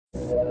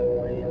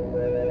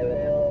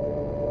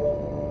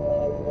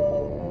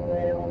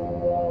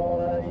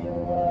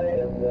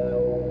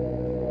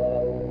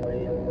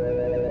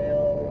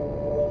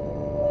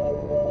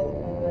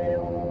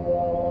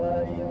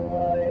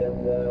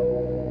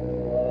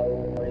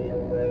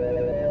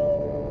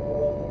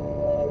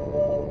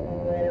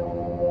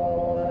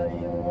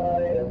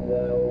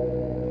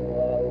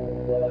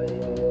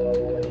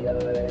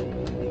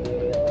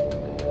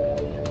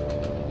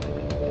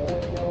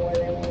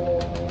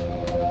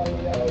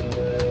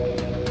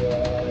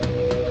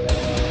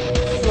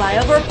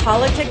Flyover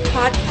PolitiK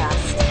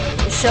podcast,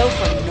 the show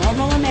for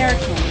normal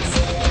Americans.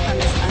 From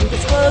this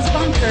undisclosed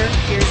bunker,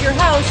 here's your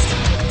host,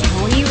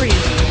 Tony Reed.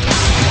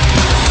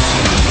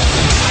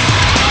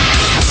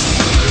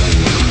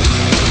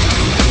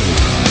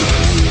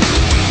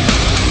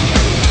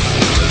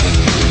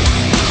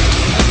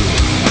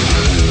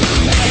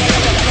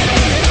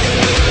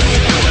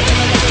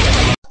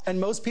 And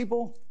most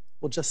people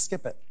will just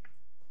skip it.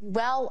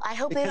 Well, I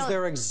hope they don't. Because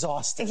they're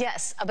exhausted.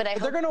 Yes, but I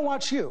hope they're going to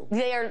watch you.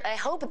 They are. I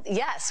hope.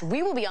 Yes,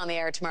 we will be on the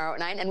air tomorrow at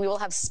 9, and we will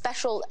have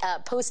special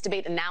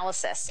post-debate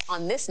analysis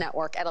on this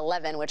network at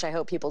 11, which I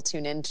hope people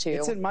tune into.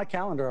 It's in my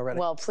calendar already.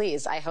 Well,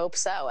 please, I hope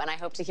so, and I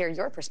hope to hear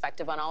your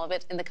perspective on all of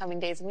it in the coming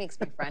days and weeks,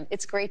 my friend.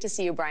 It's great to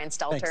see you, Brian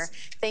Stelter.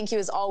 Thanks. Thank you,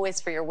 as always,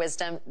 for your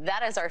wisdom.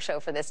 That is our show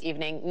for this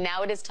evening.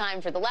 Now it is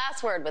time for the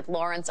last word with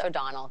Lawrence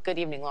O'Donnell. Good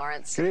evening,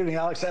 Lawrence. Good evening,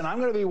 Alex. And I'm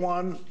going to be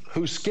one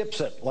who skips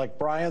it, like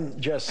Brian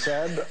just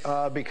said,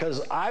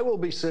 because I will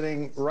be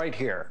sitting right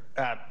here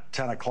at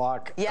 10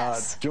 o'clock,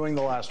 yes. Doing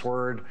the last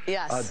word,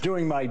 yes.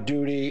 Doing my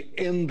duty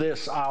in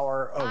this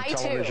hour of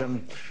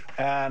television. Too.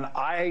 And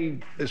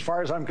as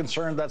far as I'm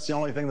concerned, that's the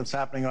only thing that's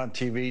happening on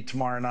TV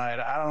tomorrow night.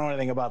 I don't know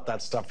anything about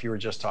that stuff you were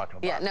just talking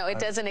about. Yeah, no, it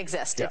doesn't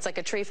exist. Yeah. It's like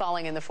a tree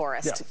falling in the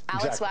forest. Yeah,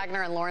 Alex exactly.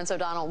 Wagner and Lawrence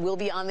O'Donnell will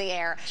be on the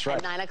air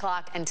at 9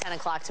 o'clock and 10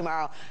 o'clock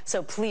tomorrow.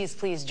 So please,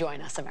 please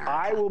join us, America.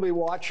 I will be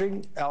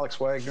watching Alex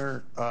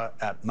Wagner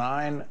at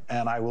 9,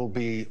 and I will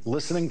be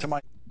listening to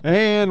my...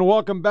 And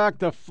welcome back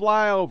to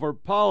Flyover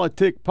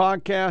PolitiK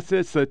podcast.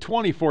 It's the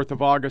 24th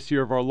of August,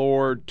 year of our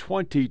Lord,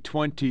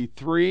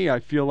 2023. I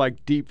feel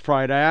like deep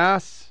fried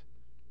ass.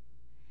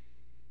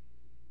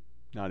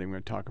 Not even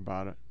going to talk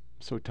about it.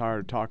 I'm so tired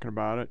of talking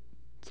about it.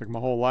 It's like my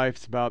whole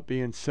life's about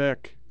being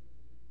sick.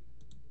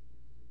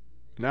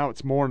 Now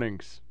it's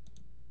mornings.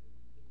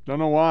 Don't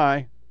know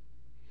why.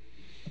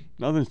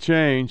 Nothing's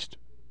changed.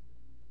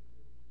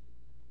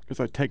 Because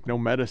I take no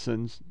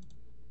medicines.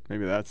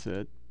 Maybe that's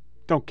it.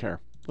 Don't care.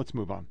 Let's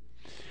move on.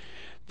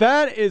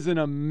 That is an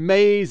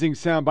amazing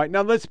soundbite.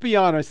 Now, let's be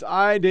honest.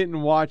 I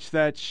didn't watch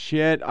that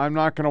shit. I'm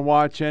not going to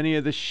watch any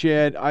of the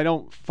shit. I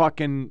don't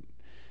fucking...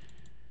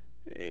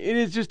 It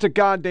is just a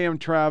goddamn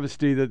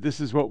travesty that this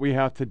is what we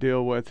have to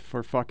deal with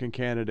for fucking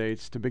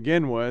candidates to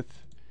begin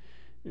with.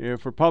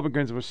 If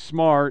Republicans were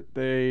smart,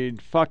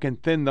 they'd fucking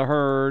thin the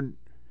herd.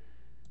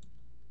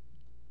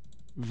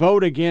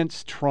 Vote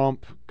against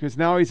Trump, because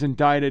now he's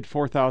indicted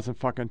 4,000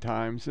 fucking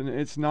times, and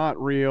it's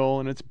not real,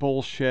 and it's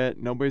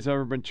bullshit. Nobody's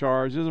ever been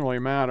charged. It doesn't really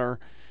matter.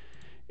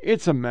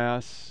 It's a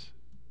mess.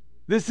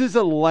 This is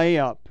a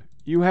layup.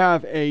 You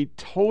have a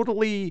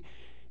totally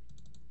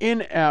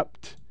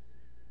inept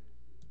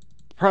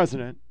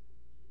president,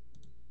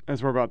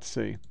 as we're about to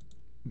see,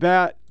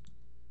 that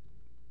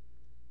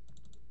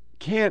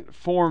can't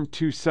form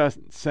two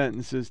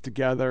sentences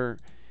together.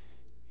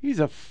 He's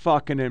a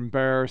fucking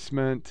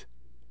embarrassment.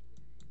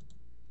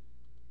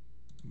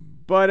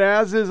 But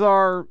as is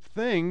our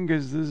thing,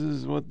 because this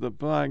is what the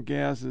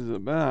podcast is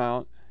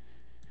about,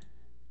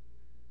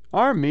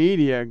 our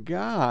media,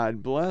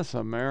 God bless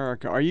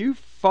America. Are you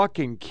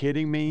fucking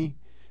kidding me?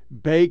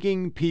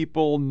 Begging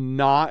people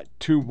not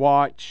to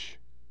watch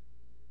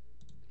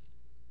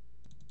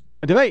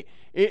a debate.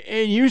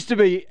 It used to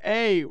be,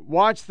 hey,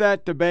 watch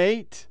that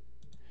debate.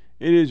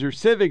 It is your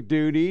civic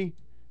duty.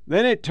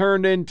 Then it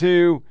turned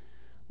into,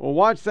 well,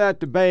 watch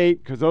that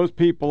debate because those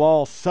people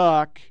all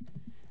suck.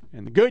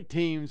 And the good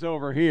team's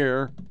over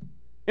here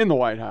in the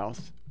White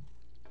House.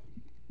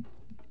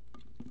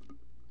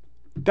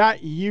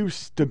 That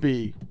used to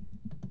be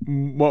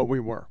what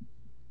we were.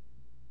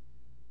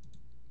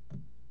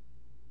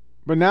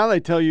 But now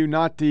they tell you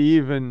not to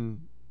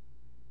even,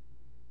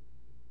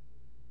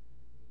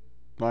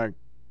 like,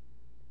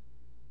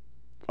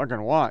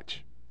 fucking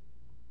watch.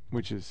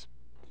 Which is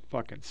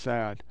fucking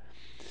sad.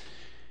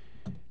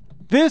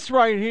 This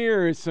right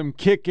here is some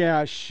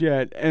kick-ass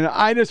shit. And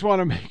I just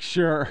want to make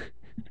sure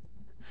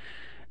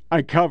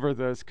I cover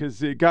this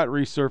because it got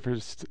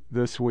resurfaced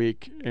this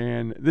week.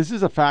 And this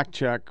is a fact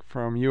check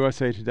from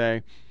USA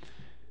Today.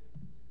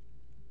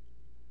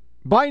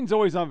 Biden's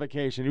always on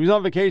vacation. He was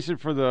on vacation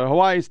for the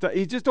Hawaii stuff.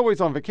 He's just always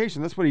on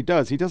vacation. That's what he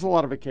does. He does a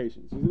lot of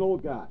vacations. He's an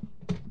old guy.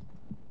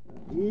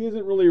 He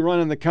isn't really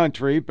running the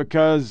country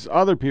because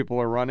other people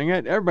are running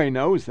it. Everybody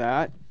knows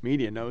that.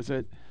 Media knows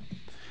it.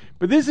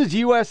 But this is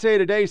USA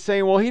Today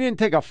saying, well, he didn't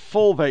take a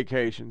full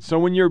vacation. So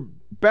when you're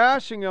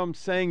bashing him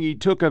saying he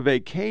took a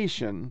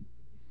vacation,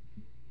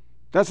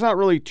 that's not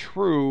really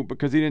true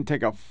because he didn't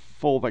take a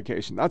full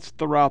vacation. That's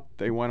the route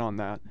they went on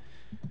that.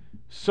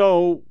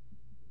 So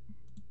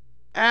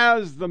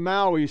as the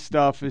Maui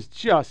stuff has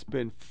just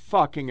been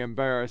fucking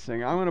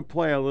embarrassing. I'm going to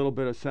play a little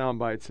bit of sound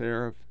bites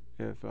here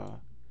if the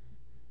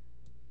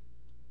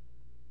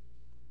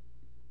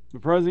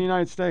President of the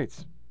United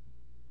States.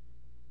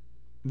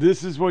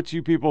 This is what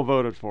you people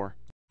voted for.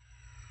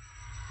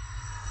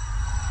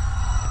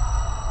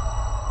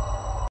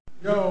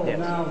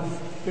 Now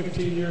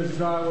 15 years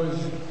ago, I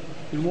was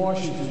in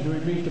Washington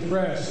doing Meet the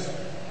Press.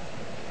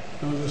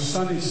 It was a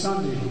sunny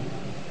Sunday.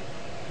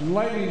 And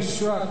lightning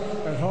struck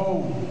at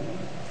home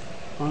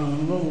on a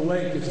little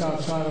lake that's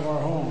outside of our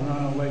home,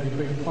 not a lake, a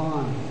big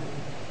pond,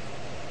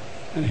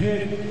 and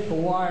hit the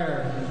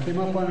wire and came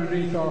up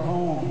underneath our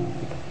home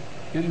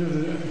into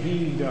the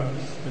heating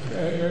ducts, the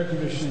air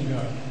conditioning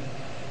duct.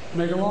 To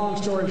make a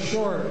long story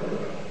short,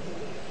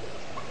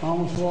 I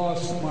almost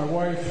lost my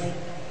wife,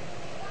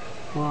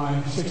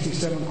 my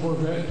 67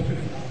 Corvette,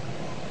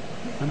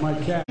 and my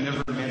cat.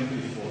 Never met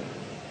before.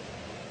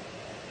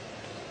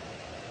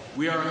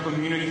 We are a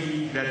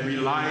community that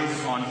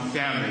relies on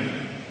family,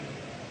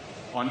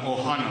 on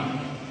ohana,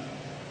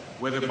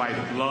 whether by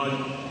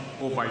blood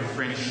or by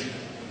friendship.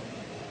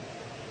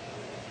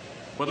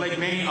 But like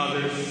many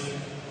others,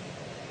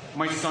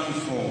 my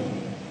son's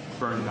home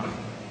burned down.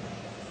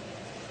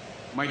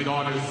 My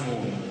daughter's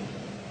home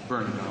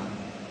burned down.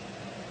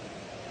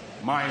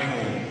 My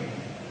home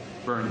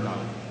burned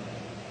down.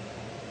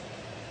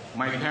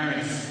 My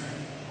parents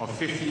of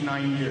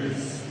 59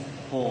 years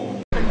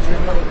home.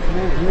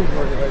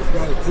 Has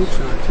got his boots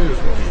on too.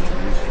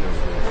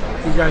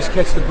 You guys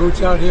catch the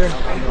boots out here?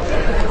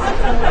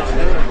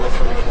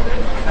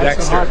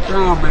 That's a hot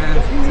ground,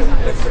 man.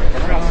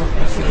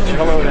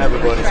 Hello to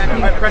everybody.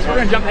 All right, Chris, we're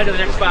going to jump ahead to the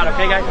next spot,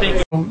 okay, guys?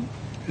 Thank you.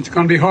 It's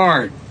going to be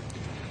hard.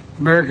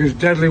 America's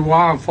deadliest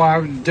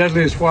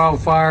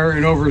wildfire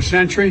in over a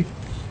century.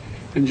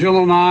 And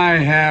Jill and I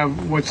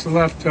have what's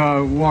left,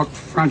 walk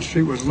Front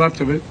Street, what's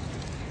left of it.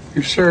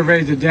 We've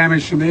surveyed the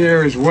damage from the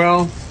air as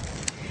well.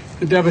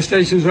 The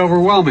devastation is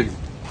overwhelming.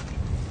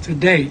 To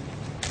date,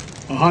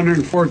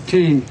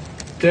 114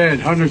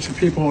 dead, hundreds of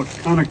people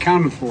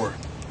unaccounted for.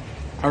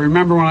 I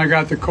remember when I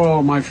got the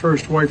call, my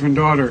first wife and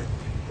daughter,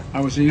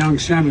 I was a young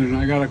senator, and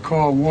I got a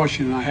call in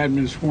Washington. I hadn't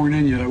been sworn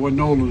in yet. I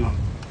wasn't old enough.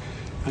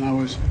 And I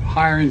was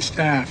hiring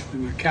staff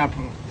in the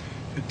Capitol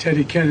at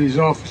Teddy Kennedy's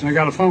office. And I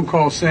got a phone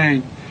call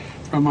saying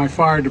from my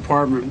fire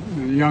department,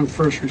 a young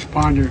first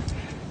responder,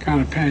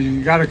 kind of panicking,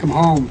 "You got to come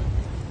home.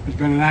 There's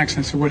been an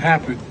accident." I said, "What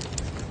happened?"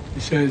 He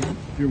said,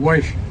 "Your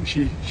wife,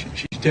 she's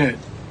dead.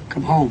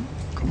 Come home,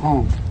 come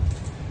home."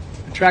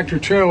 The tractor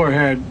trailer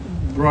had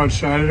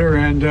broadsided her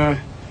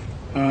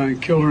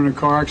and killed her in a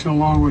car accident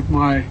along with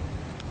my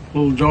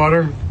little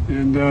daughter.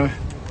 And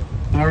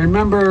I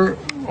remember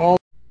all.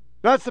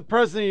 That's the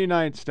President of the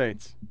United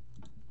States.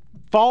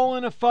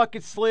 Falling a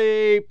fucking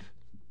sleep.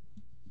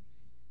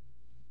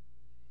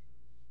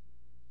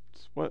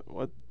 It's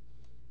what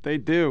they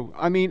do.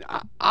 I mean,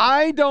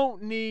 I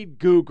don't need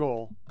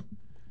Google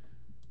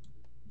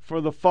for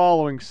the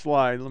following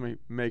slide. Let me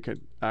make it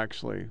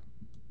actually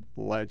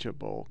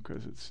legible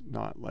because it's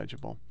not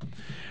legible.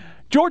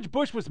 George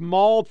Bush was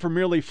mauled for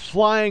merely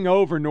flying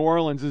over New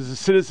Orleans as the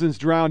citizens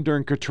drowned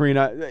during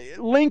Katrina.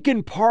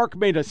 Lincoln Park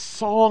made a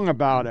song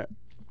about it.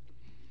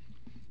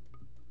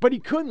 But he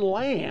couldn't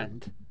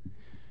land.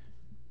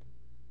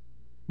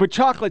 But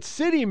Chocolate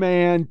City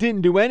Man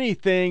didn't do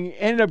anything,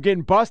 ended up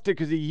getting busted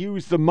because he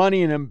used the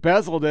money and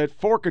embezzled it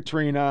for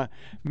Katrina.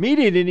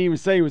 Media didn't even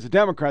say he was a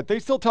Democrat. They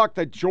still talk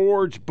that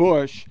George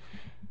Bush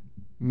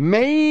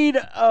made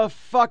a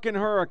fucking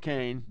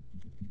hurricane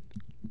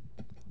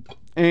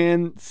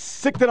and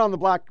sicked it on the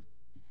black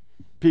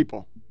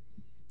people.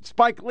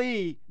 Spike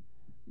Lee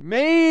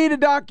made a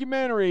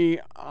documentary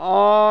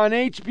on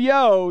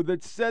HBO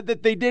that said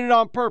that they did it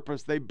on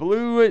purpose. They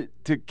blew it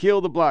to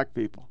kill the black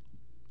people.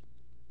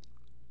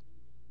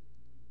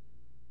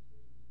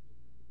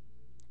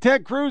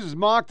 Ted Cruz is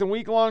mocked in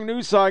week-long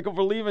news cycle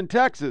for leaving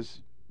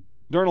Texas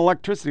during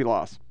electricity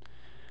loss.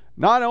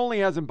 Not only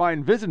hasn't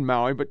Biden visited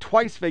Maui, but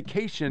twice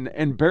vacationed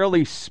and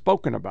barely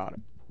spoken about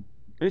it.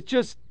 It's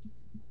just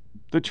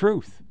the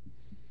truth.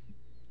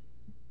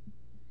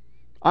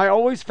 I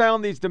always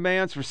found these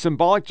demands for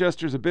symbolic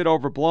gestures a bit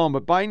overblown,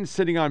 but Biden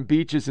sitting on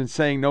beaches and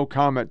saying no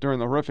comment during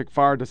the horrific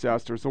fire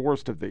disaster is the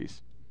worst of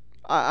these.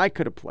 I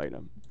could have played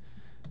him.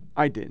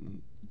 I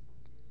didn't.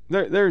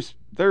 There's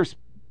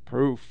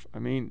proof. I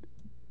mean,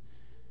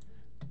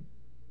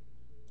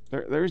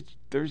 there's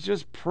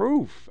just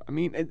proof. I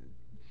mean,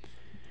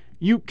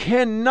 you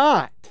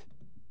cannot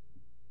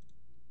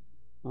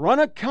run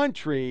a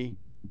country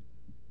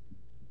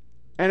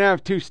and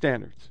have two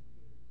standards.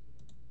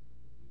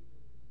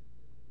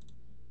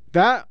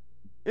 That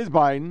is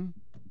Biden.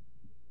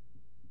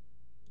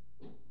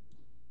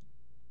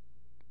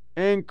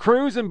 And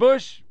Cruz and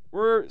Bush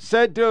were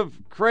said to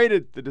have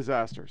created the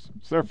disasters.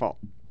 It's their fault.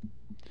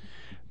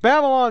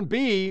 Babylon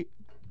B,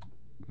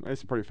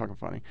 it's pretty fucking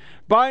funny.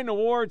 Biden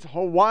awards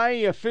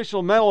Hawaii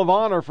official Medal of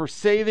Honor for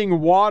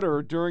saving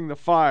water during the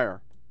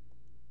fire.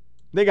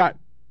 They got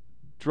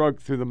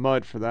drugged through the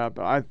mud for that,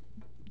 but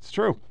it's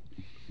true.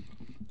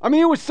 I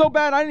mean, it was so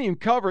bad I didn't even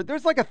cover it.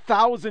 There's like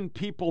 1,000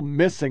 people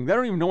missing. They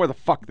don't even know where the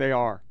fuck they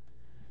are.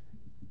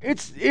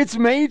 It's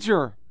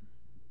major.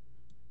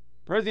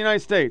 President of the United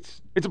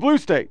States. It's a blue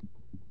state.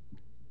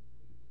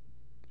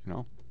 You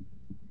know.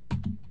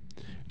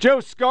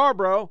 Joe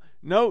Scarborough,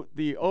 note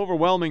the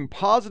overwhelming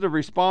positive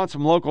response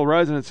from local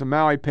residents of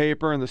Maui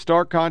paper and the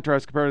stark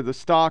contrast compared to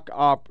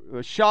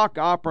the shock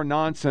opera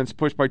nonsense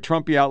pushed by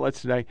Trumpy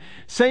outlets today.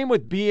 Same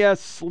with BS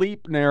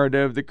sleep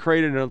narrative that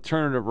created an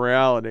alternative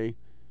reality.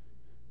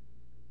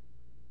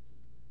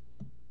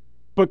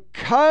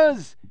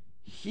 Because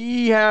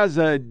he has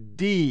a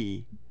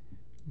D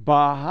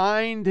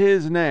behind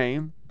his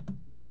name,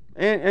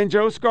 and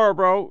Joe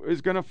Scarborough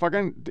is going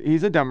to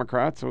he's a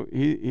Democrat, so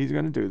he's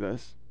going to do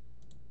this.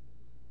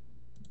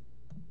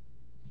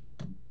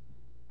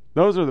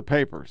 Those are the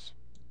papers.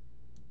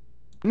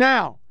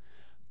 Now,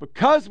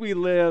 because we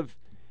live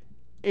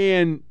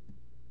in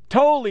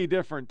totally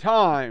different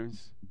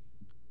times,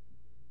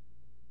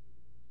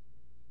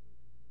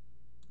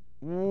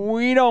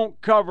 we don't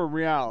cover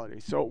reality.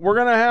 So we're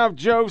going to have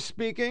Joe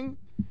speaking,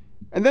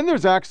 and then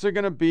there's actually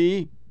going to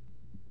be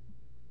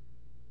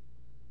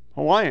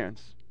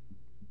Hawaiians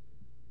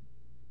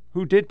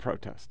who did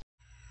protest.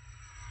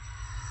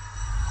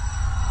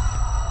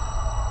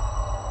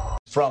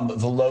 From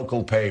the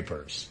local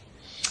papers.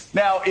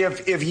 Now,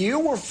 if you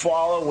were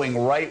following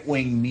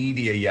right-wing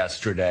media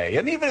yesterday,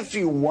 and even if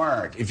you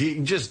weren't, if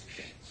you just,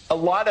 a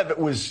lot of it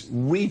was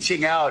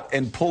reaching out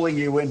and pulling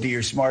you into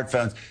your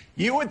smartphones,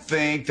 you would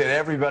think that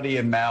everybody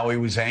in Maui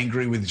was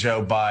angry with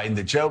Joe Biden,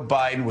 that Joe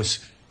Biden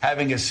was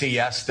having a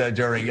siesta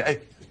during I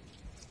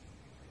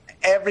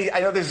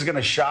know this is going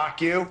to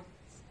shock you.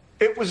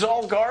 It was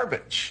all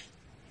garbage.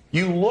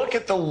 You look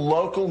at the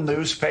local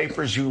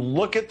newspapers, you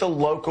look at the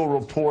local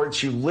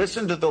reports, you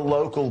listen to the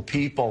local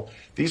people.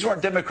 These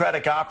weren't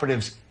Democratic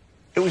operatives.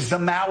 It was the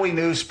Maui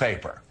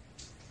newspaper.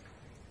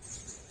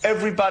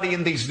 Everybody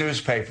in these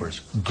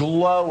newspapers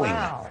glowing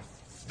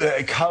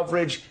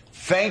coverage,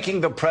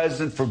 thanking the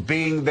president for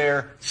being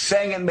there,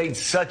 saying it made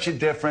such a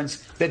difference,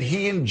 that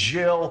he and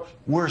Jill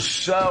were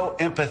so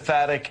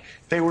empathetic.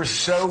 They were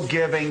so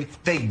giving.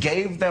 They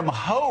gave them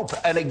hope.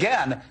 And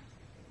again,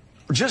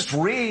 just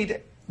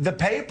read the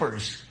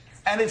papers.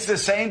 And it's the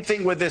same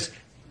thing with this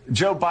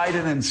Joe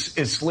Biden and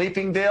his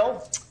sleeping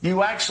deal.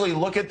 You actually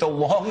look at the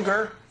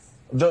longer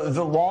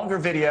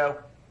video.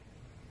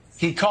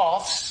 He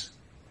coughs.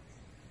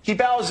 He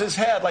bows his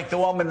head like the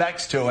woman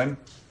next to him.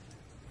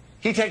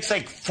 He takes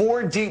like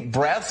 4 deep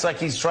breaths like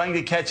he's trying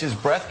to catch his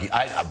breath.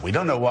 We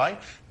don't know why.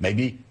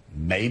 Maybe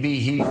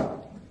he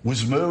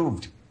was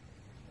moved.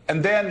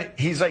 And then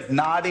he's like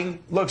nodding,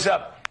 looks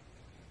up.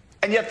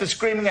 And yet the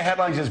screaming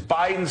headlines is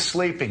Biden's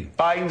sleeping,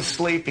 Biden's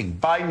sleeping,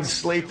 Biden's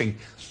sleeping.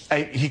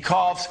 He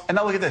coughs. And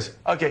now look at this.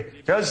 Okay,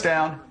 goes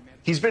down.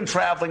 He's been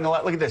traveling a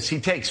lot. Look at this.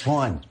 He takes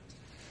 1,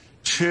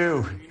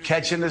 2,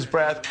 catching his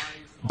breath.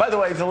 By the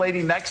way, the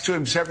lady next to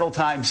him several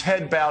times,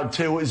 head bowed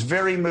too, is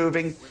very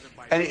moving.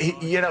 And,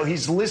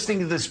 he's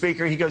listening to the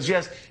speaker. He goes,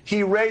 yes.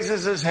 He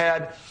raises his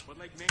head.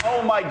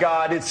 Oh, my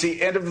God, it's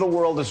the end of the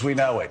world as we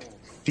know it.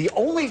 The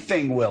only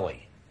thing,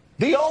 Willie,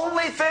 the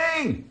only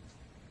thing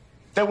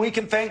that we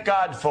can thank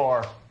God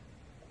for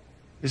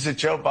is that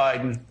Joe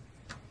Biden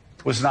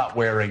was not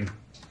wearing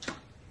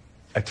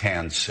a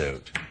tan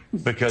suit,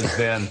 because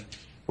then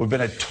we've been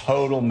a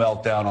total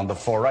meltdown on the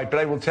far right. But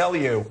I will tell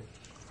you,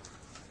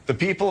 the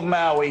people of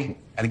Maui,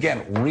 and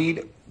again,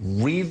 read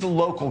the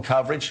local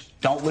coverage.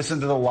 Don't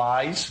listen to the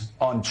lies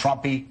on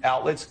Trumpy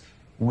outlets.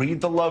 Read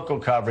the local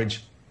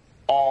coverage,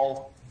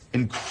 all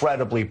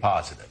incredibly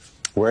positive.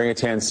 Wearing a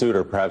tan suit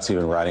or perhaps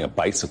even riding a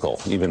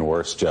bicycle. Even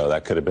worse, Joe.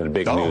 That could have been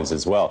big news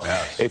as well.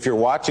 Yes. If you're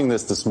watching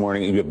this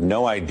morning and you have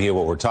no idea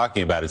what we're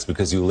talking about, it's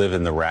because you live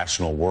in the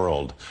rational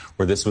world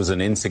where this was an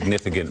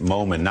insignificant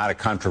moment, not a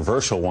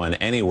controversial one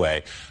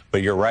anyway.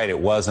 But you're right, it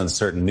was on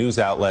certain news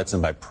outlets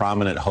and by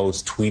prominent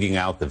hosts tweeting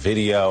out the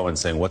video and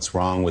saying, what's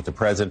wrong with the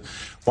president?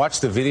 Watch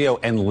the video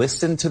and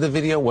listen to the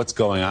video. What's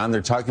going on?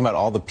 They're talking about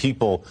all the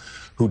people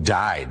who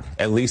died,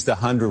 at least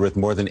 100 with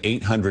more than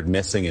 800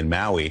 missing in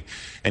Maui.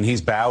 And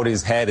he's bowed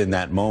his head in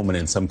that moment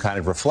in some kind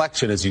of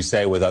reflection, as you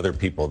say, with other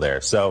people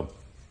there. So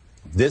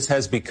this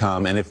has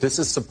become, and if this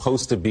is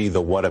supposed to be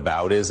the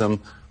whataboutism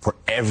for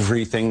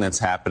everything that's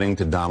happening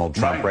to Donald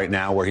Trump right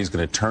now, where he's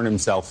going to turn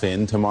himself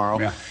in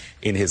tomorrow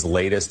in his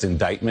latest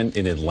indictment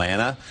in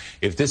Atlanta,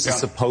 if this is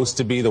supposed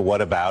to be the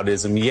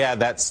whataboutism,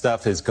 that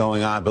stuff is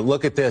going on. But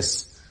look at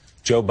this.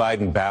 Joe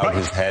Biden bowed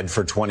his head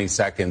for 20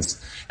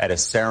 seconds at a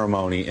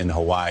ceremony in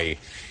Hawaii.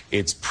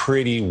 It's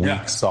pretty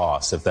weak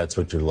sauce, if that's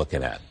what you're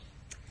looking at.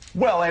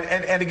 Well,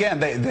 and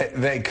again,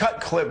 they cut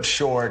clips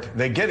short.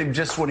 They get him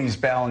just when he's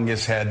bowing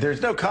his head.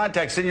 There's no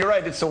context. And you're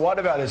right, it's the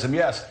whataboutism.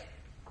 Yes,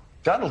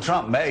 Donald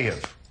Trump may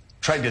have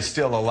tried to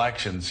steal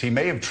elections. He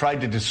may have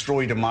tried to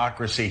destroy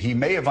democracy. He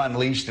may have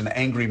unleashed an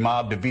angry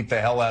mob to beat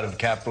the hell out of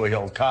Capitol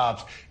Hill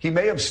cops. He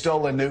may have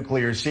stolen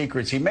nuclear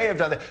secrets. He may have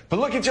done that. But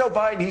look at Joe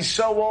Biden. He's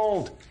so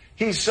old.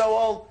 He's so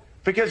old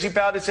because he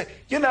bowed his head.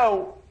 You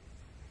know,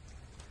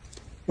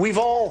 we've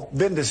all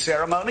been to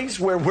ceremonies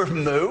where we're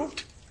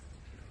moved,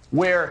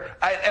 where,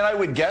 and I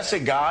would guess a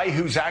guy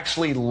who's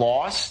actually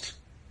lost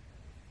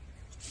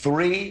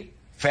 3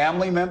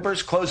 family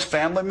members, close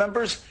family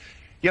members.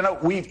 You know,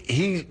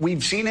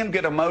 we've seen him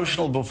get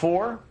emotional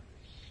before,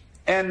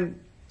 and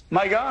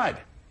my God,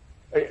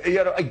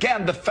 you know,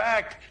 again, the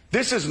fact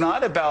this is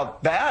not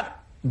about that.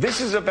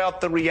 This is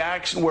about the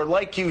reaction where,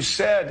 like you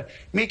said,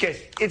 Mika,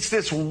 it's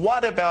this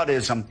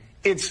whataboutism.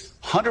 It's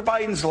Hunter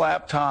Biden's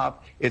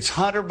laptop. It's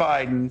Hunter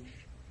Biden.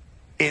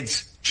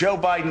 It's Joe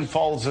Biden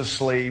falls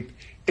asleep.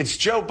 It's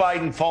Joe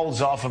Biden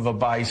falls off of a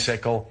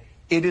bicycle.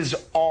 It is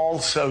all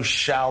so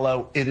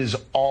shallow. It is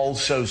all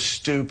so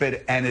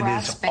stupid. And it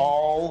is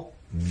all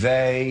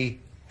they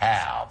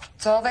have.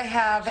 It's all they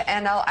have.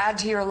 And I'll add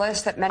to your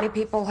list that many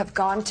people have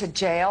gone to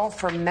jail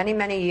for many,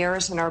 many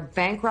years and are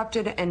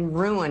bankrupted and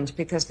ruined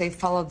because they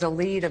followed the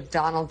lead of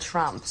Donald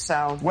Trump.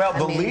 So, well,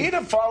 the lead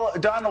of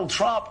Donald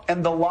Trump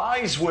and the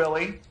lies,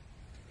 Willie,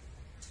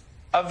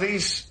 of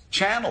these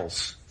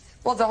channels.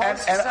 Well, the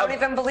hosts don't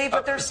even believe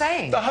what they're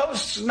saying. The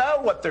hosts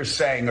know what they're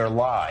saying are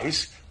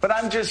lies. But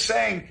I'm just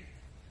saying,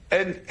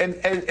 and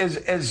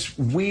as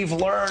we've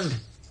learned,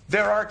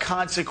 there are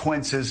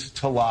consequences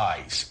to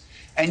lies.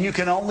 And you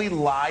can only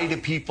lie to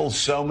people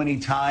so many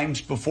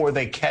times before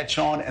they catch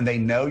on and they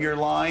know you're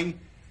lying.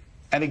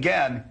 And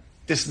again,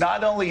 this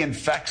not only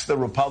infects the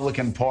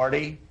Republican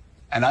Party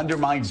and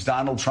undermines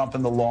Donald Trump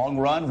in the long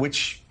run,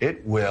 which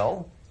it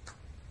will,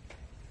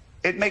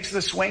 it makes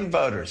the swing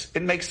voters,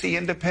 it makes the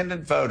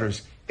independent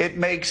voters, it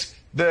makes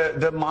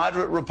the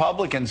moderate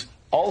Republicans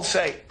all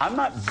say, I'm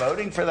not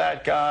voting for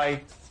that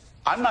guy,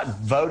 I'm not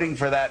voting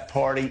for that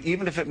party,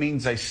 even if it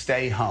means I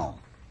stay home.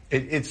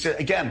 It's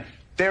again,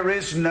 there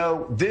is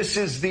no, this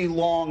is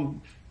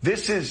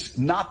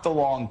not the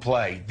long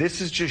play.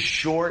 This is just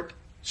short,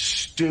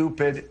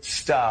 stupid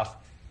stuff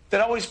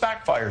that always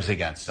backfires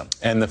against them.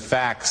 And the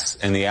facts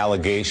and the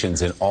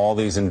allegations in all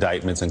these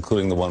indictments,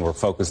 including the one we're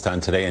focused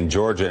on today in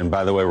Georgia, and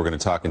by the way, we're going to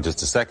talk in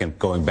just a second,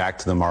 going back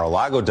to the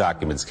Mar-a-Lago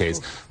documents case,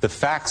 the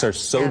facts are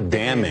so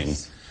damning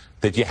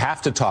that you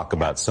have to talk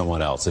about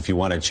someone else if you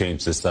want to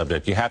change the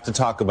subject. You have to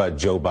talk about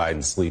Joe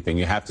Biden sleeping.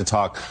 You have to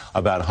talk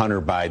about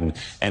Hunter Biden.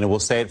 And we'll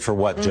say it for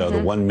what, Joe? The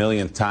 1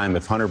 millionth time.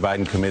 If Hunter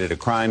Biden committed a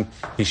crime,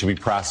 he should be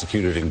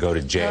prosecuted and go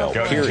to jail.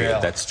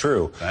 Period. That's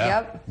true.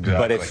 Yep.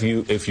 But if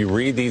you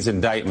read these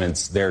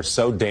indictments, they're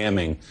so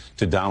damning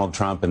to Donald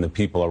Trump and the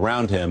people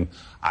around him.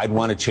 I'd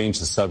want to change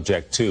the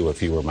subject, too,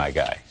 if you were my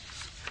guy.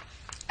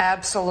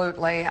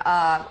 Absolutely.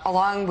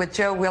 Along with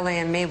Joe, Willie,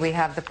 and me, we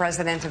have the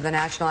president of the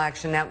National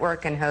Action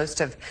Network and host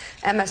of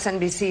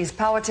MSNBC's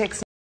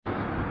Politics.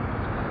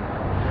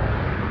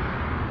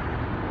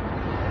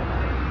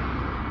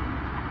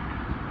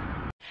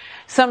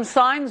 Some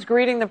signs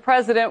greeting the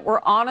president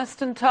were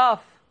honest and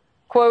tough.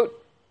 Quote,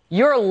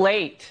 "You're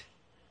late."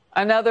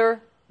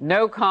 Another,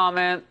 no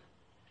comment,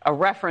 a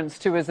reference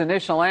to his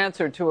initial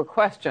answer to a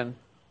question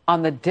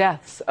on the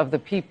deaths of the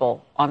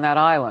people on that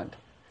island.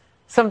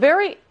 Some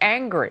very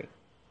angry,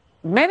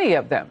 many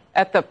of them,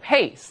 at the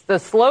pace, the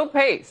slow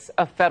pace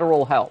of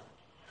federal help.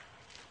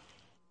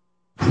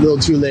 A little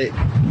too late.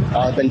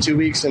 It's been 2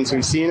 weeks since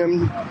we've seen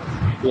him.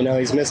 You know,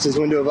 he's missed his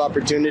window of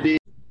opportunity.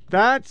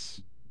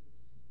 That's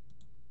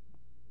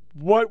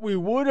what we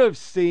would have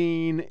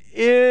seen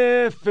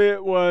if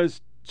it was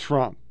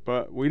Trump.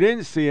 But we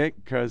didn't see it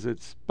because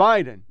it's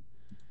Biden.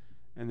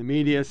 And the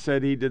media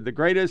said he did the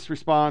greatest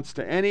response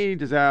to any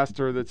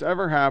disaster that's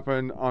ever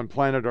happened on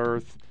planet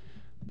Earth.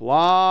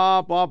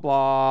 Blah, blah,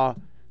 blah,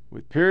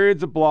 with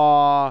periods of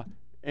blah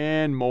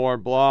and more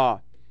blah.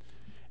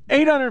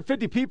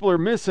 850 people are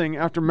missing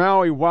after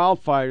Maui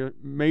wildfire.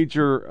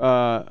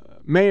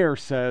 Mayor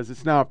says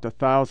it's now up to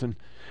 1,000.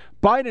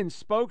 Biden's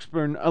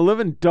spokesman,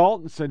 Olivia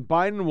Dalton, said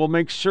Biden will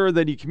make sure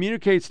that he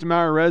communicates to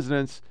Maui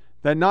residents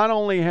that not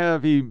only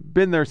have he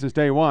been there since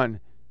day one,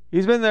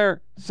 he's been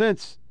there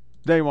since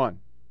day one.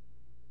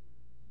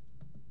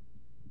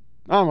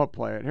 I'm going to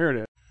play it. Here it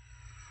is.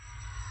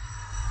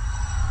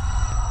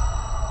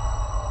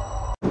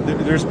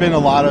 There's been a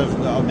lot of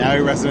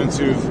Maui residents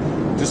who've,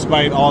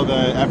 despite all the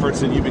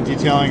efforts that you've been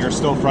detailing, are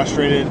still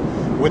frustrated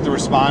with the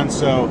response.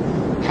 So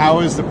how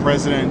has the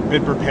president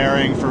been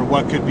preparing for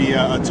what could be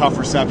a tough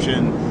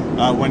reception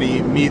when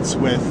he meets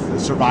with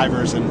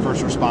survivors and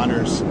first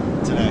responders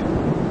today?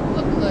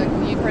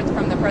 Look, you've heard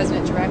from the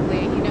president directly.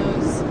 He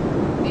knows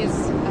these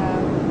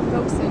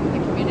folks in the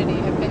community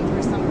have been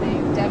through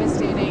something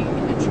devastating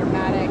and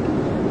traumatic.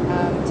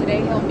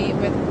 Today he'll meet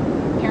with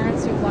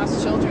parents who've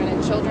lost children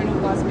and children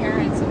who've lost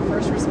parents and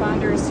first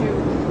responders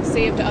who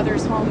saved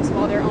others' homes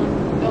while their own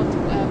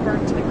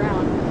burned to the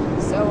ground.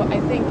 So I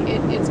think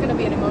it's going to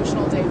be an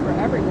emotional day for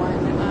everyone.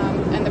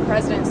 And the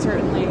president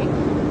certainly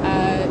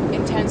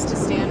intends to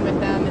stand with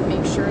them and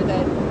make sure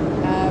that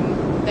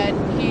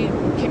he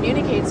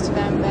communicates to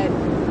them that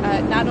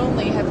not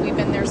only have we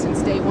been there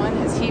since day one,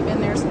 has he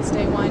been there since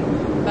day one,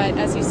 but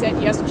as he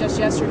said just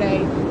yesterday,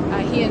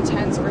 he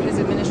intends for his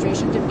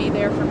administration to be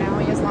there for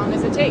Maui as long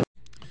as it takes.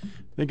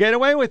 They get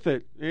away with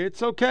it.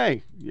 It's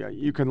okay. Yeah,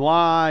 you can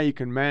lie, you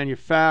can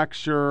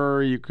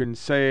manufacture, you can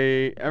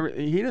say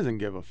everything. He doesn't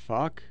give a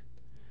fuck.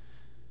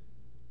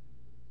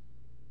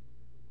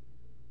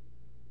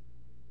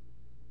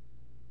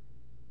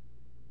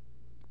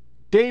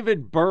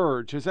 David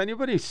Burge. Has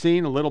anybody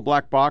seen a little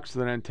black box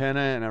with an antenna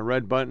and a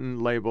red button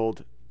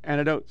labeled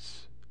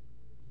antidotes?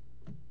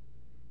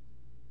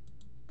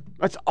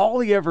 That's all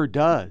he ever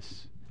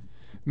does.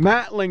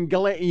 Matt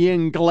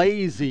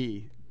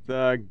Inglesi,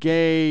 the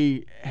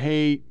gay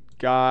hate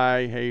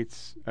guy,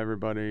 hates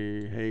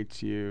everybody,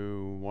 hates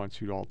you, wants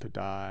you all to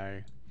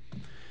die.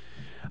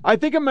 I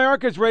think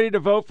America's ready to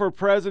vote for a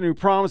president who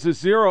promises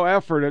zero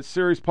effort at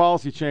serious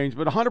policy change,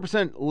 but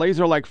 100%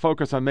 laser-like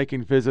focus on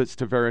making visits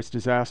to various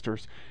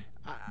disasters.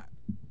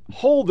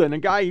 Holden, a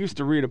guy who used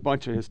to read a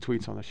bunch of his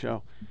tweets on the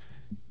show,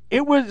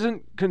 it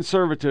wasn't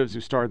conservatives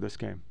who started this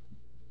game.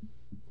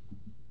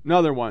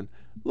 Another one.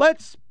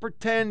 Let's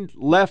pretend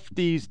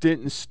lefties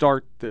didn't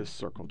start this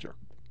circle jerk.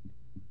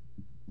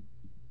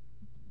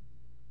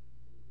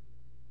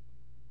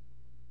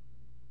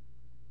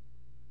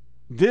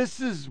 This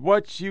is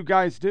what you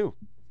guys do.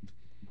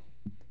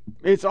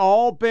 It's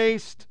all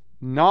based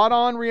not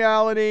on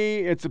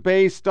reality. It's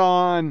based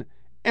on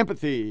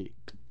empathy.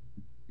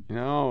 You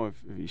know,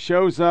 if he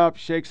shows up,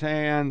 shakes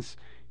hands,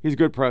 he's a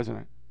good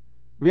president.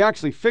 If he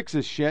actually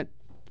fixes shit.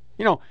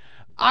 You know,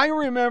 I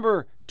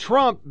remember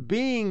Trump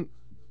being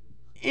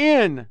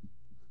in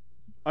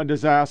a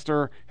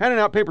disaster, handing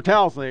out paper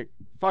towels, like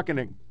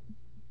fucking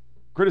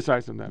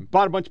criticized him then.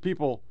 Bought a bunch of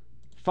people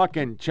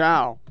fucking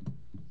chow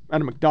at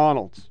a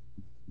McDonald's.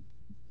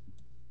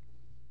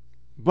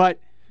 But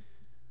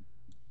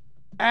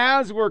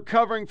as we're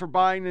covering for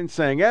Biden and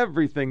saying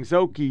everything's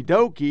okie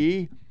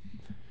dokie,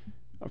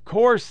 of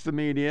course the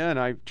media, and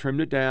I've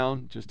trimmed it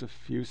down, just a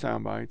few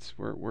sound bites,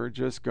 we're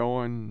just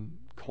going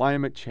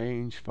climate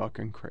change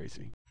fucking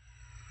crazy.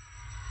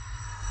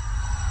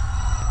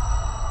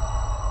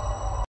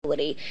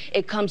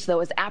 It comes,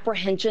 though, as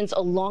apprehensions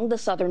along the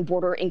southern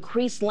border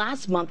increased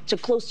last month to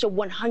close to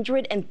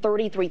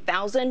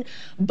 133,000,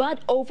 but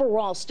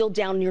overall still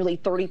down nearly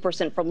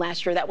 30% from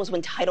last year. That was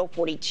when Title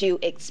 42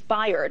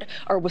 expired,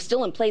 or was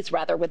still in place,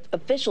 rather, with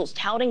officials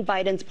touting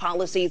Biden's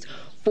policies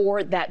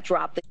for that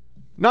drop.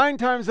 9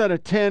 times out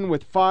of 10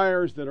 with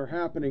fires that are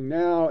happening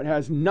now, it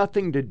has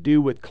nothing to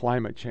do with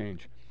climate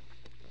change.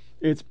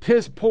 It's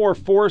piss poor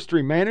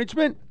forestry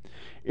management.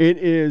 It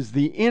is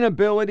the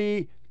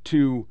inability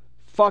to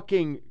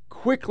fucking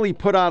quickly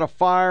put out a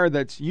fire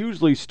that's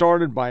usually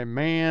started by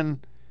man.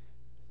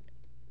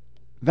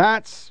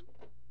 That's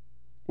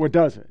what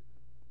does it.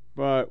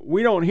 But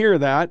we don't hear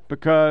that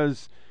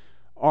because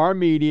our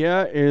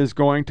media is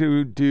going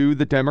to do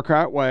the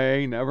Democrat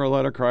way, never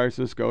let a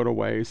crisis go to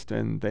waste,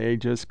 and they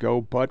just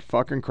go butt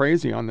fucking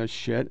crazy on this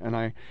shit. And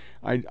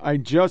I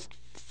just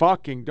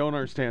fucking don't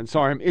understand.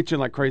 Sorry, I'm itching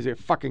like crazy. A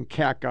fucking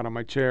cat got on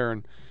my chair,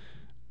 and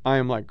I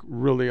am like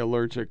really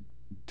allergic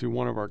to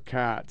one of our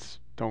cats.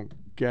 Don't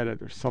get it.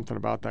 There's something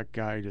about that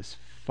guy who just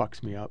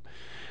fucks me up.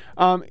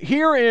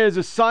 Here is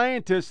a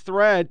scientist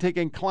thread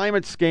taking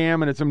climate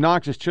scam and its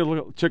obnoxious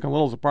Chicken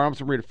Littles apart. I'm just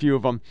going to read a few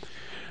of them.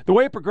 The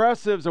way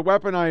progressives are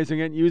weaponizing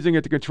it and using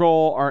it to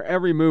control our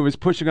every move is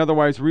pushing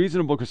otherwise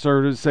reasonable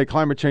conservatives to say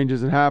climate change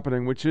isn't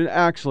happening, which it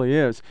actually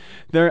is.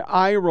 Their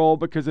eye roll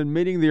because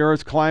admitting the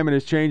Earth's climate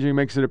is changing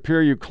makes it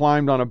appear you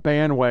climbed on a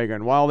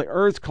bandwagon. While the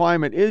Earth's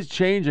climate is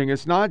changing,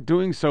 it's not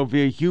doing so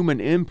via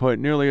human input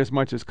nearly as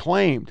much as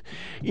claimed.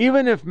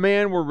 Even if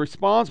man were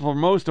responsible for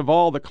most of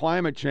all the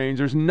climate change,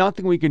 there's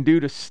nothing we can do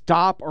to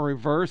stop or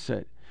reverse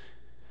it.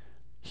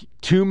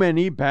 Too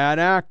many bad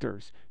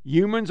actors.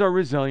 Humans are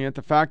resilient.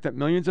 The fact that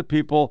millions of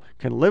people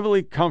can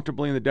live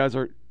comfortably in the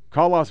desert,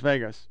 call Las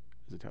Vegas,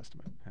 is a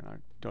testament. And I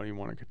don't even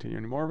want to continue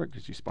any more of it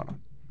because you spun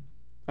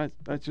on.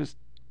 That's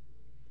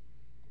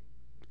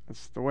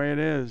the way it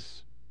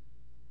is.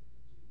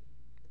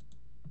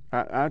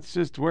 That's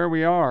just where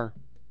we are.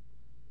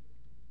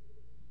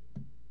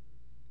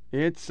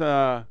 It's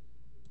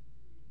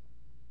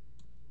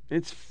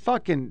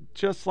fucking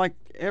just like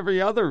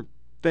every other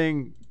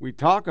thing we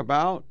talk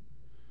about.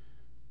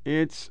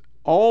 It's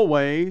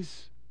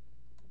always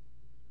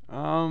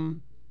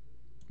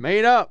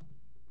made up.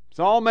 It's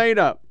all made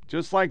up.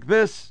 Just like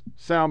this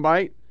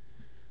soundbite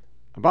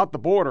about the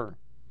border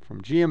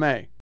from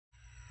GMA.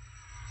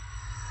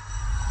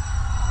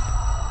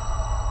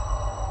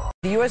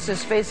 The U.S.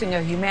 is facing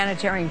a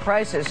humanitarian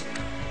crisis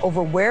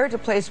over where to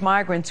place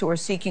migrants who are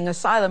seeking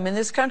asylum in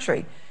this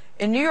country.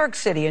 In New York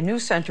City, a new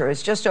center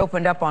has just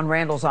opened up on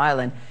Randall's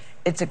Island.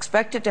 It's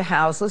expected to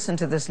house, listen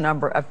to this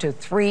number, up to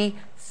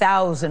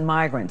 3,000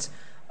 migrants.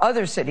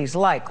 Other cities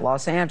like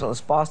Los Angeles,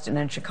 Boston,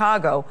 and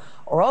Chicago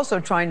are also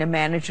trying to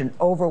manage an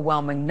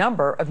overwhelming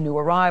number of new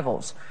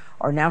arrivals.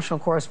 Our national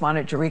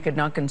correspondent, Jerika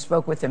Duncan,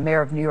 spoke with the mayor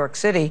of New York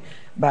City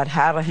about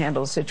how to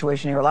handle the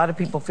situation here. A lot of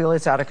people feel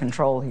it's out of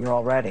control here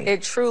already.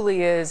 It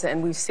truly is,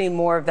 and we've seen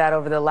more of that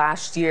over the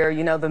last year.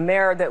 You know, the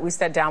mayor that we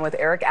sat down with,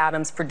 Eric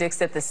Adams, predicts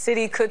that the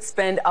city could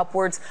spend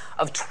upwards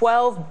of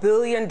 $12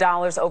 billion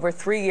over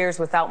 3 years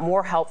without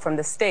more help from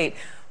the state.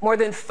 More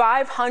than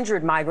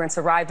 500 migrants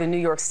arrived in New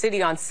York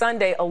City on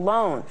Sunday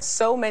alone.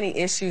 So many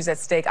issues at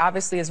stake.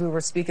 Obviously, as we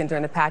were speaking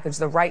during the package,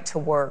 the right to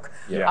work.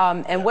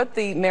 And what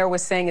the mayor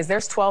was saying is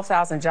there's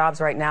 12,000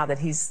 jobs right now that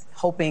he's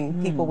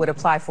hoping people would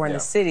apply for in the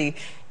city.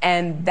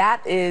 And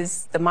that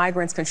is the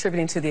migrants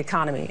contributing to the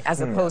economy,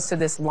 as opposed to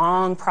this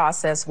long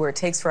process where it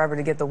takes forever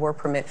to get the work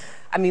permit.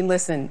 I mean,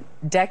 listen,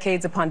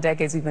 decades upon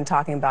decades we've been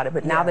talking about it,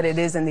 but now that it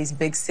is in these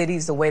big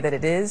cities the way that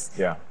it is,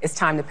 it's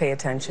time to pay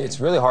attention. It's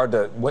really hard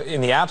to,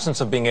 in the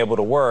absence of being able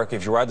to work,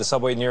 if you ride the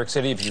subway in New York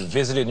City, if you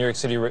visited New York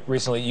City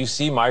recently, you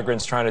see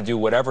migrants trying to do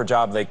whatever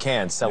job they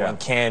can, selling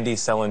candy,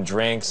 selling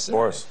drinks. Of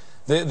course.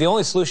 The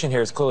only solution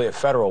here is clearly a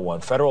federal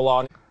one. Federal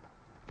law.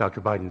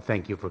 Dr. Biden,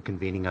 thank you for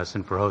convening us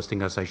and for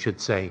hosting us. I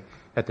should say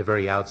at the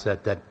very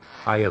outset that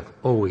I have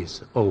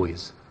always,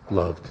 always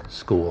loved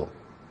school,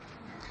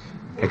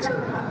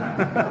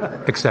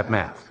 except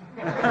math.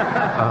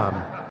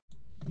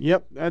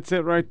 Yep, that's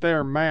it right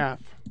there,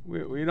 math.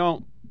 We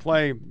don't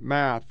play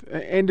math.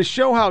 And to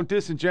show how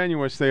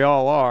disingenuous they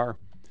all are,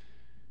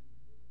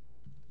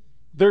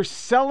 they're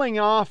selling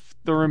off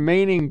the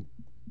remaining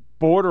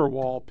border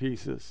wall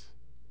pieces.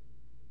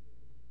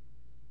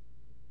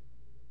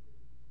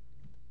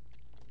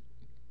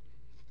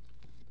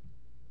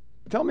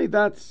 Tell me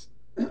that's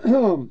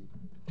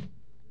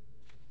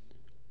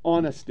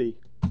honesty.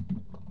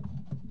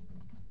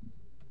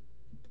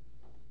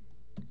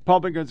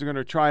 Republicans are going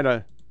to try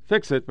to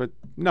fix it, but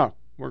no,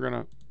 we're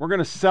going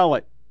to sell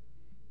it.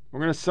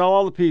 We're going to sell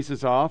all the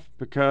pieces off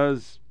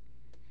because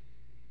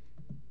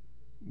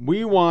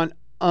we want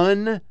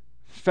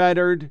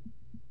unfettered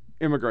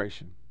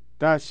immigration.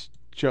 That's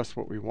just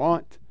what we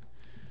want,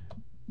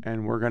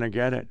 and we're going to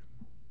get it.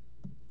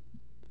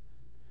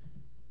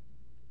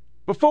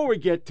 Before we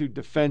get to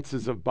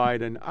defenses of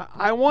Biden,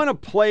 I want to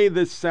play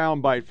this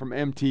soundbite from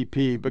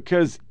MTP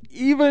because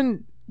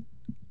even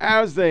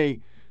as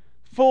they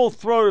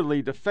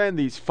full-throatedly defend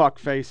these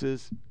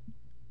fuckfaces,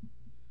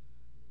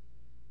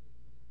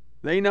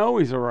 they know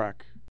he's a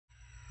wreck.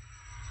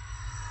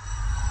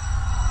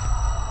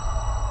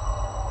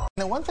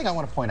 Now, one thing I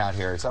want to point out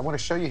here is I want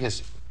to show you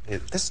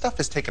this stuff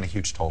has taken a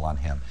huge toll on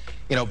him.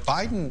 You know,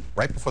 Biden,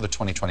 right before the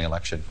 2020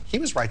 election, he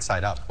was right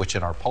side up, which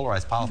in our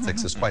polarized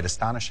politics is quite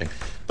astonishing.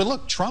 But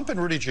look, Trump and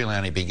Rudy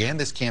Giuliani began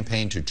this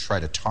campaign to try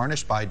to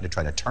tarnish Biden, to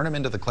try to turn him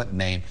into the Clinton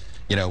name,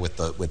 you know, with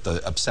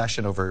the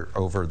obsession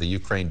over the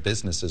Ukraine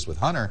businesses with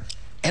Hunter.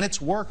 And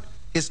it's worked.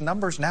 His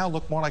numbers now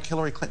look more like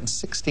Hillary Clinton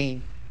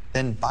 16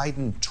 than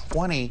Biden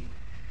 20.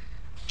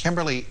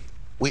 Kimberly,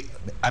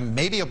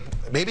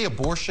 maybe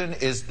abortion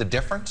is the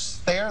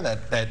difference there,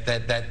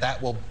 that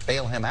will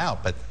bail him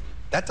out, but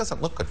that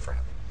doesn't look good for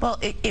him. Well,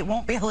 it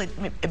won't bail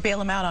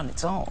him out on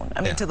its own.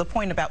 I mean, to the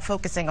point about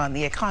focusing on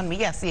the economy,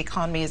 yes, the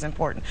economy is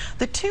important.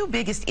 The two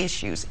biggest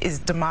issues is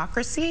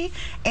democracy,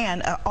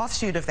 and an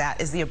offshoot of that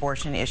is the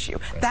abortion issue.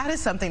 Right. That is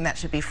something that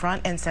should be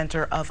front and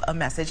center of a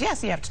message.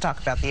 Yes, you have to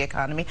talk about the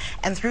economy,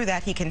 and through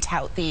that he can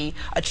tout the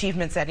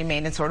achievements that he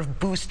made and sort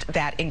of boost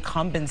that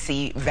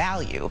incumbency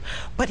value.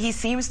 But he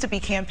seems to be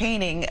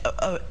campaigning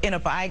in a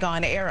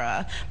bygone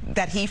era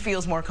that he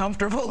feels more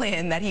comfortable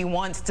in, that he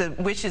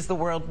wishes the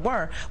world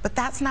were. But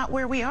that's not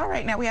where we are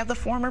right now. We have the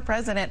former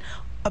president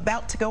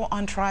about to go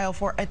on trial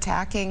for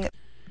attacking.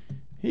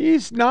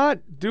 He's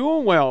not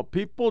doing well.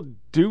 People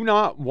do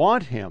not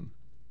want him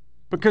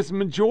because the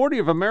majority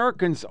of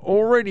Americans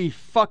already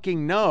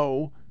fucking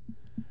know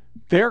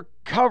they're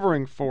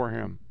covering for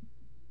him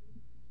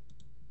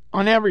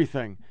on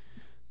everything.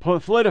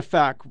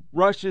 PolitiFact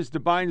rushes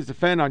to Biden's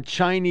defense on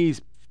Chinese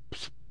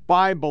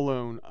spy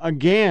balloon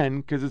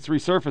again because it's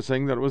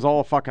resurfacing that it was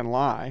all a fucking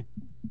lie.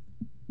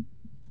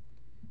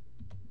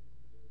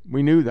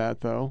 We knew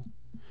that, though.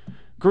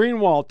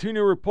 Greenwald, two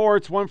new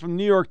reports, one from the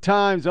New York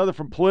Times, the other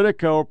from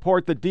Politico,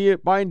 report that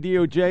Biden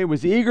DOJ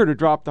was eager to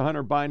drop the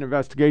Hunter Biden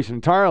investigation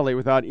entirely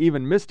without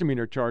even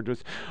misdemeanor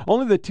charges.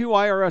 Only the two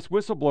IRS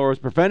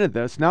whistleblowers prevented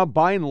this. Now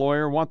Biden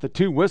lawyer want the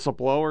two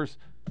whistleblowers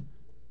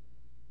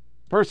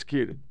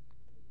persecuted.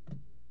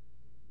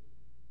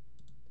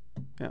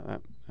 Yeah,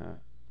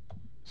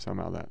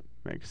 somehow that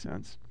makes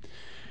sense.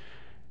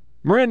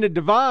 Miranda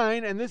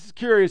Devine, and this is a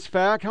curious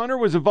fact, Hunter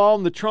was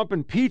involved in the Trump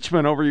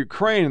impeachment over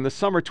Ukraine in the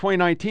summer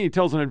 2019. He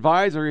tells an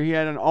advisor he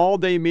had an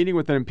all-day meeting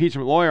with an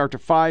impeachment lawyer after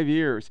 5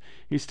 years.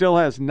 He still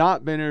has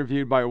not been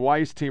interviewed by a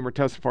Weiss team or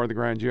testified before the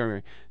grand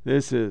jury.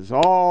 This is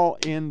all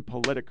in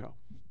Politico.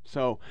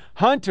 So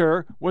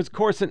Hunter was, of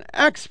course, an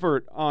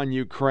expert on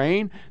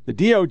Ukraine. The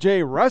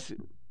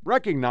DOJ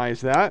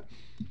recognized that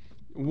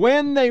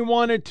when they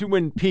wanted to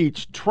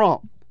impeach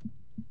Trump.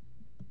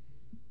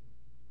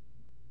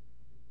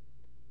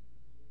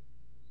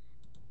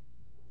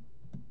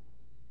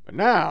 But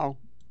now,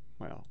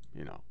 well,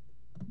 you know,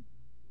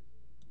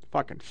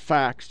 fucking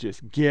facts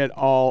just get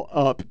all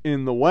up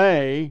in the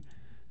way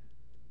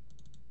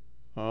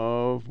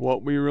of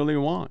what we really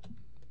want.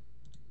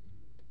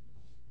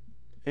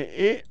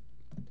 It's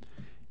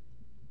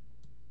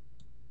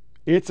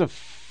a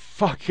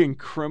fucking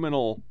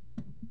criminal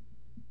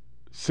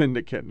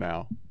syndicate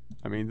now.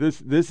 I mean,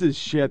 this is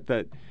shit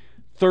that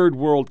third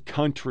world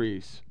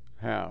countries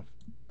have,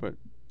 but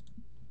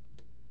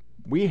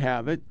we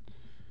have it.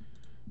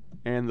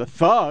 And the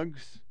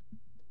thugs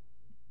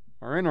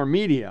are in our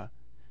media.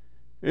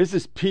 This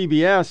is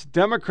PBS.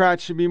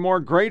 Democrats should be more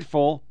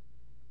grateful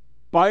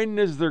Biden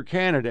is their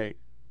candidate.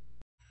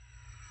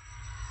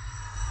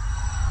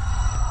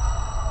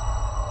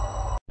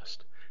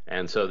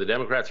 And so the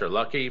Democrats are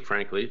lucky,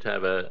 frankly, to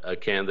have a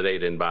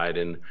candidate in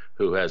Biden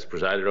who has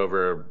presided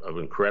over an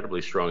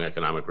incredibly strong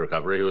economic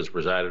recovery, who has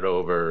presided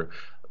over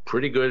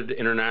pretty good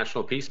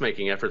international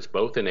peacemaking efforts,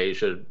 both in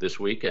Asia this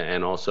week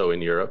and also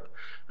in Europe,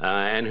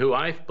 and who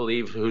I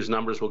believe whose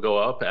numbers will go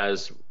up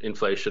as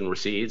inflation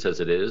recedes, as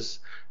it is,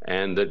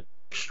 and the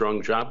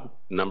strong job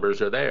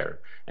numbers are there.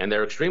 And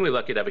they're extremely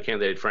lucky to have a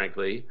candidate,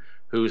 frankly,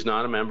 who's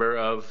not a member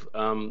of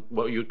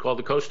what you'd call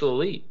the coastal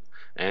elite.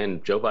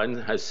 And Joe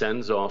Biden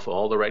sends off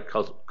all the right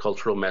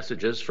cultural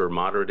messages for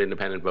moderate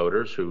independent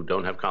voters who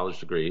don't have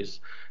college degrees.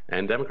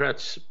 And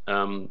Democrats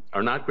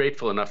are not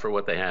grateful enough for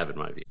what they have, in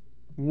my view.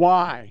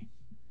 Why?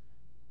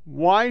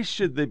 Why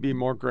should they be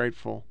more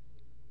grateful?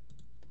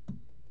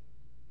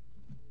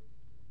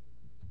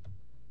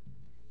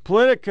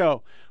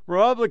 Politico.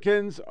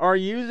 Republicans are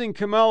using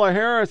Kamala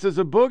Harris as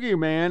a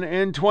boogeyman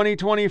in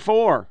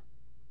 2024.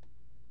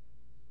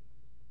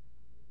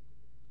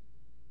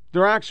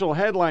 Their actual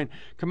headline,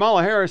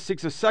 Kamala Harris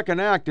seeks a second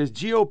act as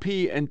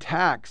GOP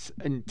attacks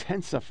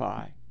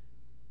intensify.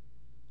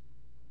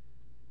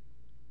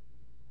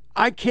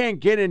 I can't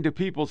get into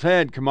people's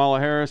head.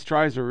 Kamala Harris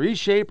tries to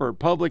reshape her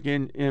public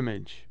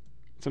image.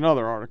 It's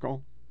another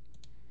article.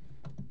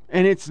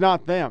 And it's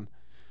not them.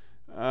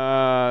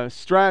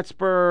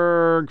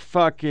 Strasburg,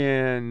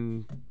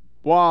 fucking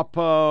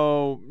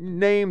WAPO,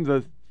 name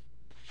the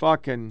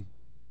fucking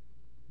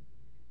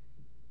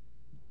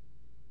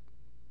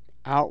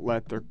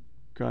outlet they're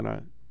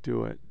gonna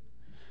do it.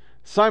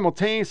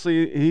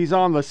 Simultaneously, he's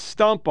on the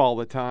stump all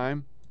the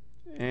time,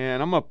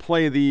 and I'm gonna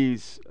play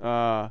these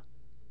back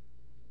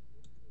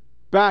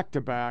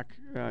to back.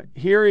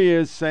 Here he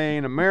is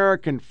saying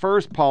American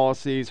first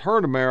policies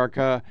hurt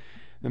America.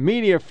 The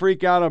media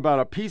freak out about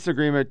a peace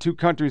agreement, two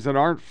countries that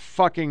aren't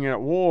fucking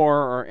at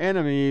war or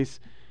enemies.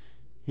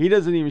 He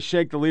doesn't even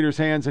shake the leader's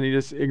hands, and he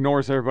just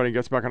ignores everybody and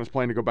gets back on his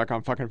plane to go back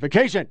on fucking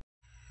vacation.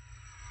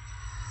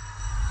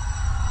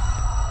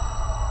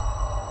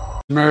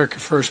 America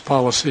First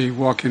policy,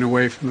 walking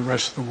away from the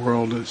rest of the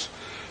world, has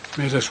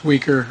made us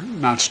weaker,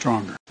 not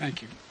stronger.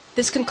 Thank you.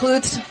 This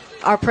concludes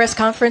our press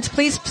conference.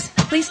 Please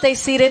stay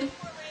seated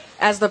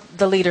as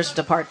the leaders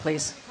depart,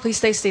 please. Please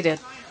stay seated.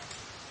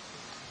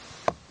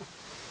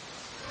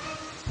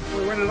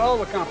 We're winning all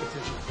the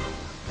competition.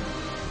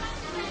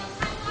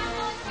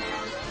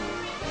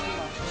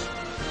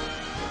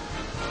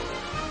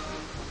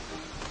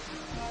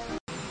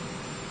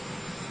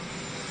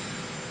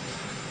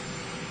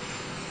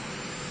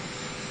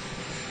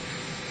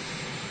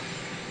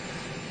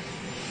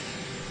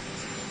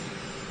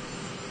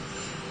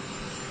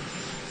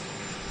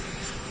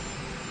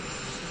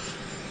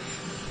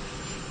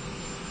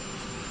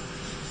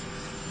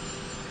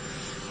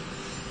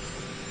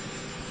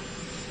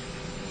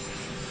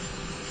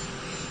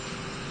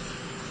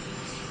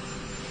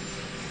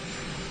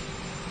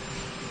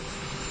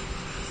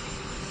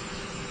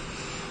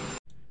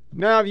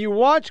 Now, if you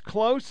watch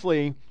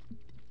closely,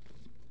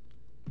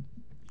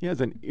 he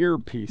has an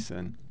earpiece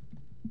in.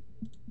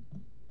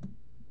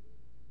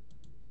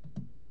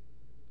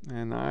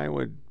 And I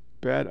would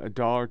bet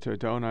 $1 to a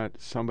donut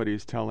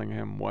somebody's telling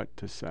him what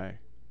to say,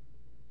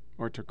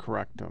 or to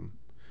correct him,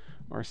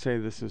 or say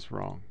this is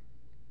wrong.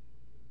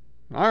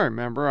 I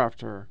remember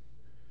after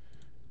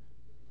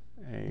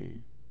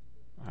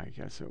I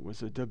guess it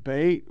was a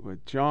debate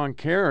with John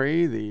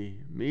Kerry, the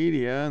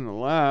media and the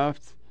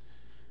left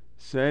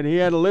said he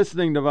had a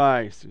listening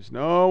device. There's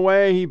no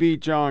way he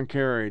beat John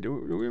Kerry. Do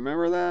we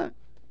remember that?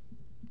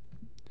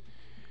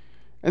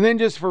 And then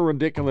just for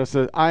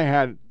ridiculousness, I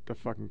had to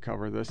fucking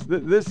cover this.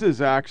 This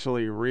is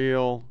actually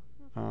real.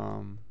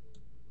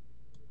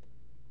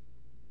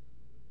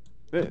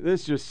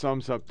 This just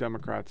sums up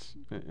Democrats.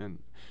 And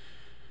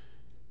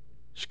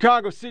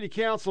Chicago City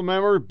Council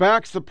member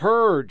backs the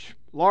purge.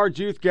 Large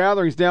youth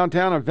gatherings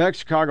downtown have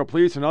vexed Chicago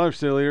police and other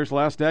city leaders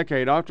last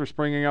decade, after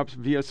springing up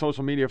via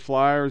social media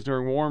flyers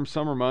during warm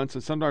summer months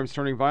and sometimes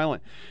turning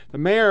violent. The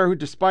mayor, who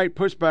despite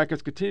pushback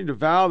has continued to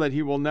vow that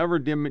he will never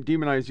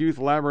demonize youth,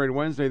 elaborated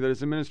Wednesday that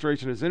his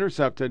administration has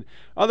intercepted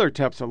other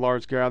attempts at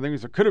large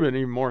gatherings that could have been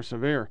even more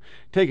severe,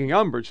 taking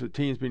umbrage to the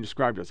teens being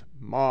described as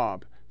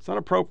mob. It's not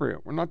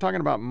appropriate. We're not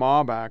talking about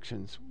mob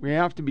actions. We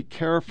have to be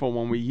careful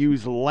when we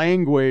use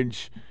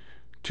language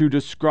to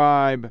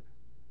describe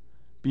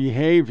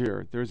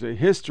behavior. There's a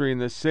history in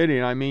this city,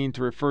 and I mean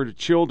to refer to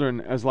children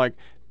as like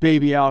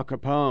baby Al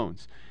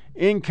Capones.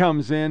 In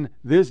comes in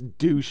this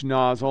douche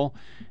nozzle.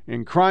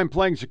 In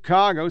crime-plagued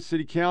Chicago,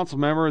 city council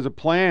member has a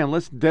plan.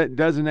 Let's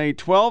designate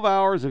 12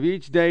 hours of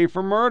each day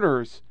for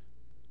murders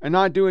and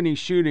not do any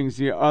shootings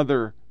the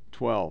other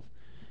 12.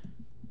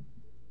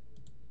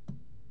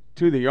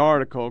 To the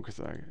article,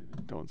 because I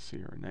don't see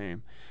her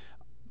name.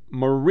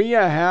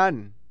 Maria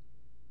Haddon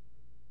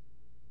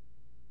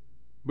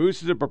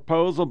boosted a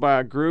proposal by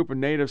a group of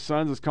Native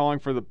Sons is calling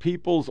for the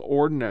People's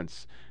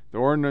Ordinance. The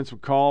ordinance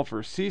would call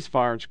for a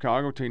ceasefire in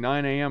Chicago between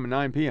 9 a.m. and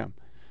 9 p.m.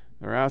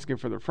 They're asking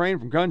for the refrain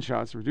from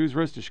gunshots to reduce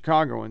risk to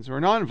Chicagoans who are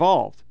not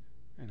involved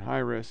and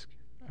high-risk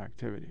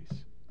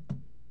activities.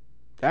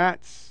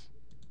 That's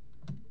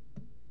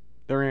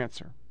their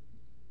answer.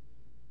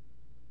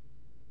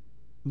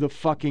 The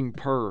fucking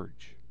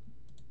purge.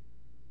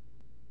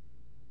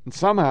 And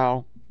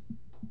somehow,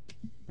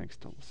 makes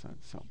total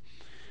sense. So,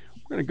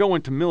 we're going to go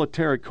into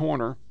Military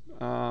Corner.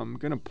 I'm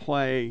going to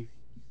play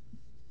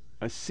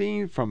a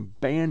scene from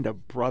Band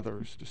of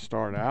Brothers to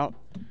start out.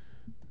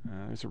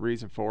 There's a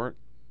reason for it.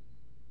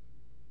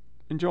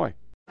 Enjoy.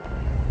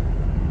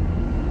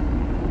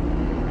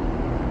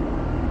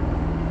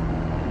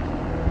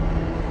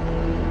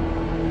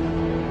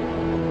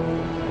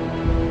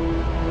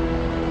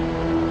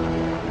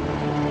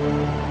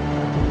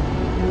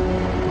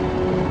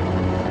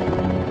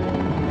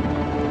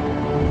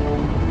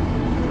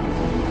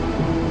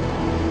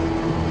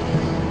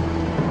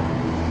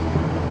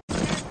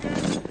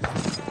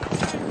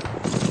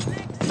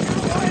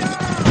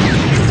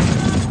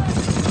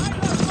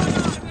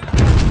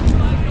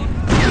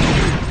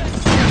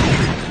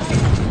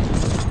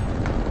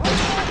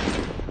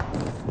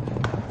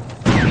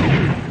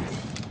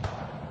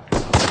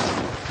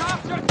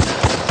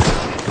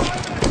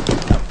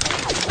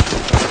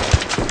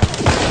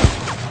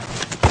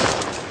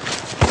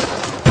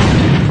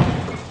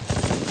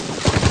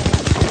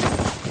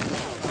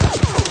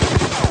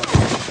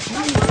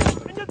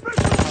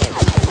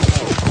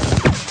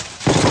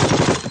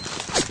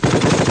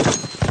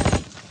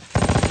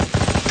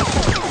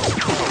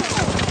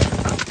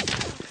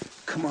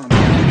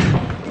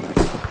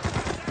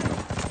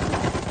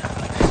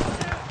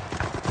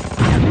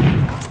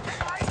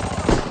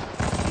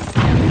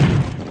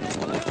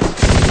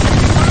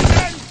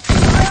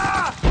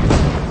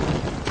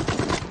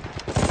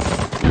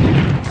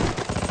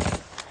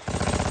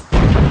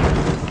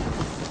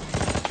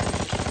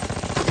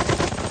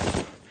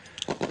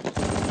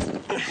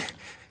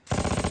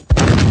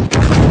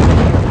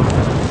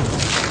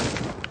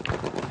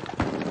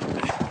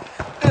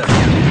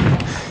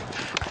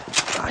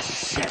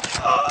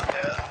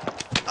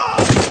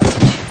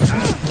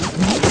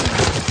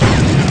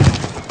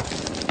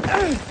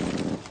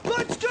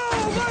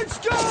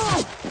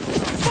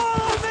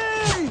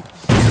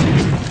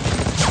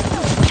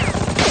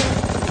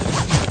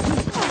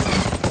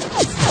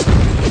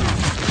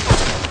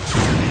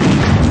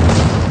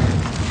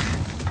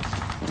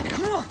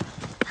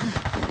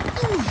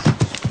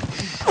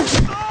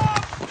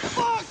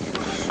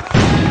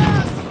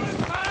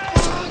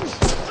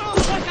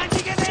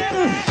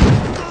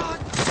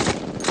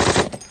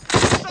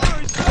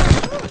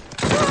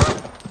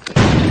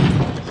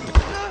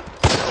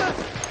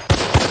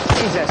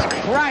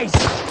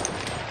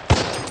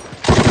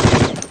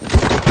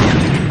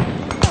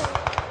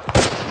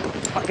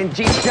 Fucking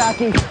Jeep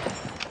jockey.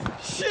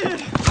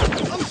 Shit!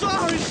 I'm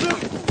sorry, sir.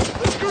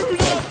 I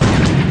screwed up.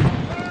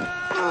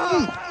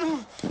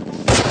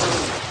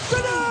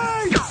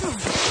 Grenade!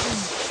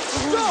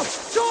 Stop!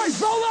 Joyce,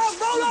 roll out!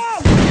 Roll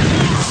out!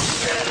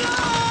 Get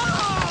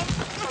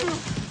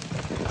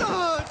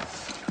out!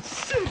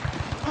 Shit!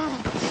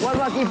 One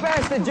lucky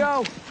bastard,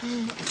 Joe.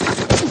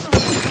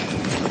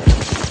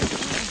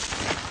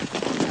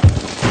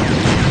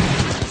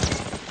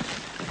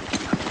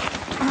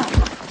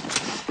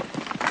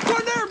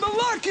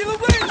 Malarkey,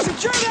 Louise,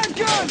 secure that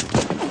gun!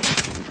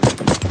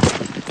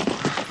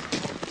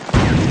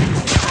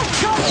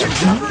 Captain,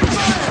 covering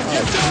fire!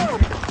 Yes, sir!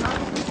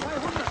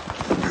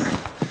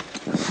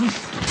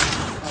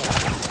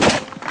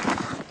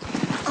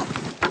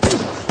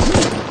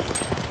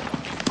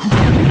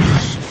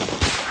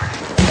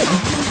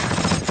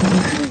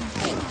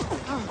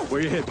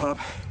 Where you hit, Pop?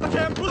 I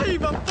can't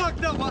believe I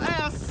fucked up my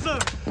ass, sir!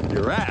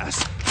 Your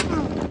ass?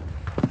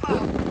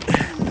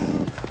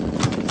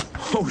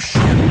 Oh,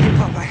 shit. Hey,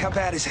 Pop, how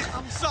bad is it?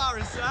 I'm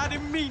sorry, sir. I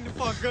didn't mean to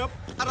fuck up.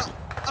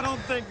 I don't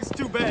think it's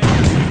too bad.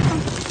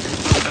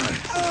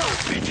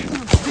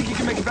 Think you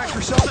can make it back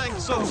yourself? I think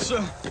so,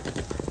 sir.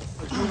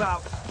 Let's move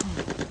out.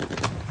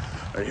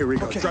 All right, here we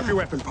go. Okay. Drop your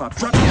weapon, Pop.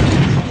 Drop it.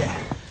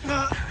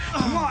 Yeah.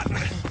 Come on.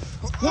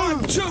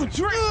 1, 2,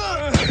 3.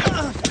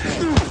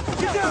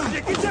 Get down,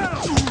 Dick. Get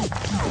down.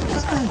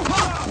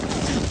 Pop.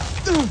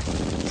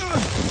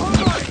 All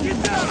right,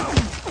 get down.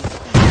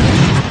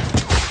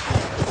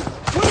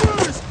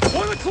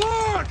 On the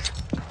clock!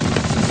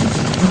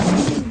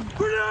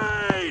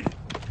 Grenade!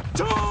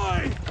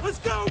 Toy! Let's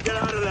go! Get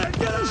out of there!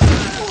 Get out of there!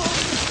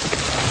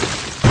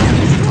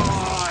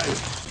 Toy!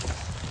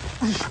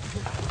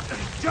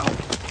 Go!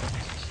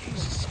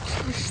 Jesus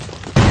Christ.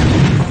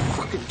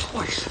 Fucking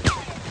twice.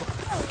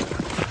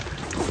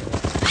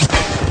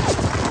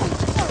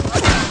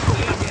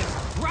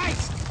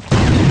 Christ!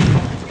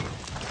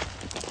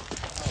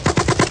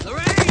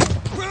 Lorraine!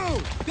 Crew!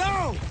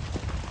 Go!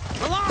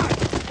 Alive!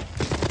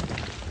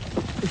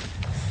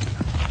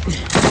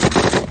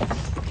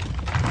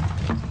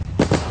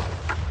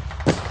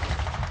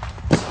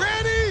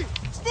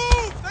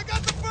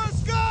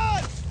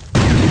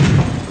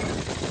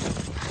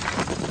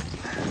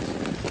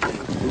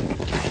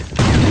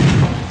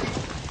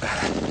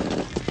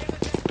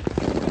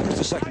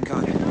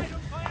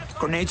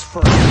 Grenades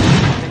first,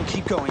 then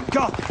keep going.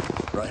 Go!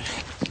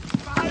 Right.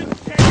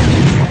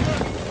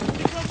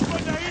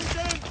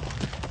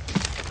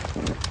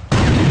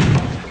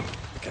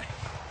 Okay.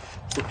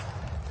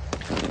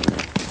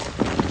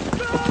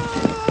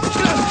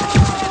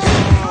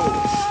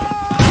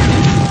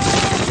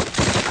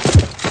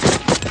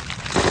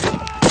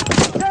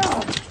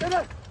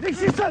 Nicht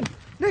schießen!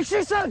 Nicht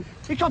schießen!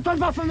 Ich hab deine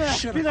Waffe mehr!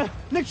 Bitte!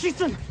 Nicht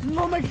schießen!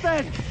 Nur mich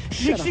dead!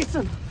 Nicht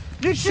schießen!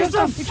 Nicht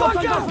schießen! Ich hab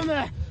deine Waffe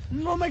mehr!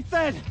 Nur mich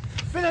dead!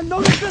 Bitte nur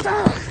mich dead!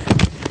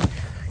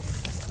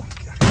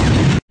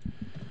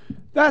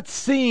 That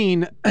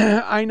scene,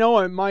 I know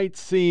it might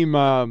seem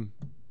kind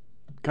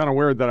of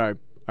weird that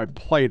I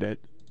played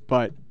it,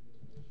 but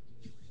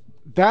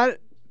that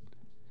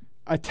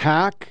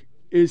attack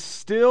is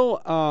still,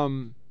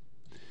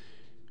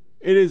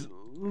 it is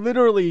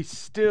literally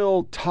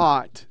still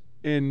taught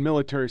in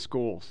military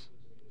schools,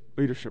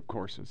 leadership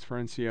courses for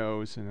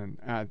NCOs and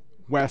at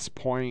West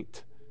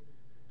Point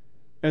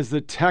as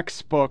the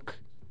textbook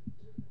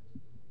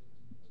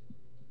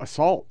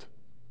assault.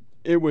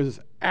 It was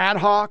ad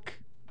hoc,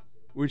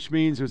 which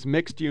means it was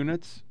mixed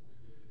units.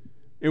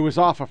 It was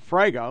off of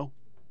Frago.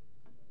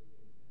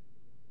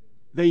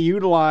 They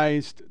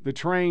utilized the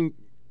terrain.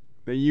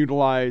 They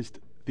utilized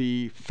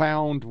the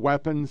found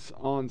weapons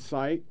on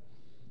site.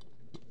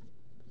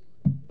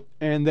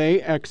 And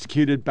they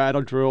executed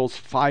battle drills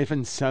 5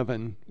 and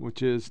 7,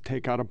 which is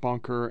take out a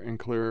bunker and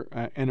clear,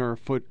 enter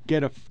a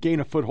gain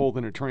a foothold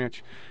in a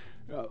trench,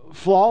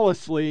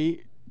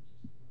 flawlessly,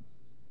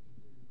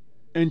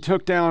 and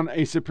took down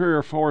a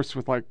superior force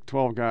with like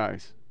 12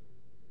 guys.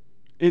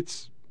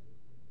 It's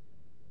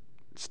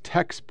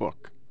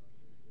textbook.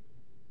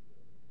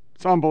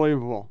 It's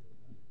unbelievable.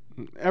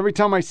 Every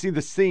time I see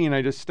the scene,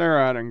 I just stare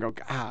at it and go,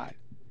 God,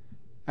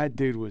 that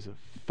dude was a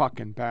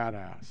fucking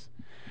badass.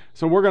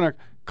 So we're going to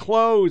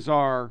close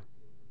our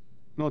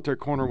military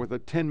corner with a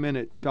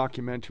 10-minute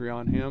documentary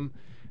on him.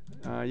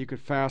 You could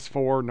fast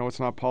forward. No,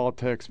 it's not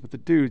politics, but the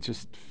dude's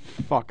just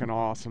fucking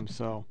awesome.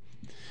 So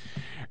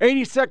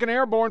 82nd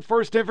Airborne,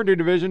 1st Infantry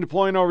Division,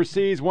 deploying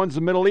overseas. One's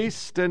the Middle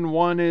East and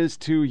one is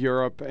to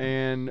Europe,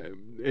 and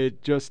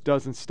it just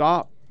doesn't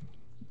stop.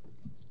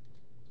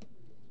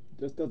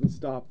 Just doesn't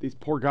stop. These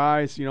poor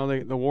guys, you know,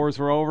 the wars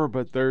were over,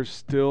 but they're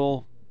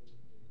still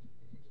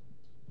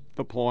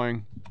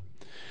deploying.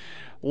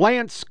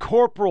 Lance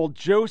Corporal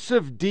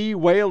Joseph D.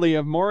 Whaley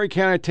of Maury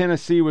County,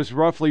 Tennessee, was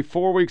roughly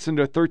 4 weeks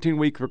into a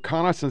 13-week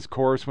reconnaissance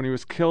course when he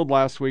was killed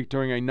last week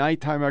during a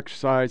nighttime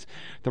exercise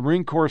at the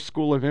Marine Corps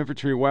School of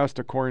Infantry West,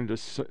 according to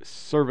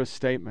service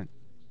statement,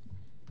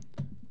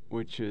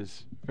 which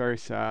is very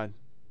sad.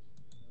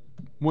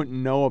 Wouldn't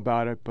know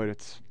about it, but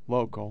it's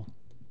local.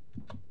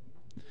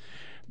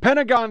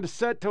 Pentagon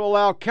set to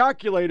allow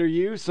calculator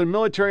use in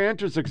military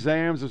entrance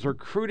exams as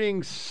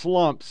recruiting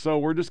slumps. So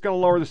we're just going to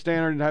lower the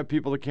standard and have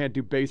people that can't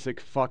do basic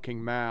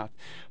fucking math.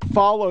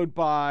 Followed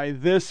by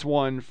this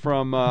one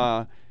from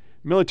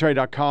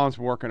military.com's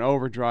working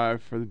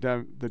overdrive for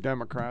the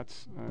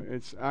Democrats.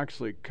 It's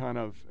actually kind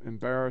of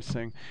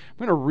embarrassing. I'm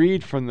going to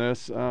read from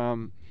this.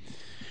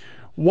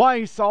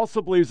 Weiss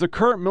also believes the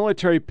current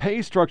military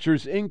pay structure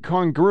is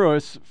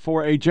incongruous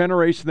for a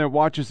generation that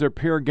watches their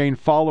peer gain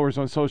followers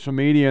on social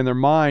media. In their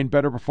mind,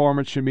 better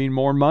performance should mean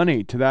more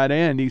money. To that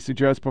end, he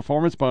suggests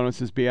performance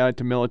bonuses be added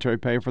to military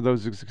pay for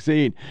those who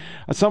succeed.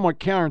 A somewhat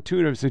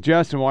counterintuitive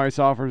suggestion Weiss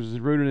offers is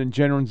rooted in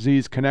Gen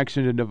Z's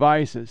connection to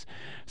devices.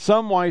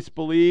 Some Weiss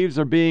believes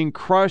are being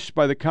crushed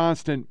by the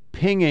constant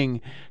pinging,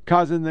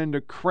 causing them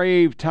to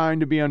crave time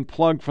to be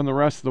unplugged from the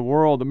rest of the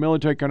world. The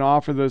military can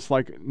offer this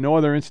like no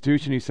other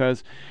institution, he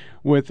says,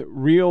 with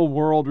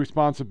real-world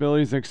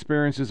responsibilities and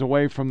experiences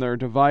away from their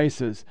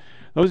devices.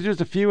 Those are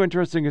just a few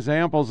interesting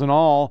examples. In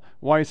all,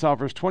 Weiss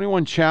offers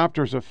 21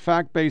 chapters of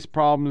fact-based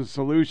problems and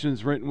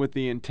solutions written with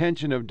the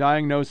intention of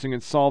diagnosing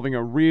and solving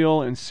a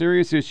real and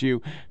serious issue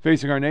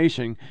facing our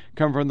nation,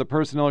 come from the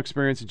personnel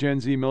experience of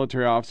Gen Z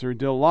military officer who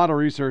did a lot of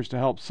research to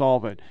help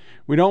solve it.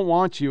 We don't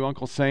want you,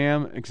 Uncle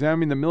Sam.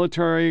 Examining the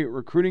military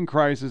recruiting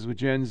crisis with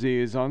Gen Z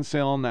is on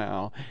sale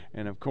now.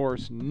 And, of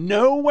course,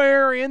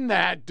 nowhere in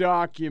that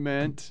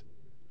document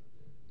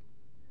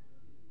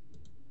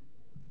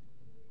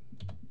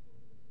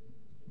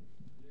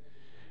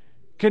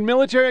can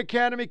military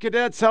academy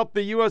cadets help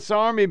the U.S.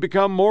 Army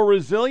become more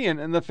resilient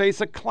in the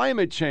face of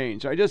climate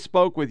change. I just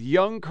spoke with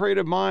young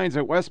creative minds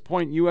at West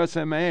Point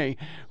USMA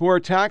who are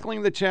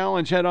tackling the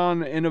challenge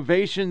head-on.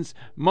 Innovations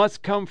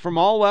must come from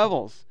all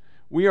levels.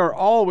 We are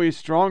always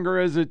stronger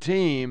as a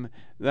team.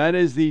 That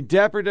is the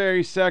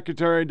Deputy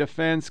Secretary of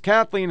Defense,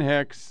 Kathleen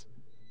Hicks.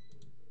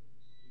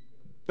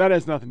 That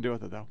has nothing to do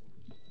with it, though.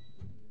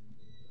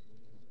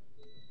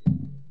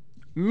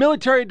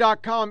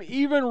 Military.com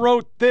even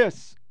wrote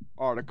this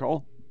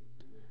article.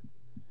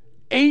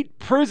 8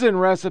 prison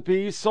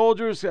recipes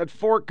soldiers at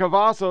Fort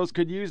Cavazos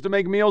could use to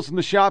make meals in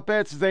the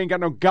shopettes since they ain't got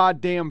no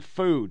goddamn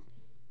food.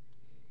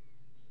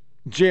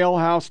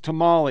 Jailhouse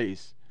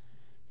tamales,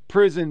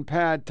 prison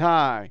pad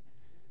thai,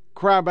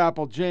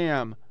 crabapple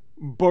jam,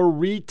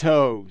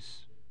 burritos,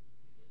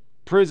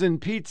 prison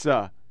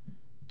pizza,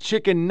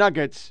 chicken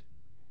nuggets,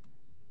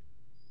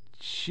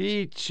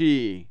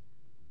 Chi.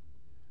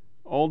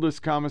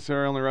 Oldest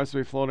commissary on the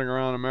recipe floating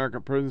around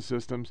American prison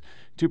systems.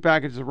 2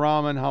 packages of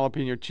ramen,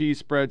 jalapeno cheese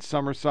spread,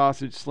 summer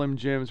sausage, Slim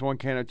Jims, 1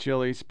 can of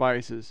chili,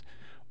 spices.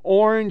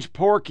 Orange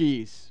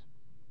Porkies.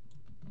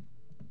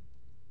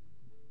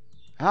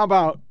 How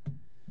about,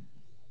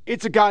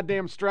 it's a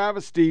goddamn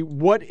travesty.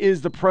 What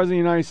is the President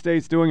of the United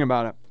States doing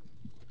about it?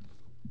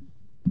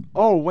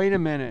 Oh, wait a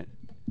minute.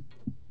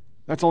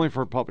 That's only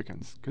for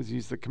Republicans, because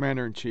he's the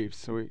commander-in-chief,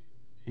 so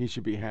he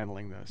should be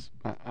handling this.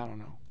 I don't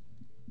know.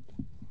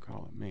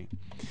 Call it me.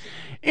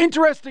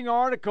 Interesting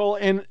article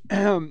in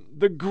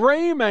The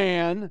Gray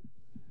Man.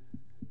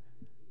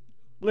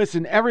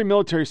 Listen, every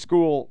military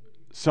school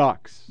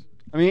sucks.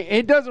 I mean,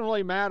 it doesn't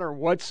really matter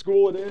what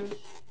school it is.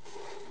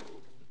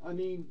 I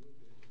mean,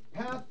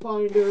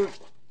 Pathfinder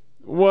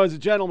was a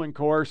gentleman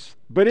course,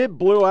 but it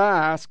blew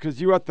ass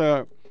because you have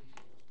to,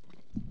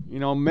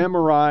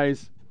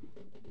 memorize.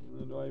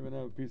 Do I even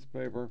have a piece of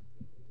paper?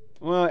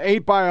 Well,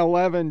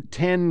 8x11,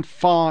 10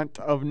 font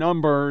of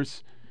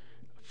numbers,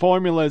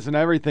 formulas and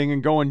everything,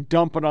 and go and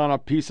dump it on a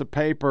piece of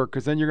paper,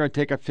 because then you're going to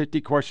take a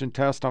 50-question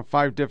test on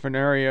 5 different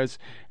areas,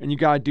 and you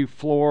got to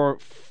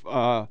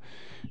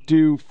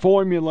do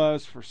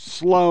formulas for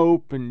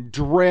slope and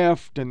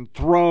drift and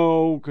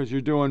throw, because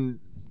you're doing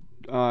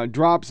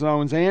drop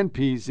zones and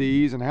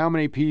PZs, and how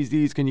many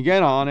PZs can you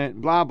get on it,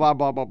 and blah, blah,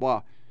 blah, blah,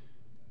 blah.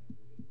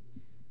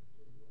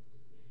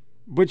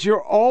 But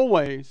you're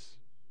always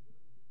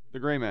the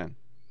gray man.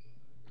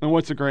 And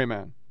what's a gray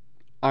man?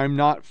 I'm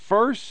not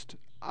first.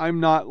 I'm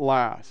not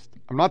last.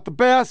 I'm not the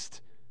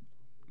best.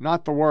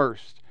 Not the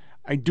worst.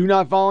 I do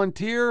not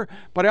volunteer,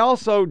 but I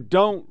also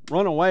don't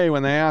run away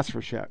when they ask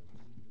for shit.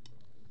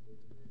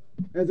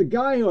 As a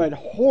guy who had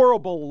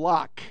horrible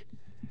luck,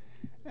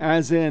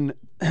 as a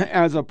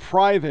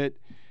private,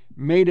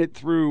 made it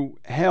through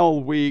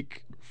Hell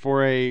Week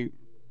for that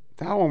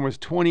one was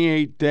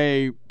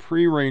 28-day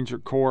pre-ranger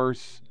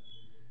course.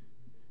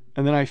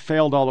 And then I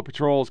failed all the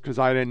patrols because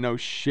I didn't know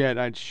shit.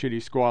 I had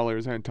shitty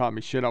squad-leaders. They hadn't taught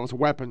me shit. I was a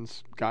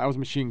weapons guy. I was a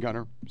machine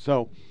gunner.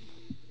 So,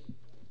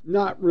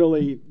 not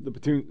really the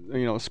platoon,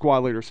 the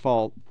squad leader's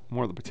fault.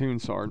 More the platoon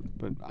sergeant.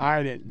 But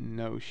I didn't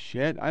know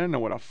shit. I didn't know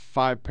what a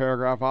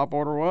 5-paragraph op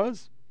order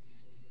was.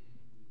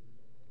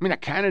 I mean, I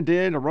kind of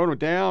did. I wrote it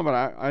down, but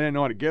I didn't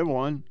know how to give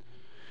one.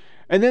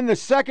 And then the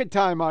second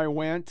time I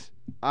went,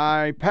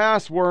 I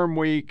passed Worm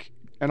Week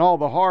and all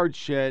the hard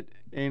shit,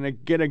 and I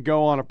get to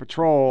go on a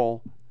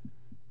patrol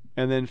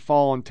and then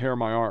fall and tear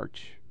my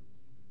arch.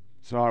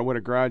 So I would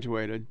have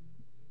graduated.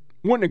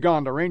 Wouldn't have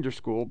gone to Ranger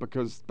School,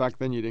 because back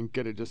then you didn't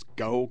get to just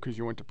go because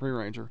you went to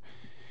pre-Ranger.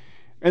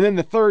 And then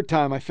the third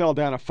time I fell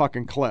down a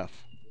fucking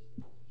cliff.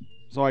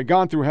 So I'd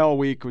gone through Hell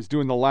Week, was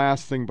doing the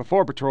last thing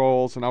before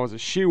patrols, and I was a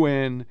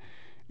shoe-in,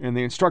 and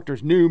the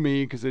instructors knew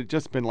me because it had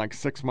just been like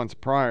 6 months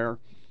prior.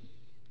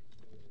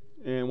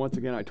 And once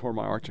again, I tore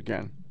my arch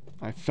again.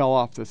 I fell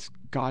off this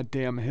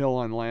goddamn hill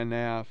on Land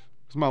Nav.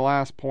 It was my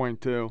last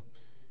point, too.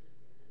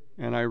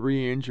 And I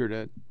re-injured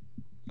it.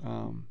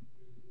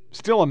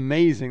 Still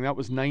amazing. That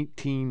was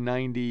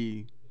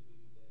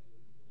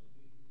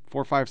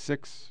 1994, 5,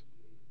 6.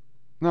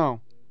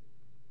 No.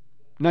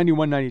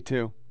 91,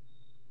 92.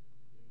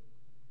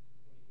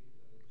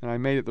 And I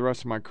made it the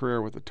rest of my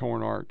career with a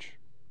torn arch.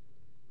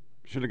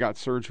 Should have got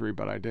surgery,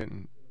 but I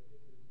didn't.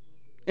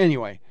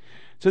 Anyway,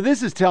 so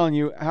this is telling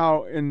you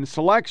how in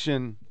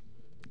selection,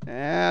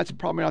 that's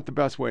probably not the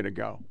best way to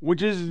go.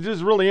 Which is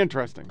just really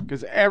interesting,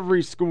 because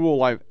every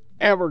school I've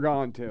ever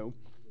gone to,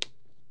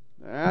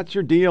 that's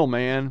your deal,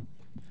 man.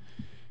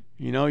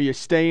 You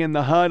stay in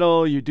the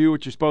huddle, you do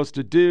what you're supposed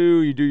to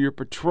do, you do your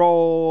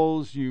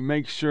patrols, you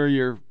make sure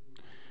you're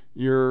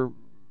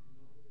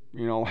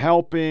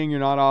helping,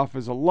 you're not off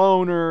as a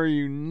loner,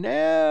 you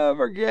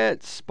never get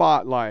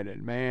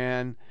spotlighted,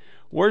 man.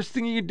 Worst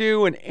thing you can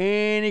do in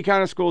any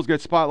kind of school is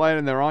get spotlighted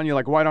and they're on you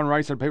like white on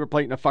rice on a paper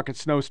plate in a fucking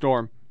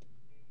snowstorm.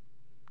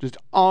 Just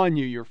on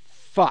you, you're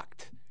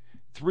fucked.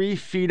 3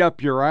 feet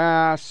up your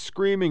ass,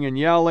 screaming and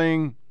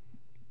yelling.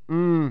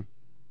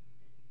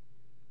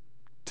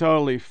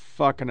 Totally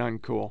fucking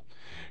uncool.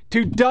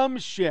 To dumb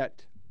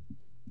shit.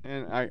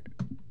 And I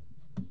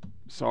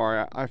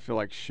feel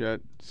like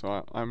shit,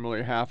 so I'm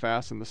really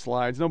half-assing the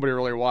slides. Nobody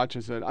really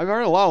watches it. I've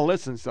heard a lot of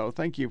listens, though.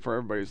 Thank you for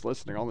everybody who's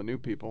listening, all the new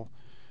people.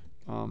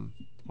 I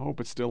hope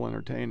it's still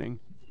entertaining.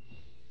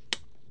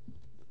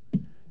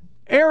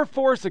 Air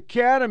Force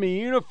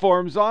Academy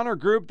uniforms honor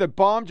group that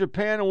bombed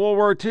Japan in World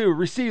War II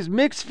receives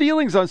mixed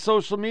feelings on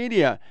social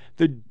media.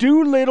 The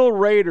Doolittle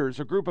Raiders,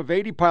 a group of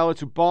 80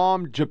 pilots who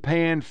bombed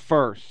Japan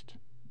first.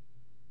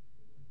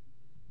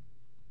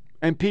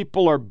 And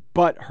people are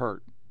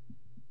butthurt.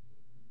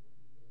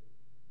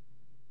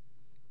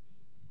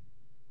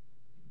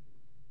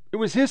 It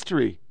was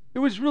history. It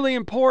was really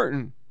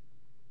important.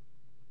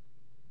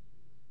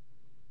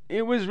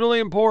 It was really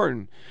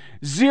important.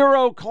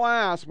 Zero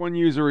class, one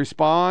user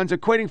responds.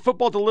 Equating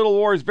football to Little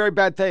War is a very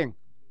bad thing.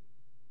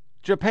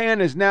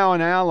 Japan is now an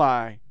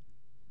ally.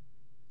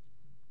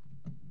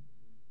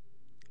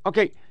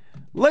 Okay,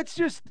 let's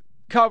just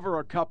cover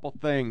a couple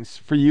things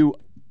for you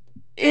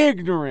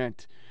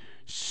ignorant,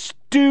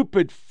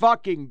 stupid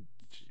fucking...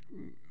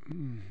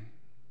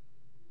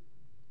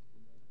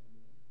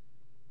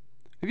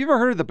 Have you ever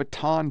heard of the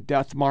Bataan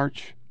Death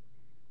March?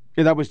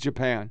 Yeah, that was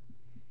Japan.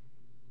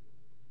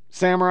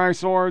 Samurai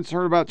swords,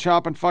 heard about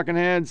chopping fucking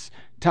heads,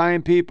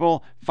 tying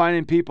people,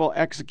 finding people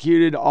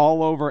executed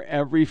all over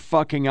every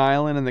fucking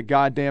island in the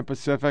goddamn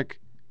Pacific.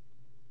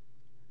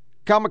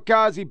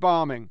 Kamikaze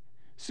bombing.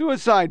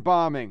 Suicide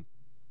bombing.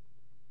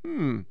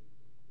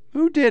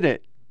 Who did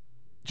it?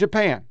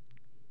 Japan.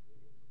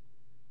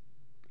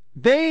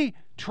 They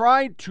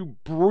tried to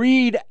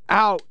breed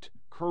out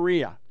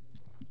Korea.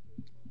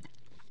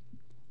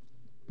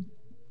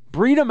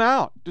 Breed them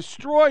out.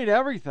 Destroyed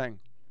everything.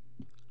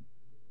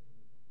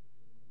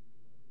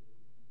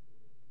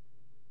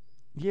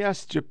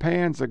 Yes,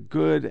 Japan's a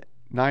good,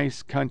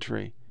 nice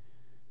country.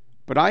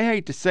 But I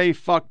hate to say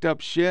fucked up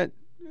shit,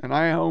 and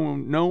I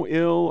own no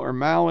ill or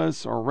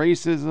malice or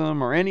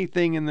racism or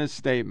anything in this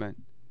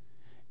statement.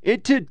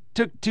 It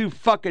took two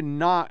fucking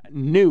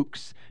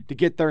nukes to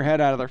get their head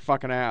out of their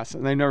fucking ass,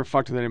 and they never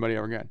fucked with anybody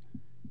ever again.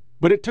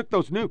 But it took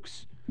those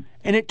nukes,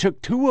 and it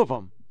took two of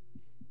them.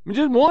 I mean,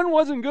 just one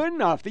wasn't good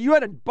enough. You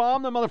had to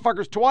bomb the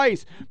motherfuckers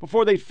twice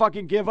before they'd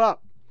fucking give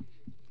up.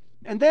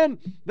 And then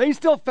they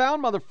still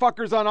found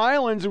motherfuckers on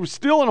islands who were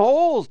still in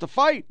holes to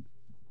fight.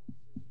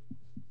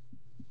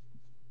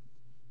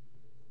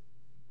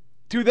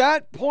 To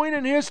that point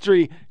in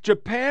history,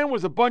 Japan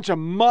was a bunch of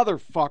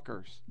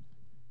motherfuckers.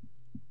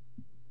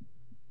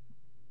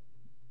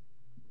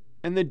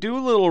 And the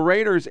Doolittle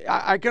Raiders,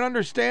 I can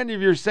understand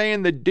if you're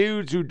saying the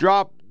dudes who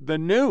dropped the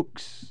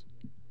nukes.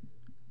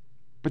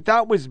 But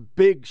that was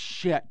big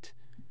shit.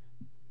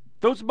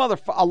 Those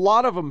a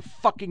lot of them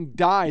fucking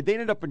died. They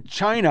ended up in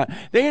China.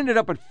 They ended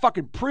up in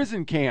fucking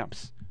prison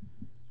camps.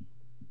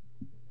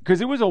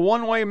 Because it was a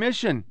one-way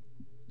mission.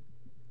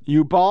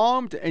 You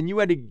bombed and you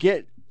had to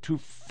get to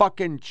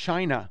fucking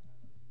China.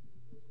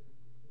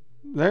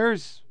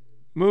 There's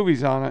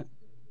movies on it.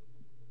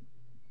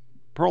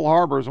 Pearl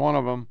Harbor is one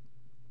of them.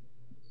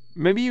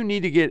 Maybe you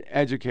need to get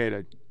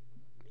educated.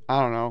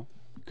 I don't know.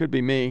 Could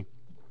be me.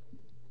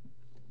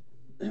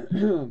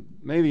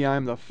 Maybe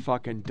I'm the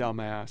fucking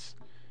dumbass.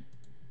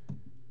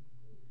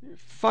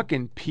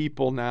 Fucking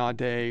people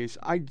nowadays.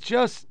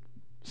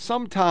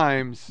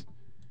 Sometimes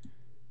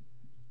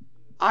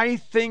I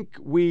think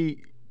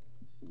we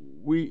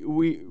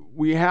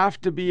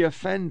have to be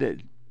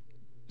offended.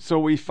 So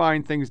we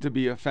find things to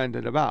be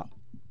offended about.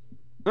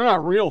 They're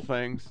not real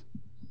things.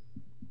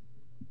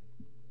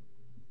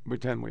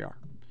 Pretend we are.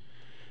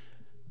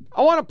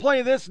 I want to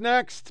play this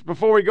next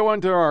before we go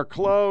into our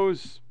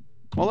close.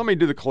 Well, let me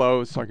do the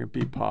close so I can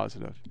be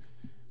positive.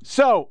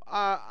 So,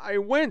 I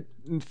went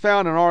and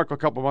found an article a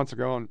couple months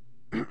ago,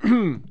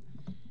 and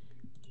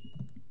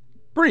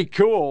pretty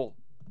cool.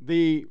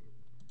 The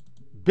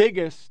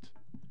biggest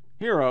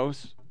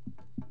heroes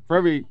for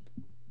every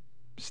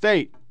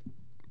state,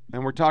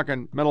 and we're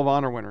talking Medal of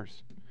Honor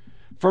winners.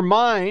 For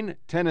mine,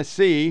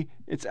 Tennessee,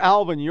 it's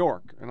Alvin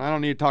York, and I don't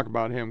need to talk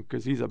about him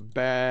because he's a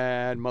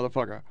bad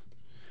motherfucker.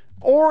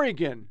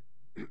 Oregon,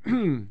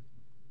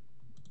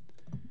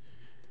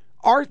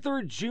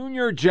 Arthur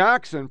Jr.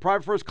 Jackson,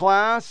 Private First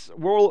Class,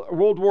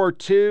 World War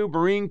II,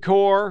 Marine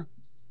Corps,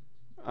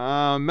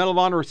 Medal of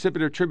Honor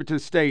recipient of tribute to the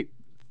state,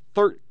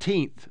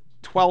 13th,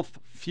 12th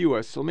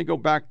fewest. So let me go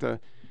back to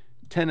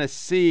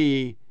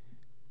Tennessee.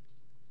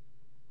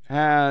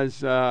 Has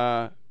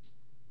the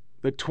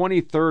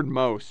 23rd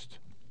most.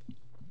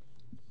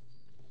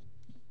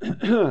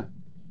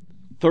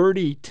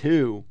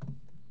 32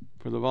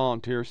 for the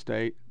volunteer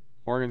state.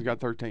 Oregon's got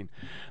 13.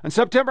 On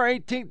September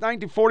 18,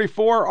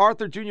 1944,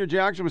 Arthur Jr.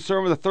 Jackson was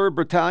serving with the 3rd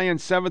Battalion,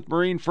 7th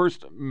Marine,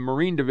 1st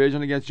Marine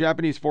Division against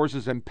Japanese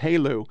forces in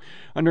Palu.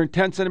 Under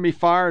intense enemy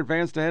fire,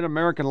 advanced ahead of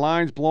American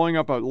lines, blowing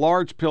up a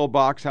large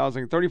pillbox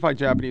housing 35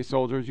 Japanese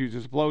soldiers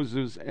using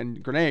explosives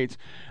and grenades.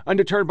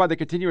 Undeterred by the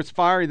continuous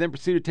fire, he then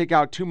proceeded to take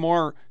out 2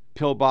 more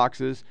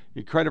pillboxes.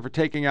 He credited for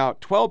taking out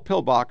 12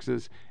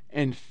 pillboxes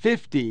and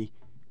 50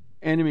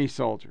 enemy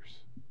soldiers.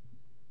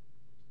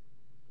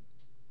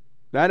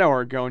 That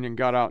Oregonian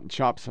got out and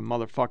chopped some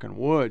motherfucking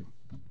wood.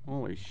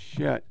 Holy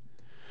shit.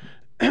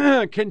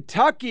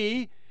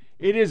 Kentucky,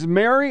 it is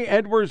Mary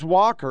Edwards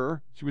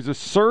Walker. She was a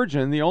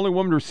surgeon, the only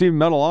woman to receive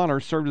Medal of Honor,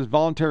 served as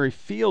voluntary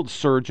field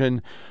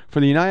surgeon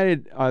for the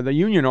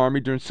Union Army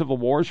during Civil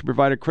War. She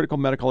provided critical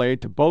medical aid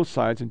to both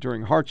sides and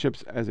during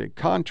hardships as a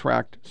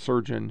contract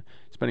surgeon,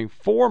 spending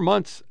 4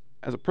 months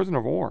as a prisoner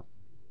of war.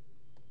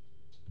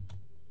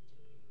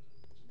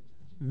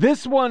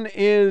 This one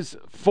is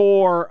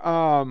for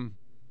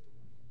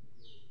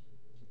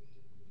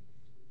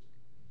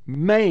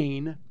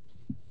Maine,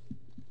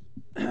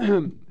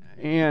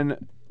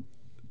 and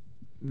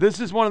this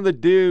is one of the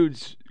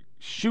dudes,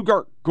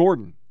 Shugart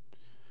Gordon,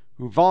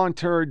 who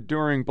volunteered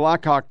during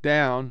Black Hawk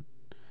Down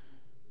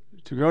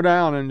to go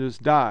down and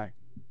just die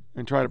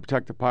and try to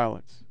protect the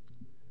pilots.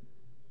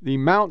 The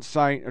mount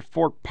site at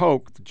Fort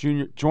Polk,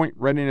 the Joint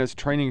Readiness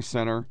Training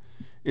Center,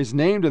 is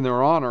named in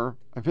their honor.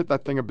 I've hit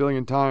that thing a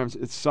billion times.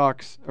 It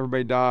sucks.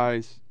 Everybody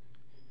dies.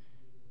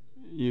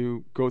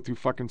 you go through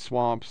fucking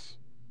swamps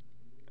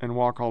and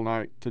walk all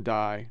night to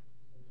die.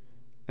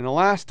 And the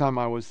last time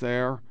I was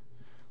there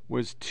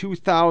was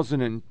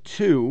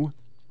 2002.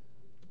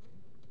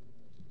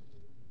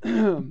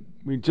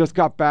 We just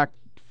got back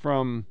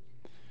from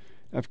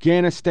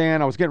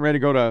Afghanistan. I was getting ready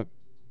to go to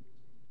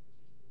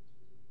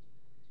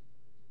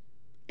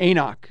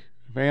ANOC,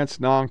 Advanced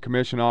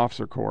Non-Commissioned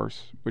Officer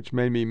Course, which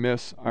made me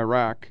miss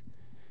Iraq.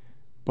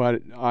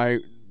 But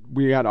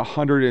we had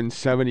 175%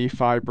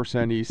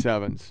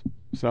 E7s.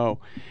 So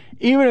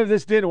even if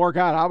this didn't work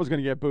out, I was going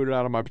to get booted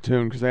out of my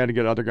platoon because they had to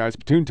get other guys'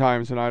 platoon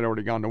times, and I'd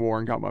already gone to war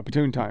and got my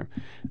platoon time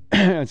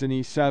as an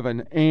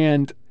E7.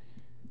 And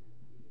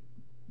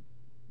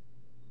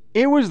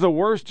it was the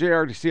worst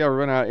JRTC I've ever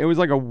been at. It was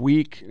like a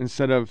week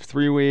instead of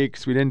 3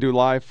 weeks. We didn't do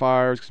live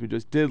fires because we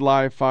just did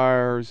live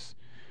fires.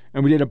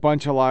 And we did a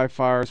bunch of live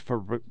fires for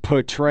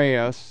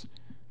Petraeus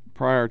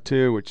prior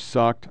to, which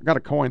sucked. I got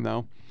a coin,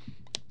 though,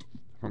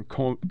 from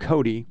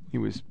Cody. He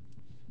was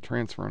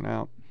transferring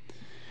out.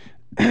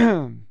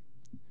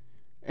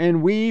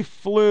 And we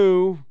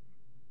flew.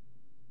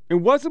 It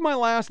wasn't my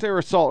last air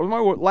assault. It was my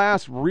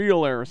last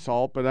real air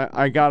assault, but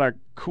I got a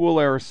cool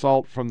air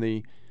assault from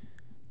the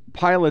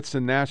pilots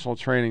and National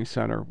Training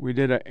Center. We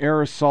did an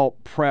air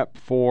assault prep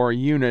for a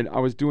unit. I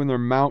was doing their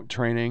mount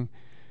training.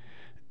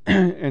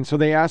 And so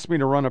they asked me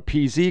to run a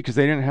PZ because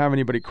they didn't have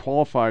anybody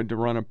qualified to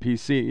run a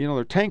PC. You know,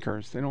 they're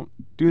tankers. They don't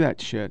do that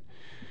shit.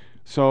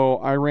 So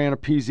I ran a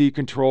PZ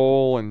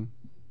control and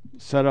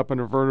set up an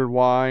inverted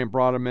Y and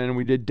brought them in, and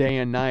we did day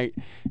and night.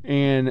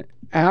 And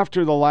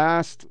after the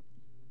last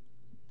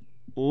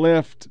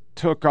lift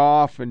took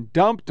off and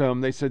dumped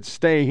them, they said,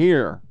 stay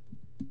here.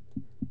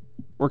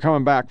 We're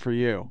coming back for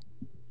you.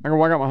 I go,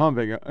 well, I got my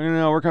Humvee.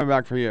 No, we're coming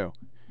back for you.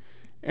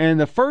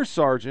 And the first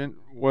sergeant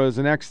was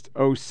an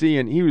ex-OC,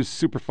 and he was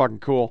super fucking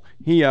cool.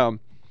 He asked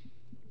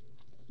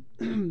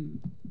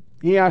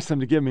them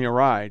to give me a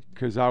ride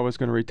because I was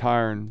going to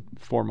retire in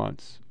 4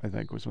 months, I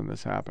think was when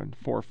this happened.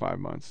 4 or 5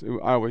 months.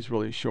 I was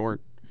really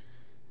short.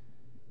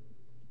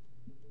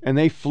 And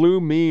they flew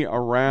me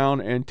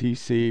around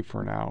NTC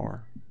for an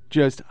hour,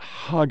 just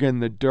hugging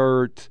the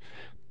dirt,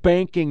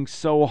 banking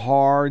so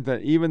hard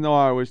that even though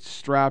I was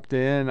strapped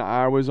in,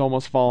 I was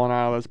almost falling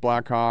out of this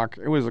Black Hawk.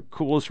 It was the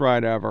coolest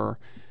ride ever.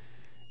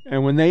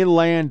 And when they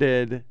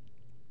landed,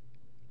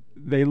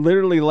 they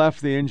literally left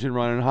the engine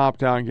running,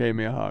 hopped out and gave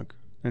me a hug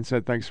and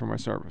said, thanks for my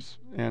service.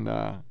 And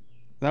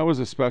that was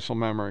a special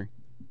memory.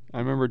 I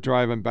remember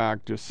driving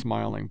back just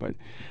smiling. But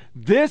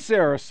this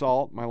air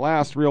assault, my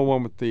last real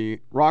one with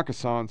the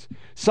Rakasans,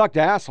 sucked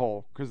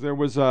asshole because there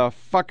was a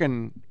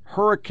fucking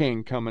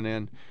hurricane coming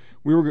in.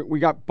 We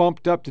got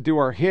bumped up to do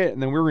our hit,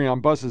 and then we were on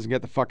buses and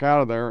get the fuck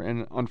out of there.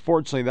 And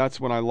unfortunately, that's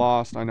when I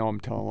lost. I know I'm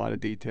telling a lot of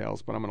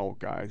details, but I'm an old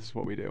guy. This is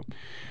what we do.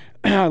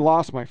 I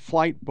lost my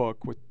flight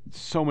book with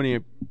so many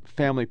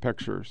family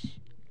pictures.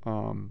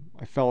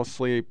 I fell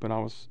asleep, and I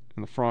was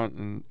in the front,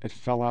 and it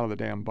fell out of the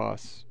damn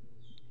bus.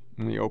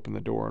 And they opened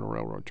the door on a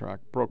railroad track.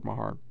 Broke my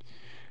heart.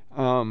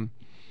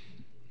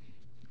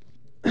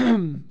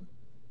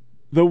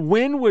 The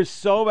wind was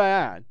so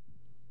bad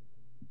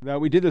that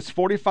we did this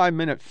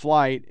 45-minute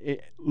flight.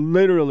 It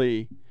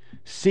literally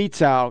seats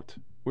out,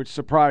 which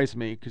surprised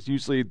me because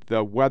usually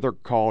the weather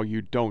call,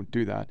 you don't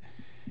do that.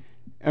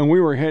 And we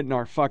were hitting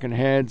our fucking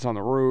heads on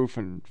the roof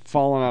and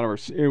falling out of our...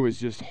 It was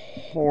just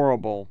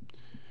horrible.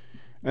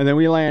 And then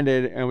we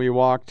landed and we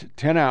walked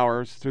 10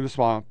 hours through the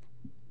swamp,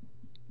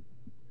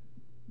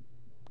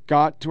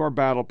 got to our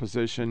battle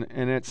position,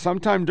 and at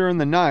sometime during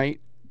the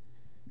night,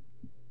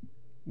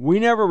 we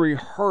never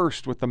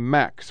rehearsed with the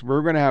mechs. We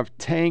were going to have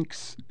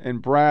tanks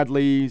and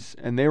Bradleys,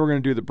 and they were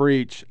going to do the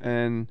breach,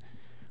 and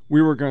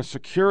we were going to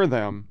secure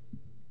them,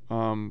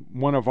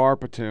 one of our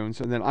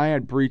platoons, and then I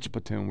had breach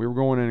platoon. We were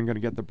going in and going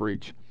to get the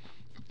breach,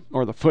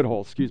 or the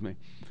foothold, excuse me.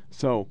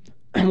 So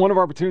one of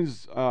our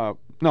platoons,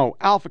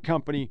 Alpha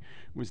Company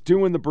was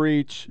doing the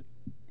breach.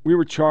 We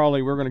were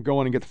Charlie. We were going to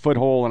go in and get the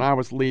foothold, and I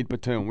was lead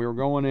platoon. We were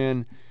going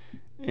in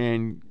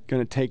and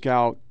going to take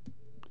out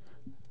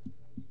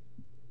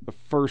the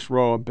first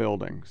row of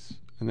buildings,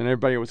 and then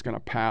everybody was going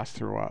to pass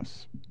through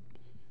us.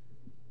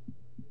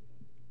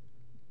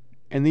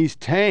 And these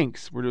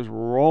tanks were just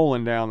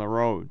rolling down the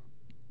road.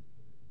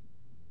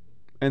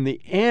 In the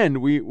end,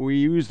 we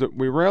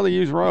rarely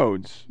use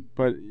roads,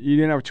 but you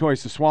didn't have a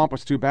choice. The swamp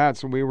was too bad,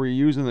 so we were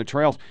using the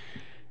trails.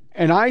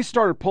 And I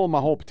started pulling my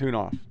whole platoon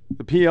off.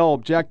 The PL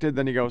objected,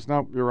 then he goes,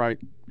 no, you're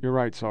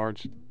right,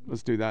 Sarge.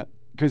 Let's do that.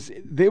 Because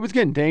it was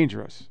getting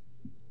dangerous.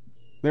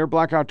 They were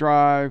Blackout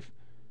Drive.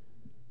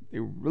 They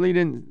really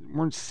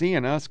weren't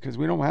seeing us because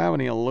we don't have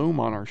any Illum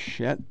on our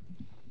shit.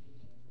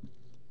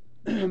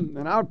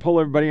 And I would pull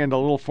everybody into a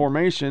little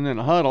formation in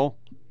a huddle,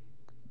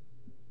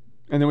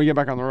 and then we get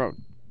back on the road.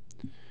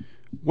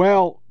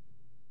 Well,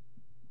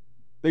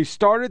 they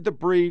started the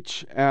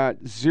breach at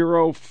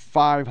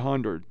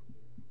 0500,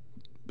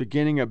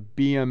 beginning of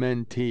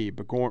BMNT,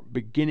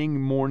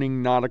 beginning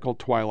morning nautical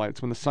twilight.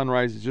 It's when the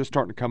sunrise is just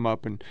starting to come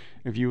up, and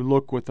if you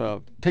look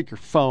take your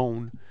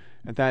phone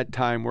at that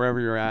time, wherever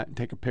you're at, and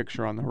take a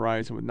picture on the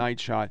horizon with night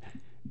shot,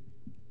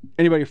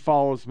 Anybody who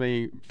follows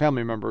me,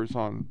 family members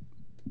on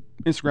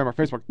Instagram or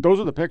Facebook, those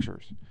are the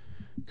pictures.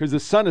 Because the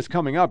sun is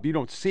coming up. You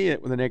don't see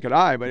it with the naked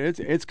eye, but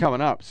it's coming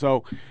up.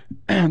 So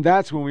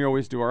that's when we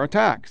always do our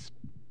attacks.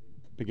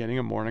 Beginning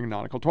of morning,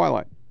 nautical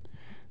twilight.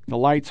 The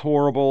light's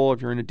horrible.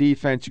 If you're in a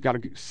defense, you got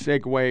to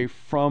segue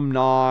from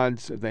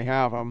nods, if they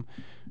have them,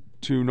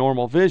 to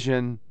normal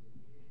vision,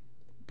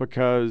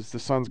 because the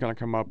sun's going to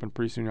come up and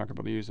pretty soon you're not going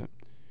to be able to use it.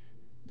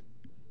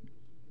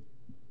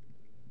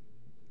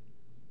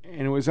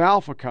 And it was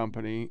Alpha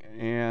Company,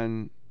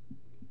 and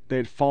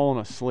they'd fallen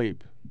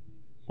asleep.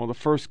 Well, the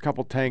first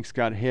couple tanks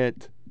got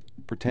hit,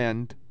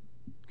 pretend,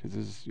 because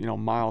this is,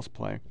 Miles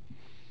play.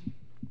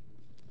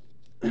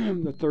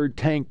 The third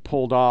tank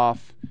pulled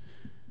off,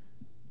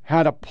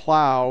 had a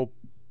plow,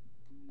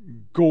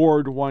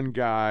 gored one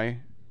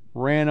guy,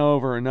 ran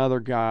over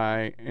another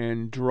guy,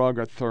 and drug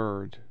a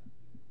third.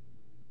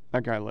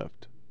 That guy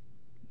lived.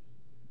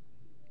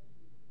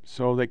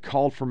 So they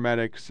called for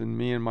medics, and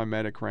me and my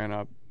medic ran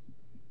up.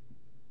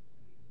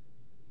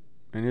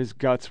 And his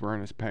guts were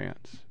in his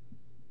pants.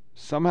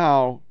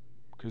 Somehow,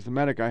 because the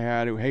medic I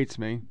had, who hates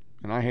me,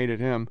 and I hated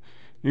him,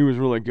 he was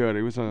really good.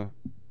 He was a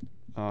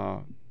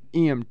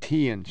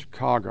EMT in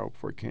Chicago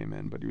before he came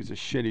in, but he was a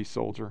shitty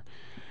soldier.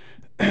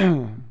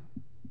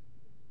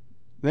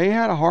 They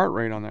had a heart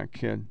rate on that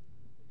kid.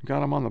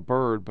 Got him on the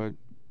bird, but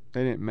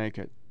they didn't make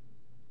it.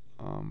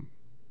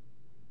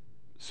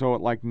 So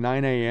at like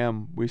 9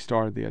 a.m., we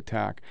started the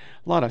attack.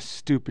 A lot of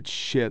stupid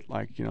shit,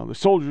 like, the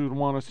soldiers would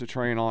want us to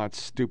train, all that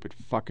stupid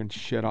fucking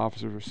shit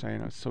officers were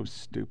saying. It's so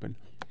stupid.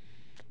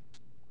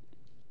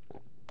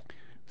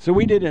 So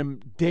we did a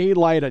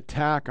daylight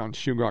attack on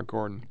Shugart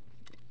Gordon.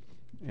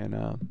 And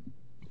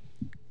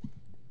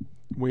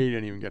we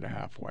didn't even get it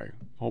halfway. The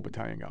whole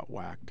battalion got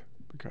whacked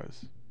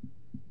because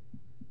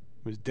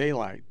it was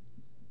daylight.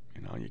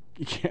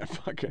 You can't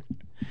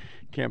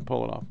can't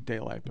pull it off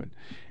daylight. But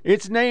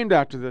it's named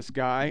after this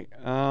guy.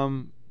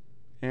 And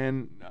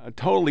a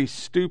totally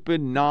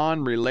stupid,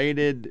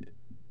 non-related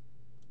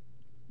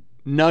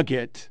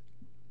nugget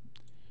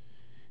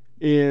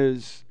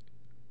is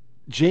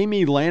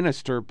Jamie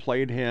Lannister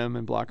played him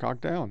in Black Hawk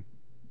Down.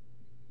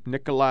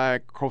 Nikolai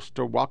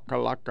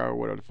Costa-Wakalaka,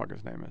 whatever the fuck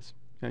his name is.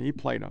 Yeah, he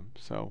played him,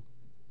 so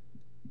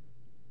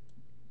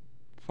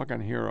fucking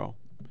hero.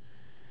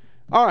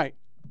 All right,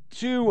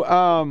 to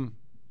an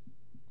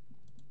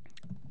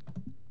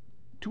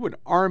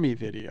Army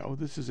video.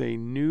 This is a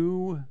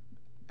new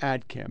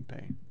ad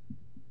campaign.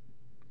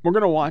 We're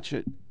going to watch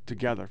it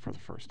together for the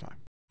first time.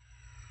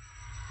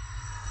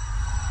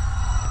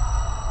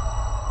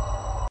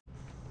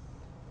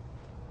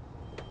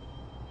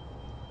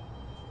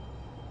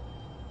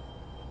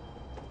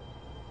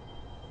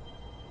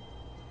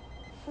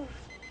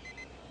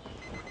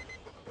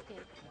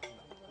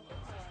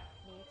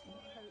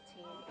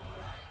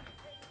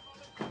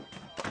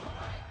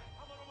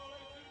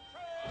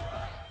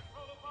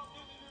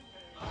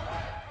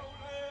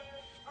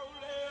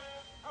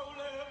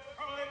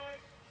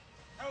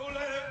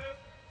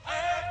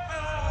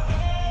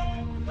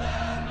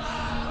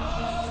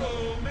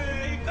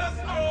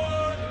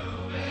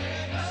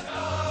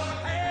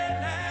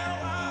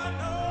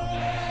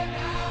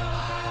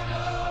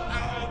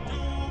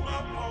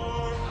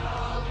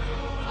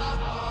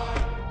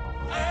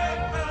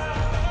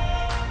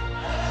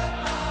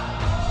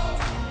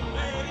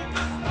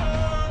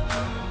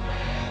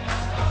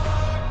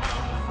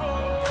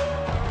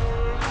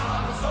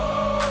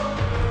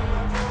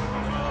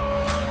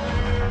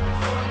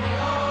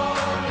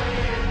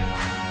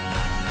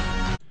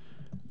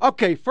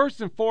 Okay,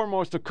 first and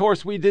foremost, of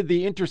course, we did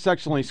the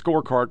intersectionally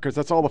scorecard because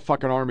that's all the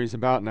fucking Army's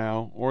about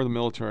now, or the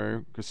military,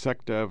 because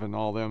SecDev and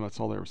all them, that's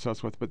all they're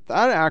obsessed with. But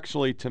that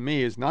actually, to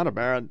me, is not a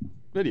bad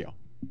video.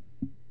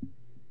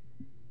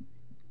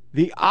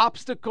 The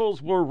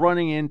obstacles we're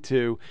running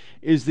into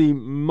is the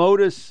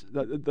modus,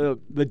 the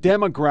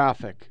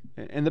demographic.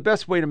 And the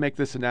best way to make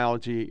this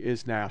analogy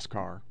is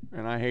NASCAR.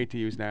 And I hate to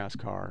use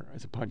NASCAR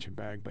as a punching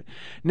bag, but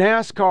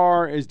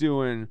NASCAR is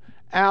doing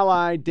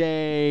Ally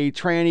Day,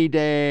 Tranny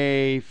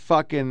Day,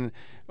 fucking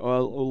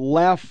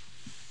left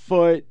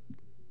foot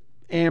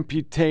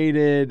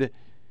amputated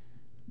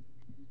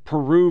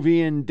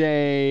Peruvian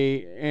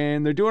Day,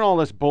 and they're doing all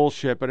this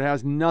bullshit, but it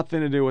has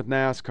nothing to do with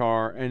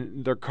NASCAR,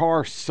 and their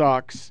car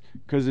sucks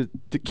because it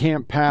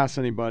can't pass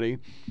anybody.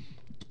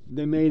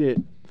 They made it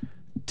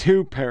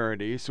too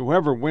parody, so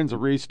whoever wins a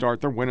restart,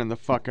 they're winning the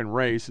fucking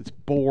race. It's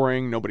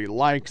boring, nobody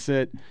likes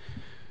it.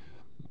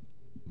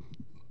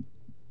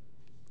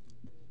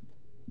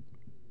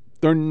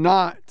 They're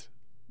not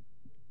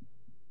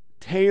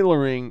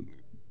tailoring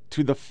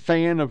to the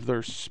fan of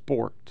their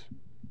sport.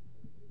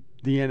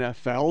 The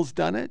NFL's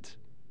done it.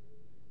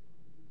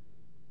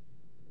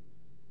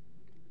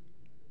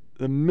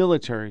 The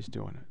military's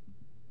doing it.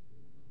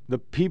 The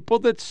people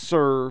that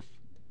serve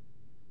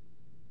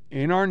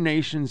in our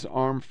nation's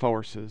armed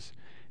forces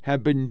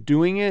have been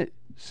doing it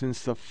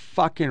since the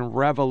fucking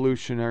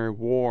Revolutionary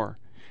War.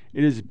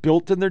 It is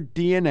built in their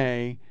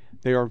DNA.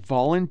 They are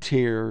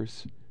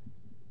volunteers.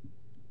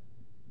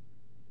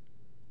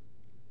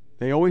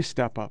 They always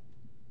step up.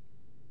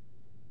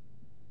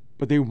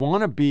 But they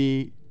want to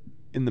be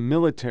in the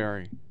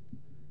military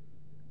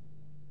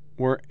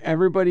where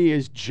everybody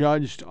is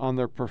judged on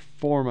their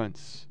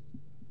performance,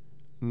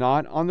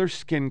 not on their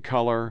skin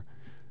color,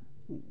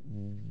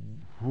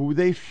 who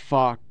they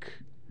fuck,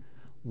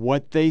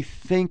 what they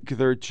think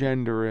their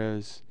gender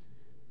is.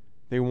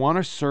 They want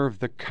to serve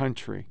the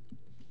country.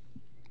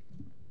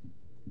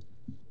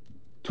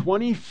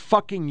 20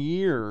 fucking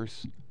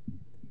years,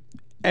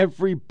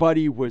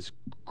 everybody was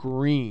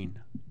green.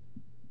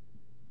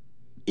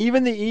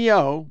 Even the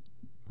EO,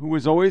 who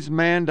was always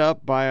manned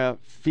up by a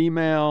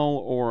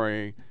female or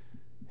a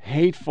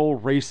hateful,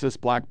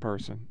 racist black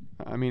person.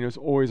 I mean, it was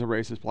always a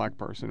racist black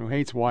person who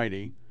hates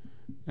Whitey,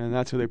 and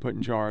that's who they put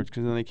in charge,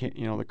 because then they can't,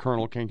 the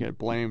colonel can't get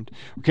blamed,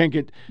 or can't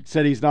get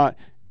said he's not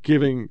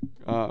giving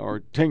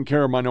or taking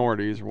care of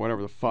minorities or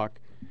whatever the fuck.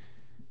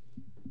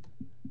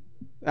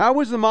 That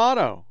was the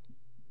motto.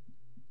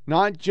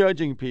 Not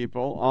judging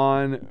people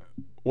on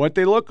what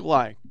they look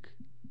like.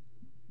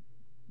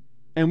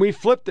 And we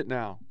flipped it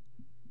now.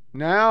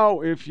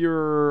 Now, if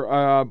you're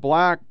a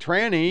black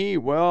tranny,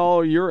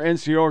 well, your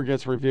NCO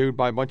gets reviewed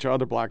by a bunch of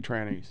other black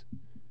trannies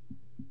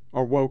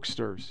or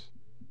wokesters.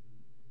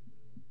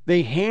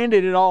 They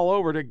handed it all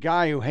over to a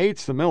guy who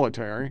hates the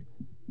military.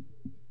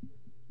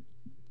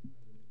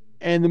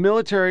 And the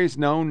military is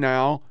known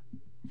now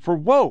for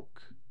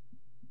woke.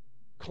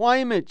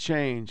 Climate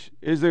change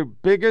is the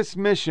biggest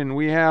mission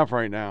we have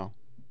right now.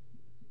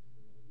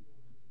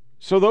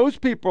 So those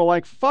people are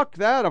like, fuck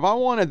that. If I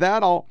wanted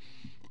that, I'll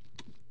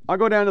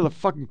go down to the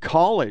fucking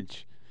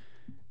college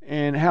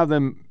and have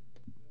them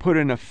put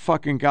in a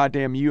fucking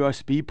goddamn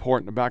USB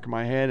port in the back of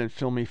my head and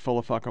fill me full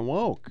of fucking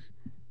woke.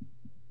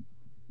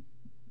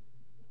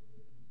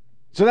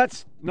 So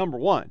that's number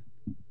one.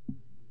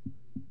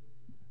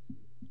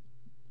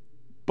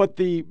 But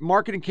the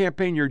marketing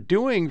campaign you're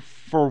doing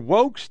for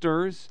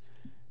wokesters,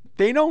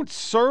 they don't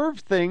serve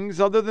things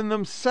other than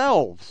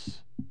themselves.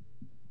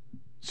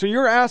 So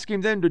you're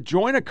asking them to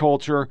join a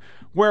culture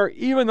where,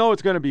 even though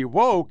it's going to be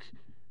woke,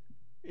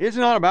 it's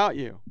not about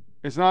you.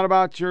 It's not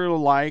about your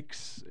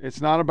likes.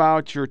 It's not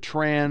about your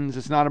trends.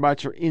 It's not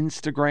about your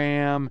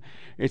Instagram.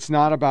 It's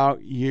not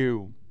about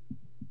you.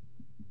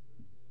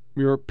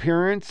 Your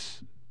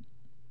appearance,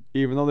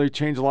 even though they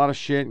change a lot of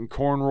shit and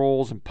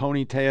cornrows and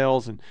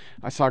ponytails, and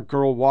I saw a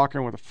girl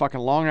walking with a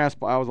fucking long ass,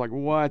 I was like,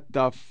 what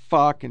the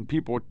fuck? And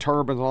people with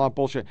turbans and all that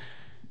bullshit.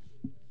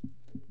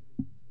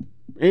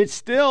 It's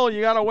still,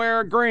 you gotta wear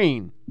a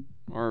green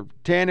or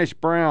tannish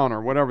brown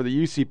or whatever.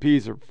 The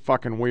UCPs are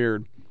fucking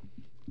weird.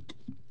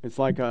 It's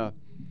like a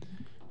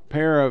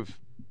pair of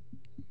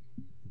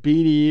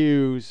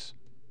BDUs,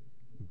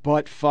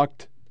 butt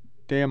fucked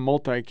damn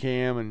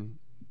multicam, and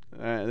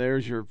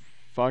there's your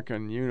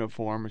fucking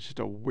uniform. It's just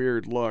a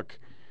weird look.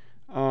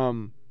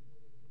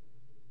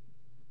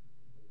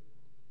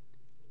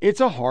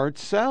 It's a hard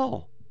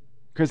sell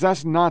because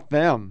that's not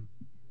them.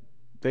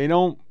 They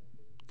don't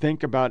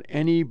think about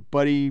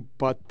anybody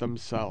but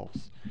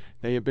themselves.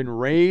 They have been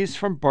raised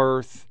from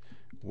birth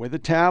with a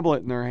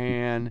tablet in their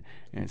hand,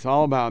 and it's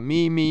all about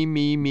me, me,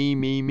 me, me,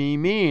 me, me,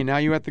 me. And now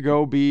you have to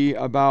go be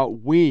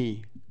about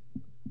we.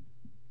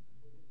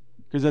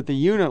 Because at the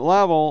unit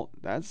level,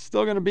 that's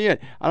still going to be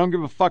it. I don't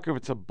give a fuck if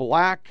it's a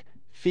black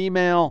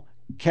female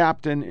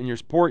captain in your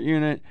support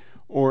unit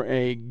or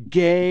a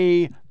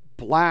gay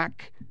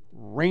black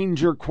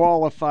ranger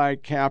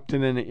qualified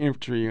captain in an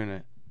infantry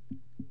unit.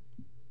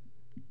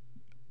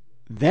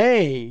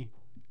 They,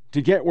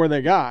 to get where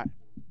they got,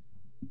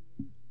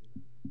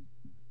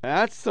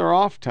 that's their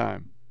off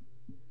time.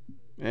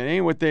 It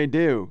ain't what they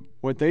do.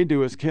 What they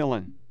do is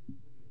killing.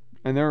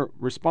 And they're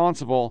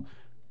responsible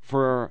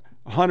for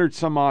 100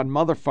 some odd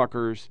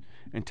motherfuckers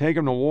and take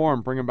them to war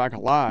and bring them back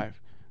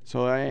alive.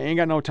 So I ain't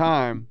got no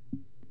time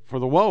for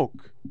the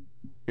woke.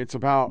 It's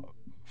about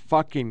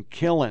fucking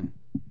killing.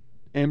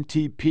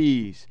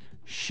 MTPs,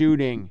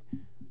 shooting,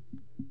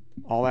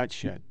 all that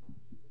shit.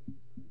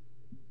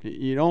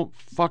 You don't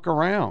fuck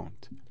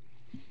around.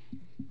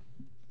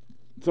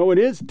 So it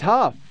is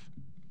tough.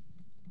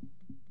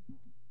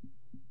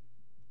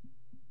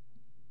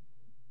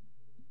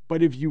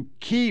 But if you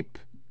keep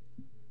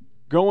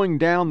going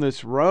down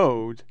this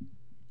road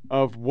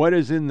of what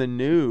is in the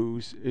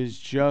news is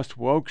just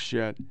woke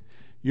shit,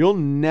 you'll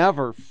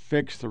never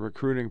fix the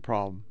recruiting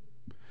problem.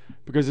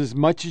 Because as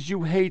much as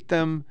you hate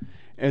them,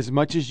 as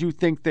much as you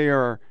think they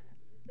are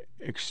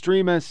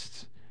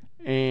extremists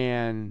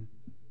and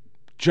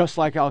just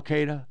like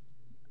Al-Qaeda,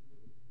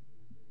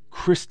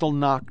 crystal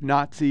knock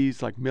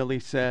Nazis, like Millie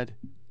said,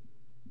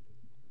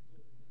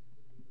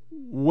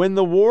 when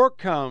the war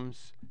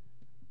comes,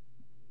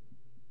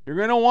 you're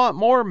going to want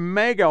more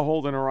MAGA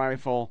holding a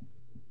rifle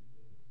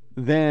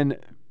than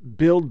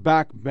Build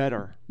Back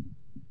Better.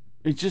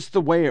 It's just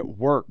the way it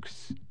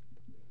works.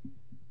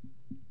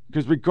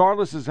 Because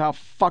regardless of how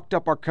fucked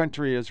up our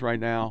country is right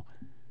now,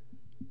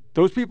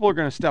 those people are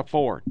going to step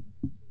forward.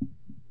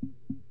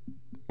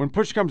 When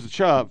push comes to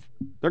shove,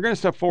 they're going to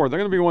step forward. They're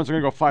going to be the ones that are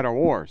going to go fight our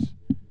wars.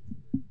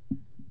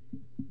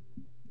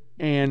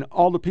 and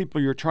all the people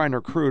you're trying to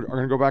recruit are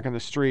going to go back in the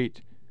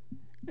street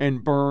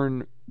and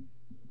burn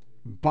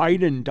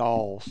Biden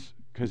dolls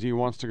because he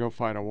wants to go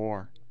fight a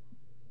war.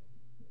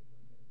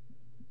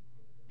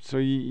 So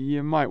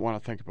you might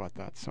want to think about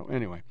that. So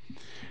anyway,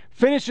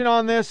 finishing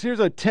on this,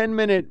 here's a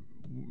 10-minute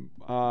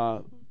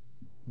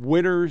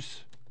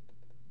Witters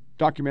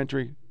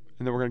documentary,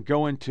 and then we're going to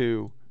go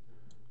into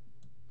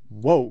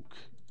woke,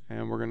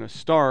 and we're going to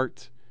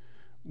start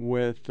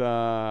with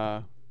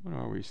what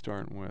are we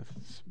starting with?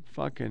 It's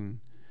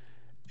fucking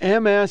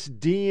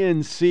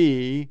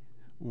MSDNC.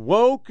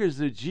 Woke is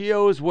the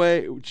GOP's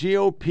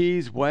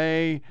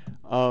way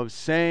of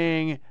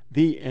saying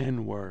the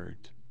N-word.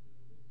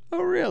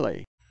 Oh,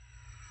 really?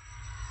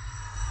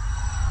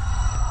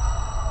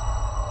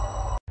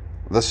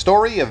 The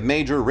story of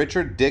Major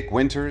Richard Dick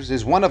Winters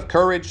is one of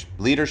courage,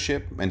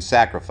 leadership, and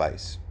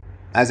sacrifice.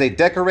 As a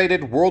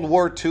decorated World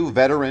War II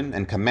veteran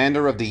and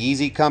commander of the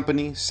Easy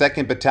Company,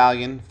 2nd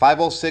Battalion,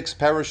 506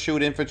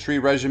 Parachute Infantry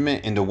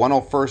Regiment in the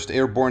 101st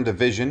Airborne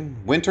Division,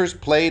 Winters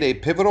played a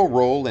pivotal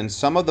role in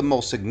some of the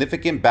most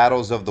significant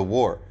battles of the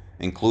war,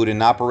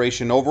 including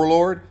Operation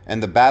Overlord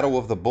and the Battle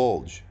of the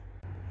Bulge.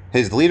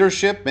 His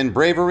leadership and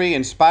bravery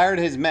inspired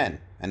his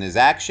men, and his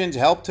actions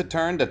helped to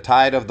turn the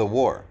tide of the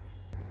war.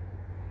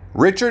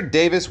 Richard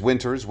Davis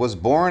Winters was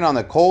born on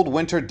a cold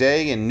winter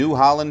day in New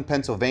Holland,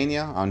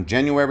 Pennsylvania on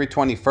January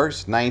 21,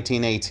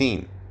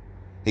 1918.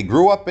 He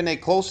grew up in a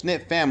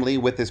close-knit family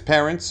with his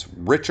parents,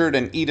 Richard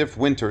and Edith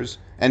Winters,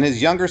 and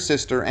his younger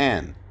sister,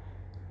 Anne.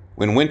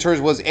 When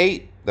Winters was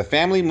 8, the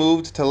family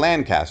moved to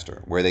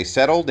Lancaster, where they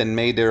settled and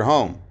made their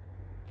home.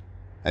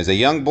 As a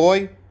young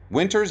boy,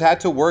 Winters had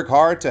to work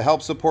hard to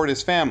help support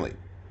his family.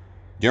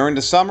 During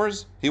the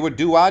summers, he would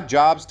do odd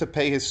jobs to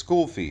pay his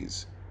school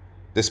fees.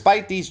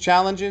 Despite these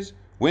challenges,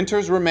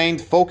 Winters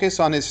remained focused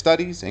on his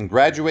studies and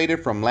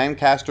graduated from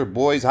Lancaster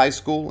Boys High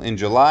School in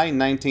July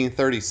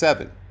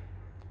 1937.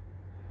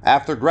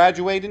 After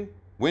graduating,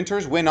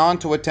 Winters went on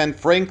to attend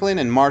Franklin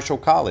and Marshall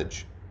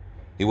College.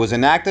 He was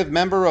an active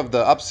member of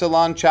the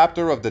Upsilon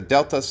chapter of the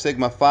Delta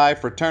Sigma Phi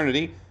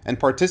fraternity and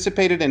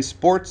participated in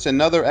sports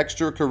and other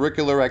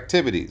extracurricular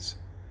activities.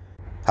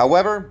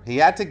 However, he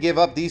had to give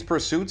up these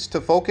pursuits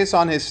to focus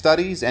on his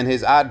studies and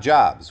his odd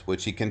jobs,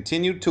 which he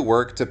continued to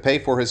work to pay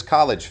for his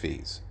college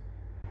fees.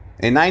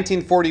 In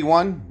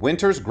 1941,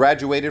 Winters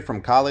graduated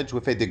from college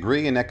with a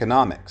degree in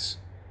economics.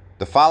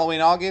 The following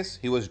August,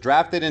 he was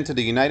drafted into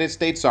the United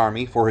States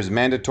Army for his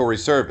mandatory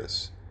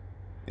service.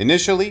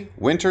 Initially,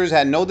 Winters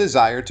had no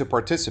desire to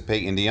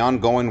participate in the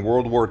ongoing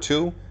World War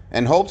II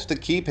and hoped to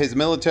keep his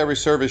military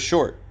service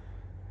short.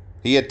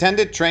 He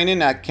attended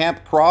training at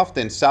Camp Croft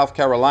in South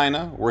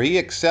Carolina, where he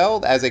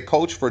excelled as a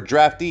coach for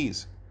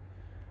draftees.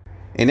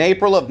 In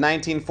April of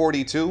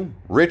 1942,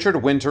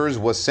 Richard Winters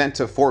was sent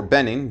to Fort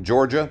Benning,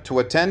 Georgia, to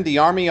attend the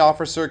Army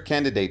Officer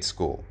Candidate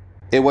School.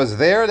 It was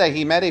there that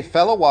he met a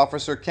fellow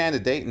officer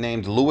candidate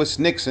named Lewis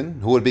Nixon,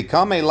 who would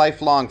become a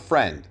lifelong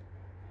friend.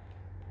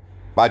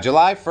 By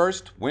July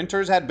 1st,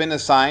 Winters had been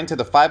assigned to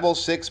the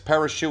 506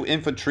 Parachute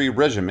Infantry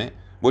Regiment,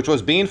 which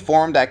was being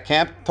formed at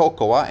Camp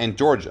Toccoa in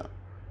Georgia.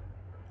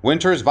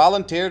 Winters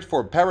volunteered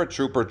for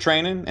paratrooper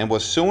training and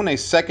was soon a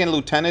second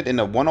lieutenant in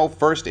the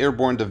 101st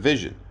Airborne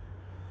Division.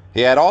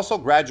 He had also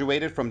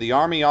graduated from the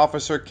Army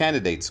Officer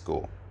Candidate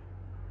School.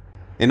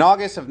 In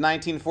August of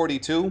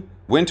 1942,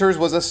 Winters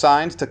was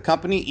assigned to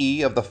Company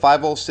E of the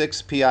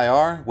 506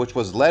 PIR, which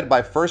was led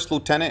by First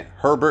Lieutenant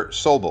Herbert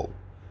Sobel.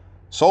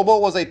 Sobel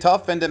was a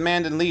tough and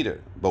demanding leader,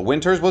 but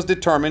Winters was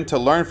determined to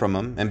learn from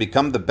him and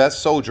become the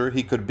best soldier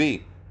he could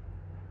be.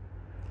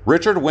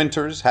 Richard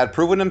Winters had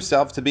proven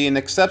himself to be an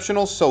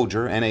exceptional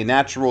soldier and a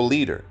natural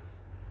leader.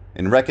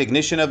 In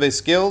recognition of his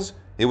skills,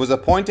 he was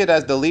appointed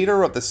as the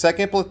leader of the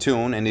 2nd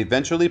Platoon and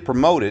eventually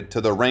promoted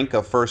to the rank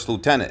of First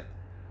Lieutenant.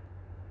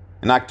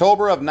 In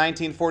October of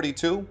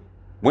 1942,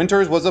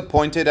 Winters was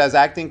appointed as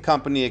acting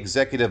company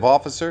executive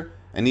officer,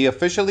 and he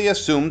officially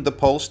assumed the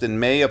post in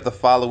May of the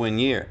following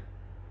year.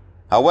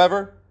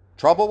 However,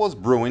 trouble was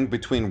brewing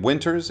between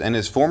Winters and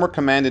his former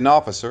commanding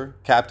officer,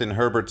 Captain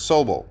Herbert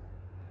Sobel.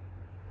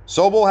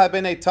 Sobel had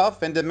been a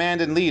tough and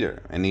demanding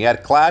leader, and he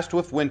had clashed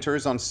with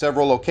Winters on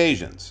several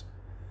occasions.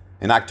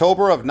 In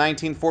October of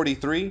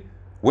 1943,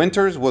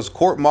 Winters was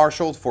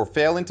court-martialed for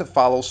failing to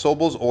follow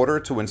Sobel's order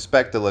to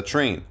inspect the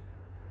latrine.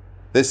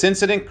 This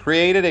incident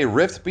created a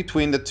rift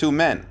between the two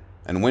men,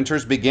 and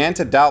Winters began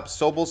to doubt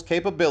Sobel's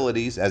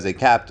capabilities as a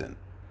captain.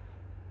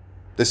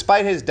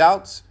 Despite his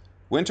doubts,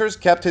 Winters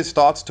kept his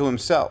thoughts to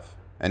himself,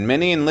 and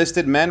many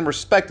enlisted men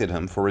respected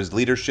him for his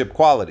leadership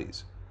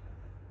qualities.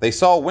 They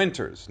saw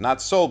Winters, not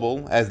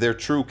Sobel, as their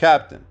true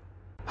captain.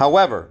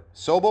 However,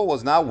 Sobel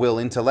was not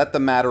willing to let the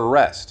matter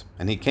rest,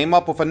 and he came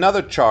up with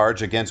another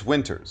charge against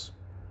Winters.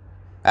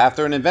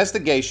 After an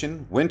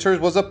investigation, Winters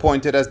was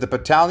appointed as the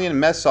battalion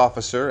mess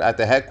officer at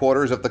the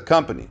headquarters of the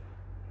company.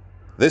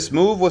 This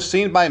move was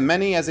seen by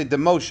many as a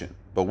demotion,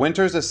 but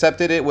Winters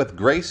accepted it with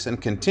grace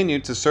and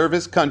continued to serve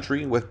his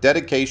country with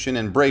dedication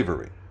and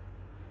bravery.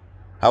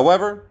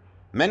 However,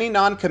 many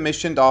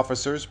non-commissioned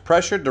officers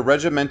pressured the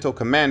regimental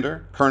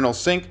commander, Colonel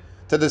Sink,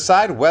 to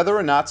decide whether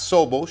or not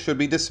Sobel should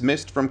be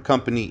dismissed from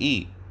Company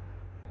E.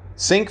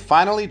 Sink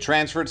finally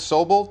transferred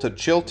Sobel to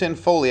Chilton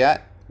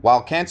Foliat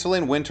while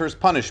canceling Winters'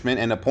 punishment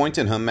and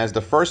appointing him as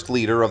the first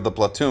leader of the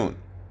platoon.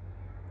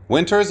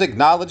 Winters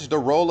acknowledged the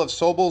role of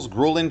Sobel's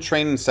grueling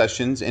training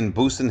sessions in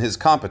boosting his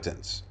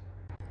competence.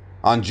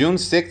 On June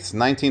 6,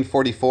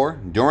 1944,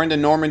 during the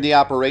Normandy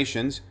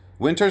operations,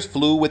 Winters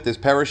flew with his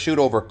parachute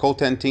over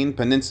Cotentin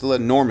Peninsula,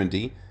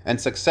 Normandy,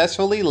 and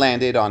successfully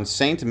landed on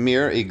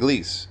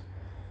Saint-Mère-Église.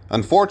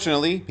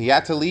 Unfortunately, he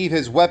had to leave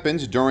his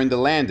weapons during the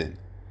landing.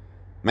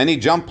 Many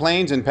jump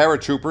planes and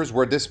paratroopers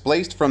were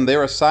displaced from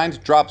their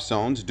assigned drop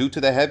zones due to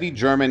the heavy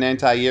German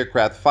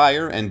anti-aircraft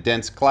fire and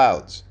dense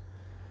clouds.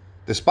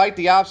 Despite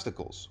the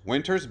obstacles,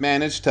 Winters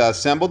managed to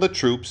assemble the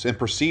troops and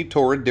proceed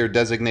toward their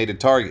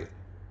designated target.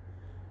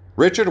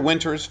 Richard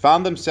Winters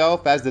found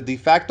himself as the de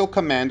facto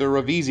commander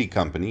of Easy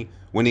Company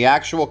when the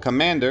actual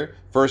commander,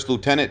 First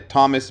Lieutenant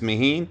Thomas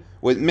Maheen,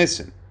 went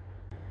missing.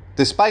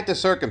 Despite the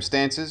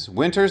circumstances,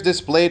 Winters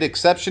displayed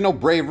exceptional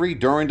bravery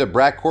during the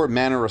Bracourt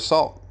Manor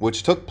assault,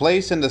 which took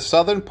place in the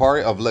southern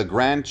part of Le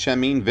Grand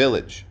Chemin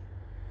village.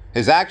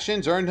 His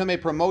actions earned him a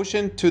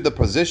promotion to the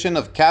position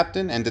of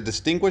captain and the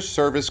Distinguished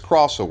Service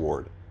Cross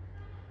Award.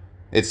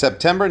 In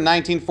September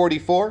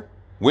 1944,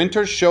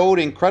 Winters showed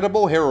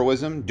incredible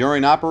heroism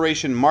during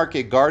Operation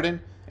Market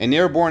Garden, an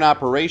airborne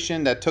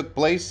operation that took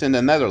place in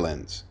the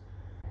Netherlands.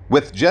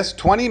 With just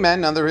 20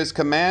 men under his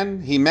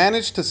command, he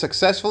managed to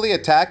successfully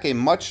attack a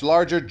much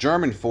larger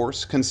German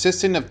force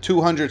consisting of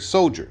 200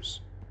 soldiers.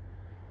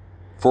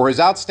 For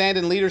his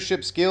outstanding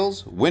leadership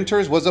skills,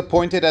 Winters was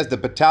appointed as the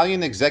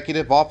battalion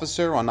executive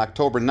officer on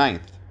October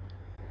 9th.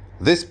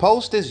 This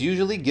post is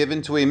usually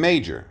given to a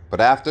major, but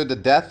after the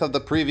death of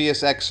the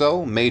previous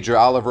XO, Major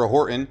Oliver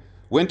Horton,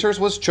 Winters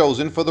was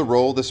chosen for the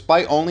role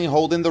despite only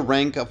holding the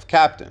rank of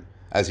captain,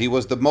 as he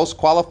was the most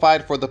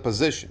qualified for the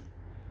position.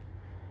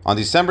 On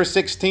December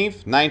 16,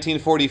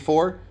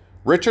 1944,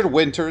 Richard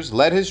Winters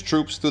led his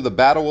troops through the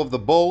Battle of the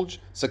Bulge,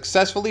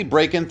 successfully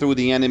breaking through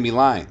the enemy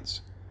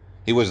lines.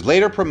 He was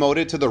later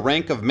promoted to the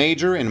rank of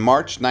major in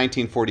March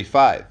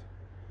 1945.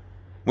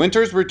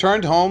 Winters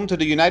returned home to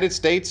the United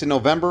States in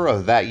November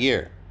of that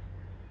year.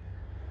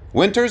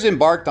 Winters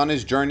embarked on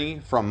his journey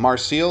from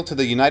Marseille to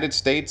the United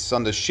States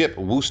on the ship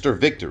Worcester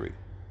Victory.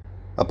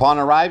 Upon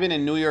arriving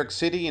in New York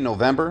City in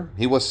November,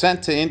 he was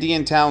sent to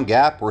Indiantown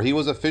Gap, where he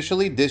was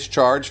officially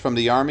discharged from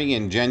the Army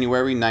in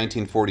January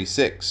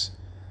 1946.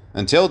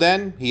 Until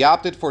then, he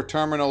opted for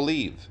terminal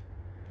leave.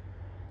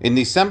 In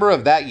December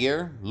of that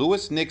year,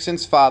 Lewis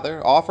Nixon's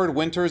father offered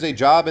Winters a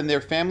job in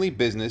their family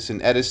business in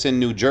Edison,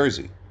 New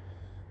Jersey.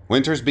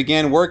 Winters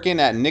began working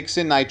at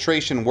Nixon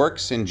Nitration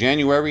Works in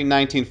January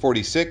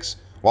 1946,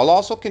 while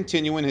also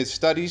continuing his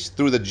studies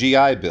through the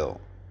GI Bill.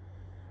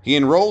 He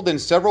enrolled in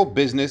several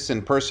business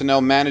and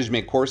personnel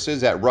management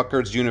courses at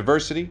Rutgers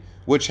University,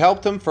 which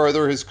helped him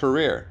further his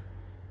career.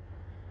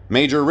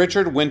 Major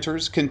Richard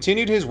Winters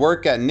continued his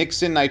work at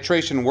Nixon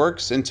Nitration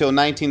Works until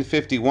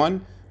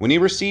 1951, when he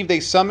received a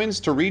summons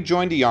to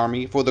rejoin the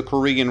Army for the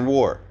Korean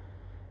War.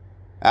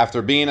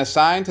 After being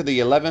assigned to the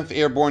 11th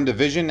Airborne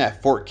Division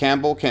at Fort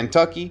Campbell,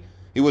 Kentucky,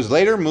 he was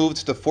later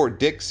moved to Fort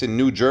Dix in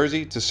New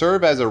Jersey to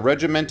serve as a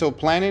regimental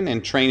planning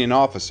and training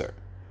officer.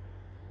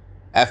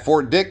 At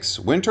Fort Dix,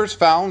 Winters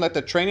found that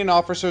the training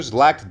officers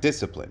lacked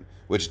discipline,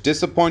 which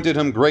disappointed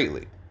him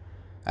greatly.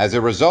 As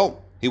a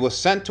result, he was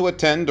sent to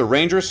attend the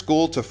Ranger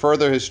School to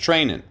further his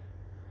training.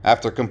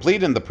 After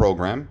completing the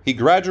program, he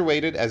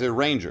graduated as a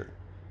Ranger.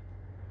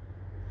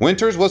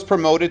 Winters was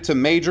promoted to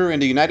Major in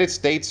the United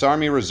States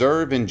Army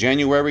Reserve in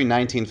January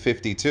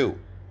 1952.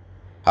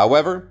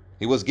 However,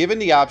 he was given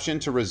the option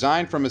to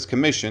resign from his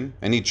commission,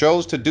 and he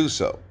chose to do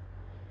so.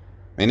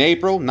 In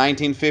April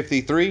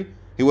 1953,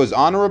 he was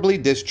honorably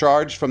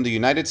discharged from the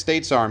United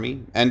States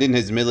Army, ending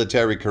his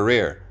military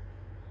career.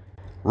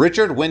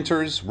 Richard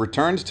Winters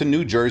returned to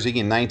New Jersey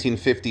in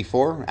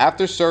 1954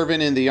 after serving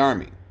in the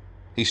Army.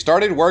 He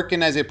started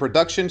working as a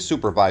production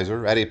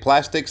supervisor at a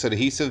plastics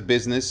adhesive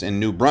business in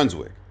New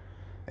Brunswick.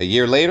 A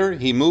year later,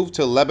 he moved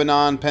to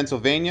Lebanon,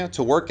 Pennsylvania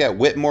to work at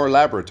Whitmore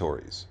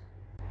Laboratories.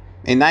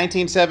 In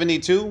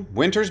 1972,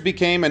 Winters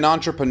became an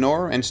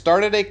entrepreneur and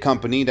started a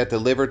company that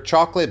delivered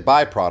chocolate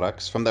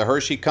byproducts from the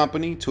Hershey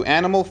Company to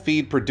animal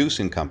feed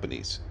producing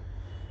companies.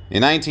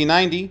 In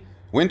 1990,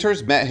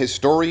 Winters met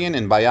historian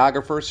and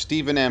biographer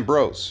Stephen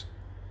Ambrose.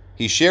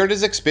 He shared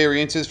his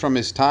experiences from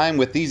his time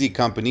with Easy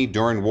Company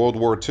during World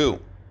War II.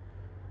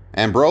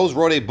 Ambrose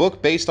wrote a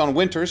book based on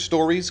Winters'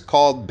 stories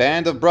called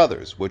Band of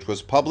Brothers, which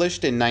was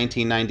published in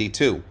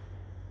 1992.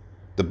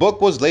 The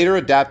book was later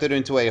adapted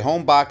into a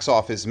home box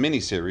office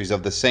miniseries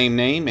of the same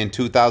name in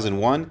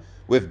 2001,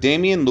 with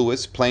Damian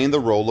Lewis playing the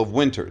role of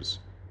Winters.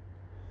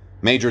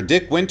 Major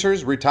Dick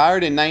Winters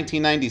retired in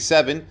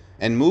 1997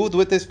 and moved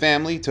with his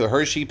family to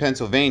Hershey,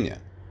 Pennsylvania.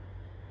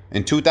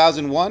 In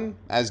 2001,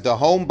 as the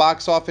home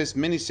box office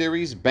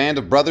miniseries Band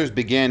of Brothers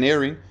began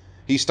airing,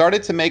 he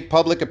started to make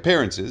public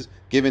appearances,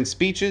 giving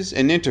speeches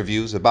and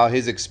interviews about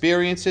his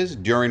experiences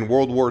during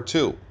World War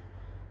II.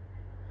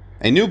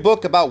 A new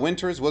book about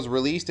Winters was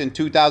released in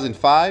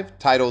 2005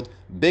 titled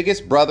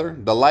Biggest Brother,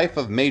 The Life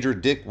of Major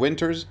Dick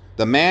Winters,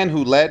 the Man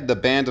Who Led the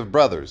Band of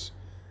Brothers.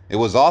 It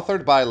was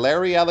authored by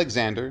Larry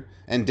Alexander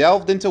and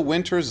delved into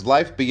Winters'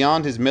 life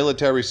beyond his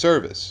military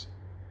service.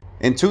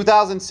 In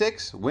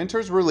 2006,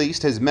 Winters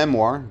released his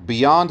memoir,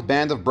 Beyond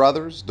Band of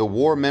Brothers, The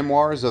War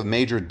Memoirs of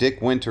Major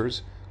Dick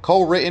Winters,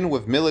 co-written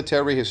with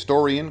military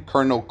historian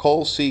Colonel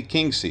Cole C.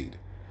 Kingseed.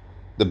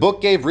 The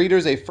book gave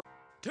readers a...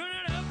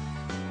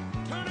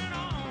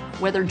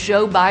 Whether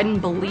Joe Biden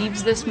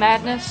believes this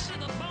madness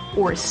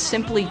or is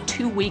simply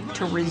too weak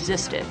to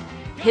resist it,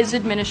 his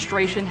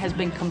administration has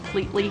been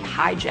completely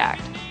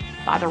hijacked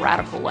by the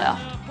radical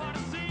left.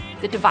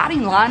 The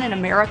dividing line in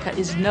America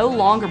is no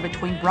longer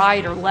between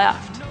right or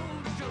left.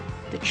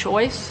 The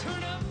choice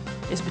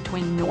is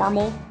between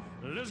normal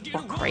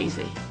or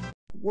crazy.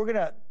 We're going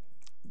to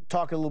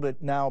talk a little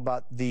bit now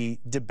about the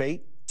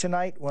debate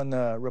tonight when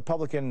the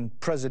Republican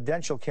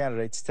presidential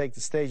candidates take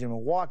the stage in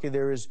Milwaukee.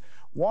 There is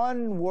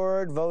one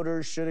word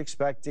voters should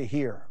expect to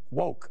hear: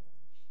 woke.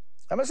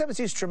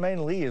 MSNBC's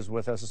Tremaine Lee is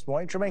with us this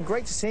morning. Tremaine,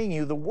 great seeing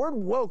you. The word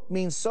woke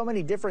means so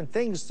many different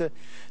things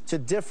to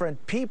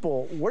different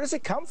people. Where does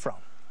it come from?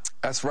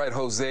 That's right,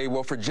 Jose.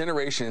 Well, for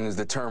generations,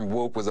 the term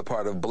woke was a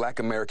part of Black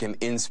American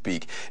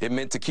in-speak. It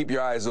meant to keep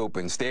your eyes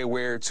open, stay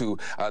aware to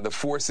the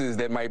forces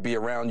that might be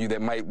around you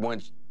that might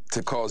want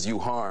to cause you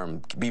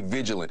harm, be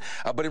vigilant.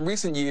 But in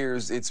recent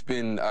years, it's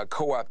been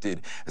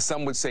co-opted,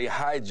 some would say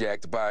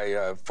hijacked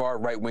by far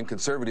right-wing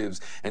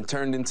conservatives and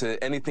turned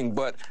into anything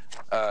but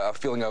a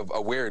feeling of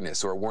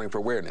awareness or a warning for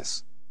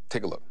awareness.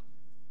 Take a look.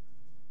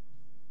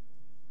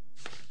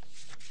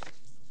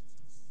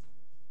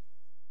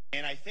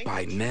 And I think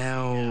by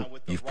now,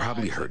 you've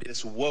probably heard it.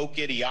 This woke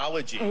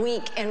ideology.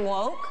 Weak and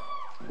woke?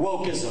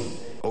 Wokeism.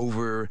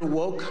 Over.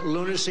 Woke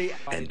lunacy.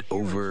 And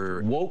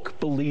over. Woke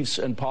beliefs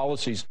and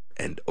policies.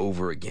 And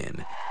over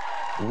again.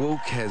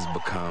 Woke has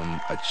become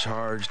a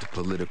charged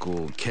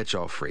political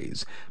catch-all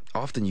phrase,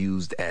 often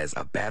used as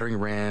a battering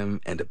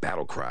ram and a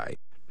battle cry,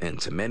 and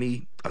to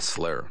many, a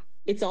slur.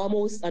 It's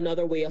almost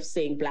another way of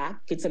saying black.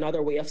 It's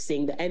another way of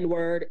saying the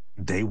N-word.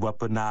 They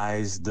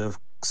weaponized the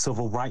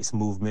civil rights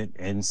movement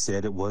and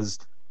said it was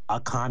a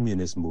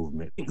communist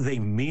movement. They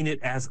mean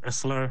it as a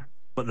slur,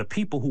 but the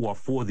people who are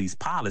for these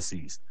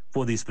policies,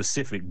 for these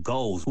specific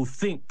goals, who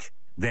think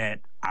that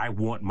I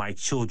want my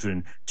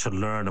children to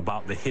learn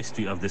about the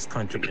history of this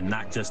country and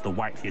not just the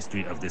white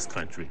history of this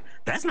country,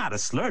 that's not a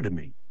slur to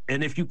me.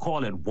 And if you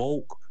call it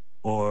woke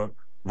or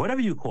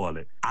whatever you call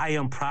it, I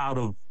am proud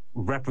of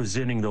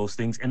representing those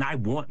things, and I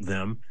want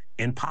them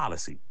in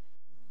policy.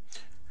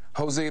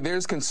 Jose,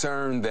 there's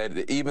concern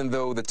that even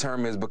though the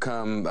term has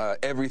become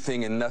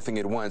everything and nothing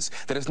at once,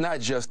 that it's not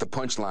just a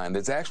punchline.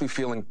 That's actually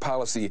feeling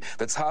policy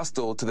that's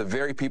hostile to the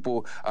very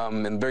people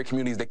and very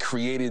communities that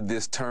created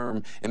this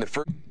term in the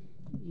first.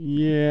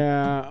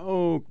 Yeah,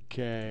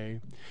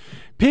 okay.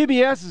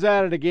 PBS is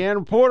at it again.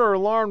 Reporter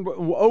alarmed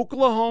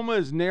Oklahoma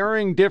is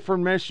narrowing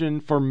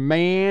definition for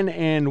man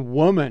and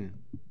woman.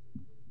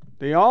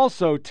 They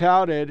also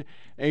touted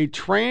a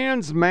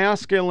trans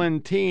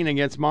masculine teen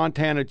against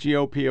Montana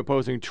GOP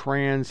opposing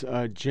trans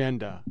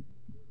agenda.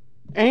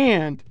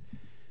 And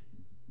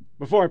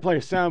before I play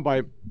a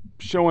soundbite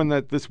showing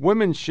that this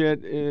women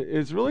shit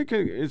is really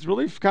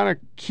kind of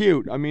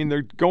cute. I mean,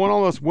 they're going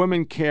on this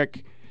women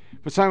kick,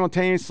 but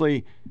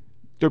simultaneously,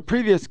 their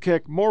previous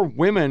kick, more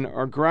women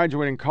are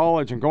graduating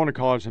college and going to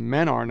college than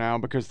men are now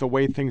because the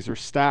way things are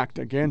stacked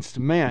against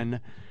men.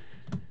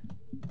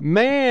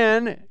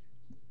 Man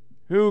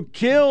who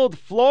killed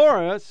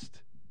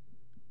florist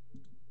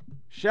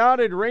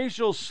shouted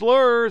racial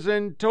slurs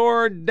and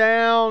tore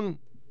down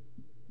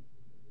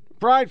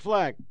pride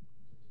flag.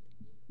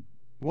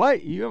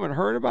 What? You haven't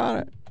heard about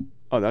it?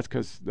 Oh, that's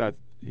because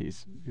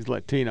he's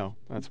Latino.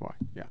 That's why.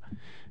 Yeah.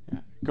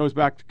 Goes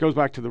back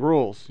to the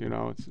rules. You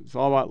know, it's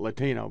all about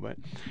Latino. But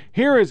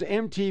here is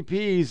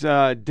MTP's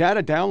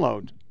data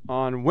download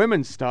on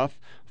women's stuff,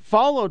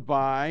 followed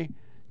by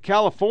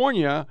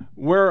California,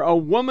 where a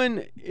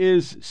woman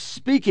is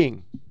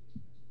speaking.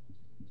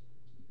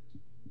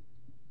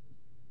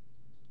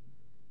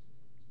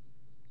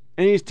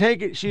 And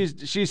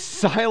she's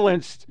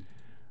silenced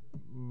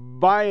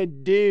by a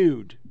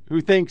dude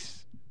who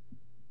thinks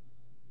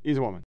he's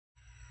a woman.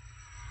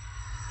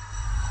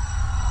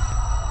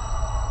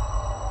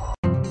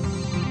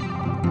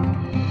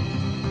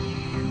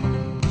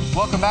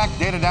 Welcome back.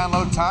 Data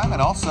download time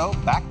and also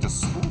back to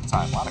school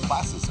time. A lot of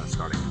classes are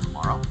starting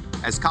tomorrow.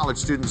 As college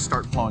students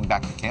start flowing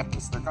back to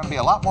campus, there are going to be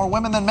a lot more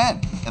women than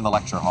men in the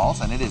lecture halls,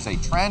 and it is a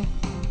trend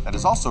that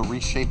is also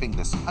reshaping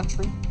this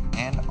country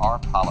and our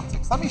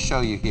politics. Let me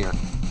show you here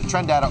the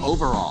trend data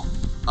overall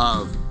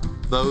of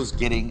those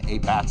getting a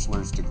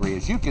bachelor's degree.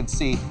 As you can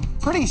see,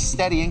 pretty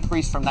steady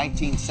increase from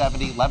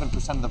 1970,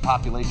 11% of the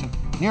population,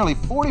 nearly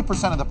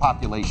 40% of the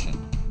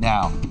population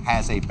now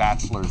has a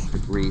bachelor's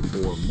degree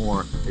or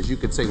more. As you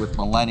could say with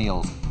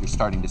millennials, you're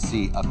starting to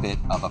see a bit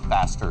of a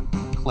faster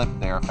clip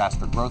there, a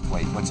faster growth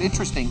rate. What's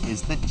interesting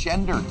is the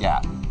gender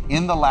gap.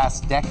 In the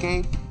last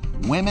decade,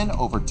 women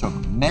overtook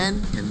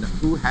men in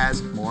who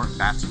has more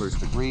bachelor's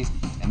degrees.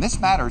 And this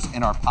matters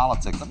in our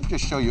politics. Let me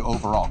just show you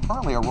overall.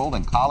 Currently enrolled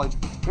in college,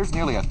 there's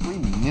nearly a 3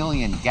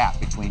 million gap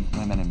between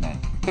women and men.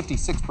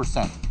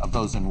 56% of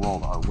those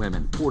enrolled are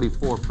women,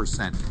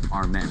 44%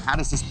 are men. How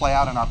does this play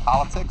out in our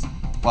politics?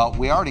 Well,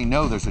 we already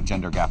know there's a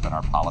gender gap in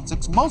our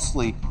politics,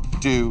 mostly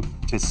due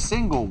to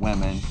single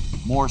women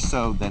more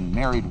so than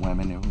married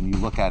women when you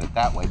look at it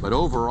that way. But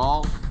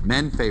overall,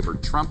 men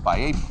favored Trump by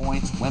 8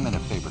 points, women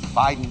have favored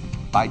Biden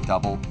by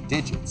double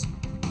digits.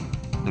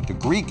 The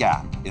degree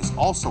gap is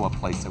also a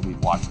place that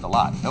we've watched a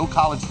lot. No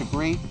college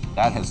degree,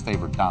 that has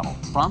favored Donald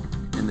Trump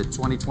in the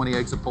 2020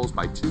 exit polls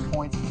by 2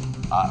 points.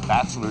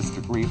 Bachelor's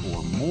degree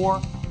or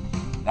more,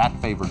 that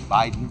favored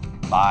Biden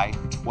by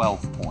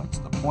 12 points.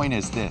 The point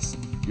is this,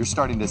 you're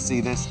starting to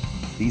see this.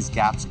 These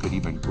gaps could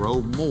even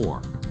grow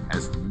more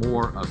as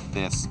more of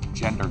this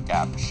gender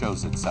gap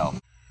shows itself.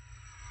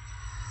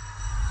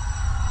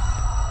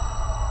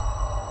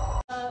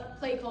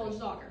 Play college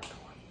soccer.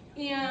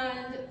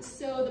 And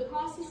so the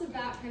process of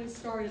that kind of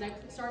started. I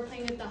started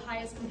playing at the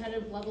highest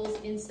competitive levels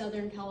in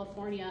Southern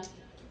California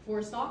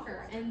for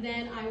soccer. And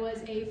then I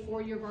was a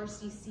 4-year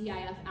varsity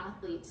CIF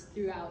athlete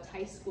throughout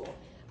high school.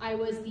 I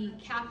was the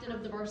captain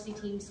of the varsity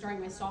team starting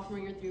my sophomore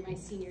year through my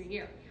senior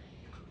year.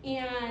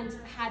 And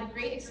had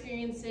great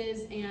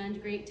experiences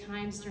and great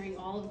times during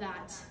all of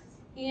that.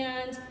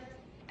 And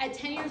at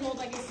 10 years old,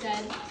 like I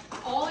said,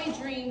 all I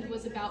dreamed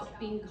was about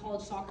being a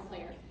college soccer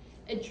player.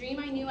 A dream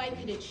I knew I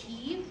could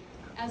achieve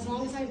as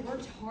long as I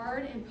worked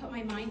hard and put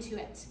my mind to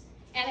it.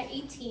 And at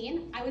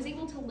 18, I was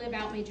able to live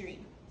out my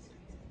dream.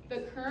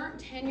 But current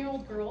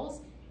 10-year-old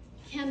girls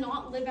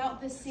cannot live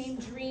out the same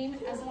dream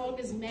as long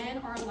as men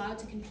are allowed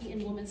to compete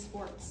in women's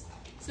sports.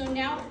 So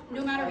now,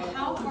 no matter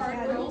how hard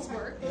girls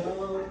work, you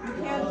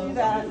can't do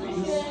that.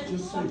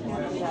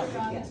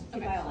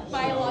 Okay.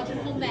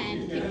 Biological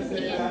men can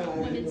compete in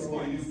women's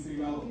sports.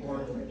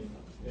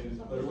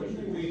 But which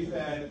means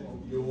that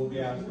you will be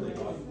absolutely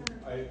awesome.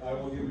 I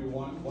will give you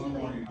one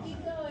warning on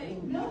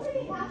that.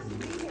 Nobody has to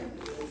be here.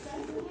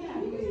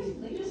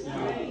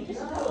 So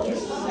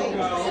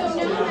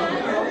no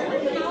matter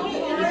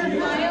how hard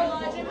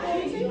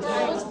biological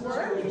girls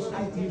work,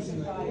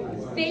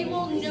 they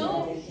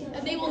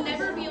will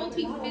never be able to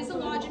be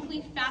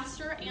physiologically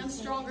faster and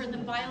stronger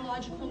than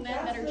biological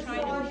men that are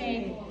trying to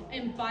play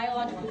in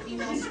biological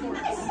female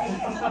sports.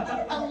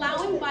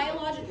 Allowing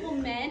biological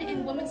men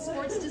in women's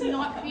sports does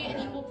not create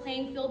an equal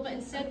playing field, but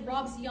instead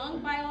robs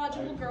young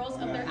biological girls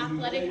of their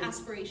athletic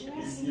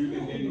aspirations.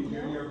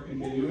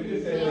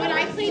 When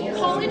I played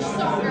college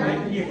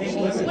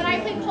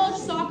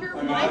soccer,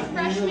 my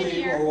freshman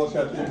year.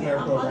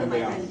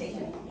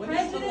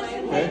 Prejudice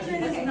and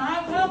hatred is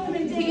not welcome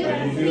in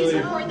England. Please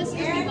record this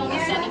because we will be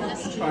sending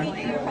this to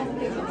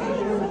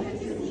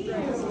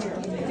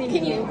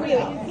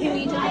Can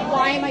we just,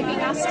 why am I being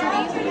asked to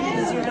leave?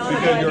 Because you were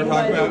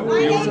talking about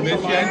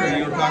misgender,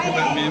 you were talking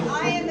about men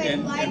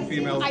and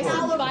females. I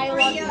said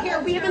biological.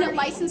 Here, we have a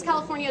licensed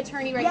California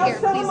attorney right here.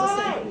 So Please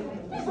listen.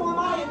 So am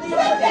I.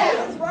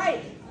 That's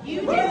right.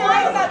 You did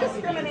not about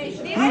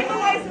discrimination. I'm a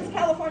licensed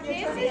California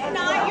attorney. This is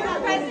not your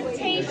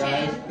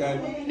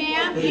presentation,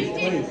 ma'am.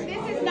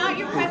 This is not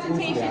your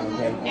presentation,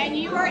 and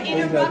you are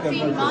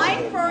interrupting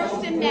my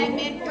First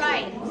Amendment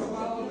rights.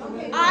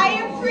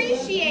 I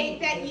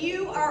appreciate that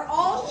you are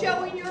all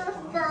showing your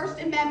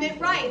First Amendment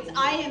rights.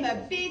 I am a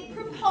big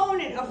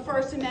proponent of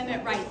First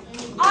Amendment rights.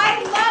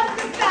 I love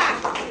the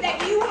fact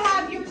that you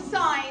have your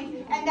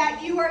signs and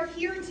that you are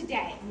here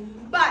today.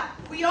 But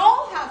we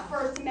all have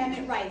First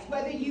Amendment rights,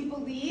 whether you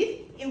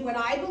believe in what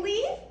I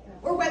believe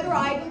or whether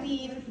I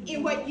believe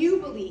in what you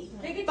believe.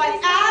 But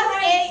as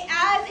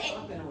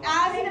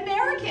an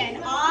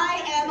American,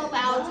 I am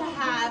allowed to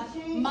have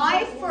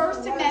my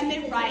First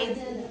Amendment rights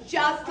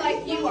just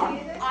like you are.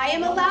 I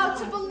am allowed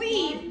to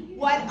believe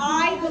what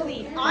I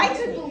believe. I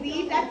could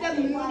believe that the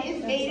moon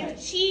is made of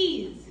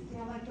cheese.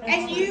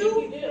 And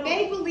you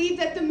may believe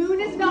that the moon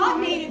is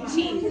not made of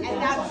cheese, and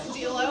that's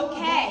still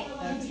okay.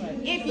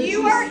 If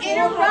you are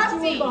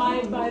interrupting,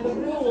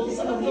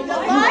 the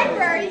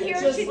library here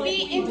should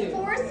be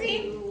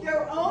enforcing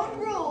their own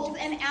rules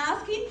and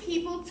asking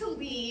people to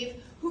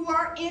leave who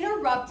are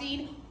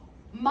interrupting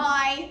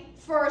my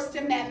First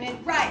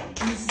Amendment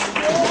rights.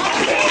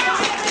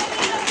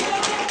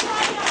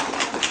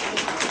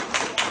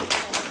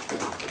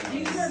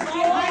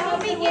 I will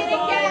begin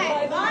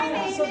again. My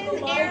name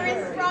is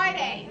Erin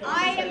Friday.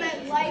 I am a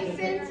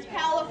licensed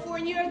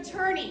California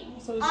attorney.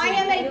 I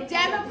am a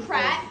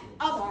Democrat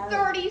of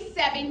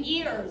 37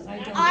 years.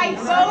 I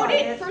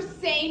voted for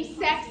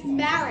same-sex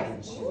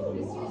marriage.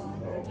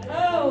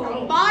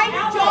 My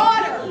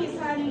daughter,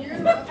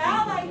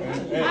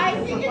 I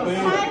think it's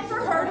time for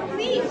her to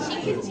leave.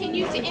 She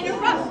continued to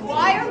interrupt.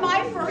 Why are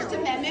my First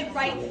Amendment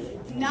rights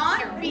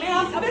not being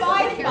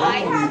abided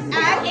by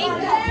at a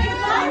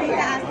public library?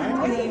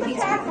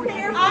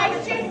 I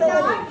should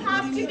not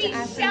have to be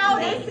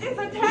shouting. This is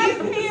a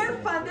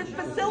taxpayer-funded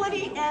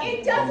facility, and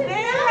it doesn't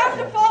have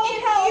to follow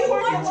California law. If you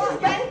want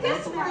to rent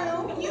this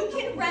room, you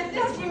can rent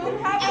this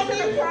room, and you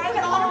can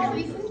put on a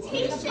presentation.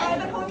 In a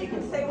private home, you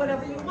can say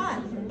whatever you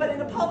want, but in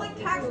a public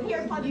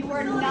taxpayer funded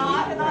facility, you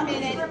cannot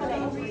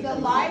discriminate. The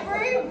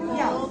library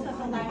rules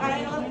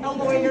I'm a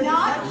lawyer. do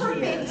not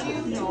permit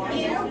you to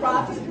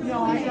interrupt the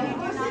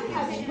person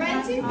has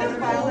rented the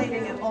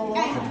violating it all.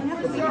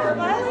 You're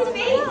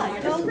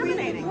violating.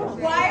 Discriminating.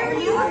 Why are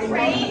you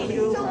afraid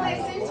to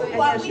listen to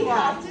what we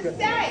have to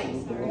say?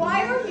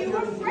 Why are you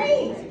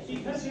afraid?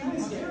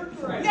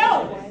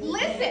 No,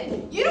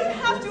 listen, you don't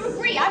have to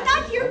agree. I'm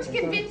not here to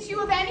convince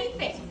you of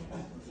anything.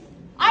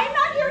 I'm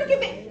not here to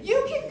convince.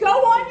 You can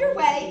go on your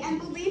way and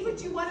believe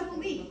what you want to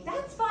believe.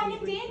 That's fine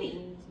and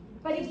dandy.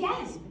 But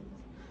again,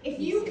 if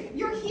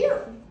you're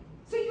here,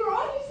 so you're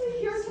obviously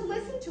here to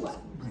listen to us.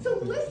 So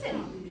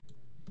listen.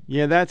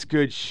 Yeah, that's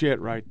good shit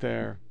right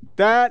there.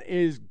 That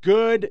is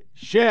good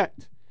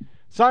shit.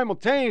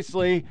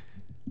 Simultaneously,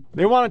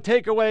 they want to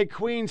take away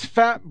Queen's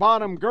fat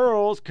bottom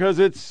girls because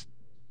it's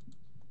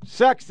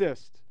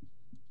sexist.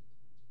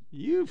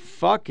 You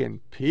fucking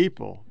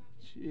people.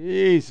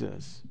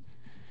 Jesus.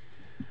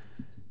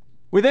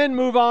 We then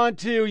move on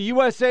to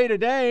USA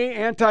Today.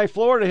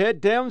 Anti-Florida hit.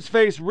 Dems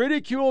face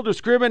ridicule,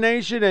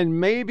 discrimination,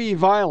 and maybe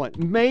violence.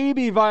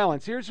 Maybe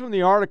violence. Here's from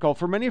the article.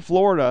 For many,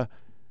 Florida's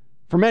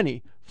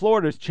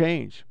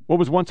changed. What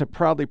was once a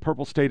proudly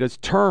purple state has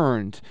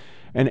turned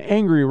an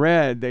angry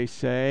red, they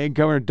say.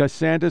 Governor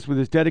DeSantis, with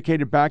his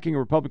dedicated backing of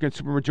Republican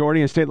supermajority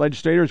and state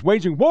legislators,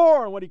 waging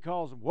war on what he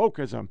calls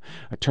wokeism,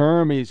 a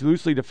term he's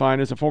loosely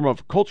defined as a form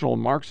of cultural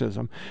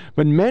Marxism.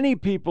 But many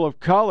people of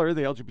color,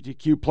 the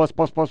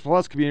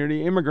LGBTQ+++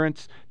 community,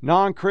 immigrants,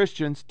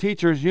 non-Christians,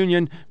 teachers,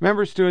 union,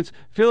 member students,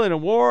 feel in a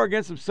war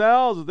against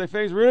themselves as they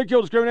face ridicule,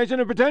 discrimination,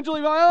 and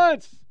potentially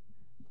violence.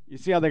 You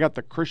see how they got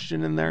the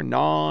Christian in there?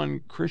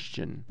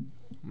 Non-Christian.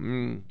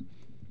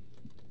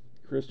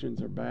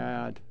 Christians are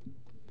bad.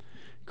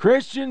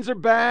 Christians are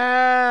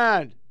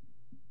bad.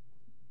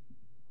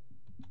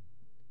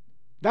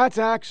 That's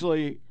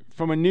actually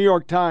from a New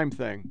York Times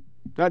thing.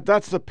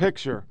 That's the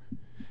picture.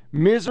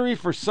 Misery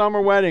for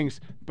summer weddings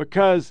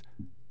because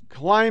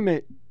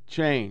climate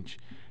change.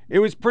 It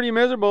was pretty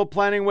miserable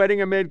planning wedding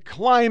amid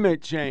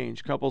climate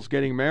change. Couples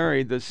getting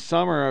married this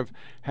summer have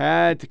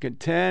had to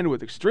contend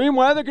with extreme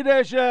weather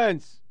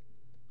conditions.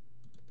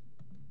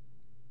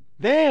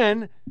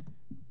 Then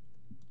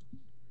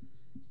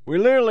we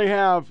literally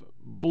have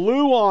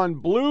blue on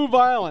blue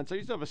violence. I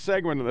used to have a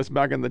segment of this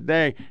back in the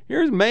day.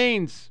 Here's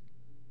Maine's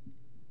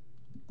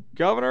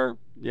governor.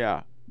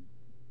 Yeah.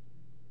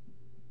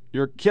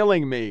 You're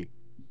killing me,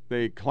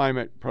 the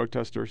climate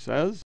protester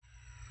says.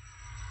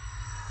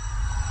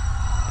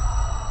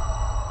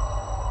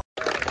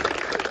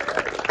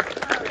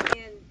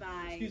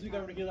 Excuse me,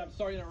 Governor Gill, I'm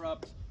sorry to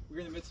interrupt. We're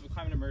in the midst of a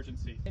climate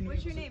emergency.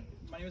 What's your name?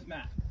 My name is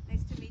Matt.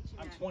 Nice to meet you,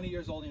 I'm Matt. 20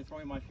 years old and you're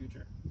throwing my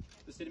future.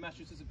 The state of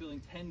Massachusetts is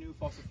building 10 new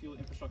fossil fuel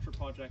infrastructure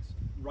projects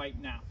right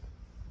now.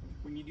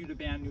 We need you to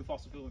ban new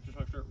fossil fuel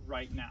infrastructure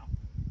right now.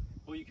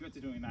 Will you commit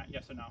to doing that,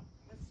 yes or no?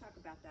 Let's talk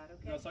about that,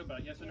 okay? Let's talk about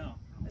it, yes or no?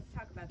 Let's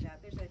talk about that.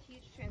 There's a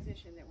huge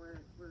transition that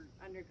we're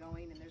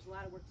undergoing, and there's a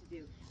lot of work to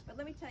do. But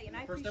let me tell you, and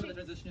I appreciate... The first step of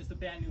the transition is to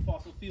ban new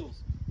fossil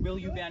fuels. Will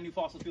you ban new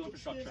fossil fuel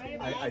infrastructure?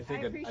 I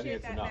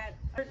appreciate that, Matt.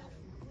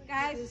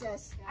 Guys,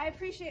 I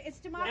appreciate it's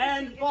democracy.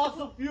 End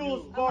fossil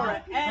fuels,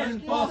 Mara.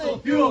 End fossil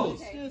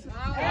fuels.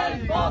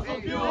 End fossil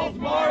fuels,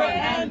 Mara.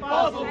 End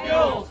fossil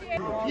fuels.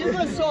 You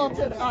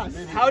assaulted us.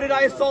 How did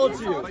I assault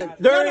you?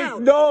 There is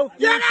no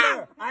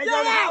future.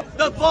 Get out!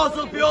 The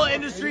fossil fuel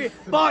industry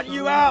bought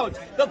you out.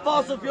 The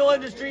fossil fuel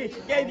industry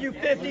gave you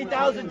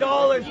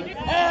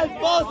 $50,000. End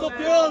fossil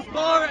fuels,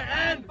 Mara.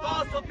 End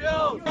fossil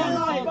fuels.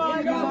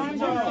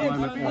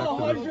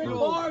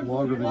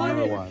 Longer than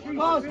your life.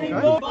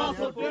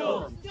 Fossil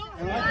fuels.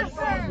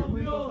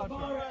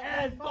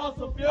 And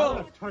fossil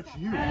fuels. Touch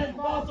you. And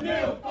fossil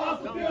fuels.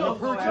 You've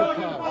hurt your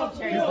cause.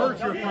 You've hurt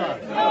your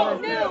cause. No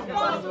new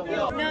fossil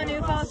fuels. No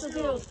new fossil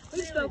fuels.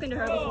 We've spoken to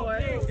her before.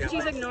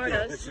 She's ignored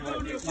us. You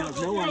have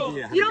no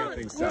idea how to get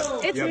things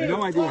done. You have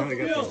no idea how to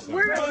get things done.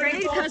 We're afraid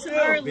because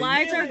our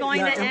lives are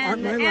going to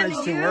end. My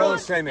lives too. We're all the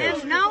same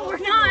age. No, we're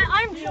not.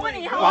 I'm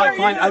 20. How are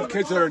you? I have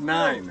kids that are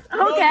 9.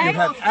 Okay. You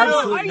have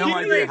absolutely no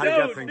idea how to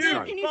get things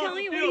done. Can you tell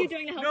me what are you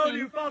doing to help them? No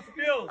new fossil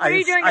fuels. What are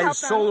you doing to help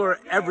them? Solar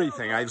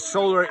everything. I have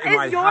solar in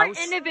my house. Is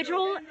your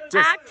individual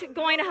act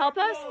going to help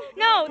us?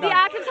 No, the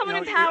act of someone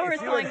in power is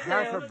going to. If you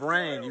had half a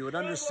brain, you would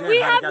understand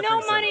we how to have get no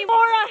things money. done.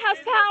 Laura has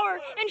power,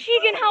 and she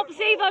can help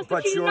save us,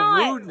 but she's not.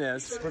 But your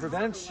rudeness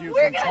prevents you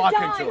We're from talking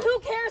die. to her. Who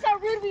cares how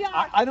rude we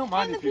are? I don't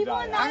mind if you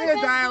die. I'm going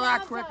to die a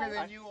lot quicker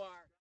than you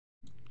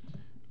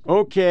are.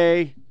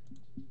 Okay.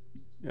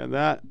 Yeah,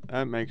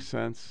 that makes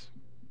sense.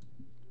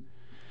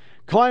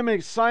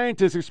 Climate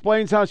scientist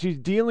explains how she's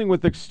dealing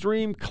with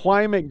extreme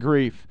climate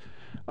grief.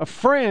 A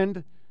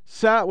friend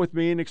sat with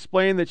me and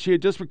explained that she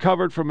had just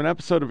recovered from an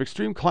episode of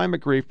extreme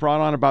climate grief brought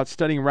on about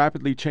studying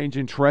rapidly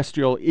changing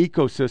terrestrial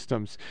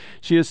ecosystems.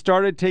 She has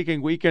started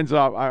taking weekends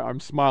off. I'm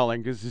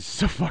smiling because this is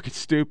so fucking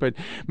stupid.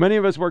 Many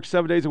of us work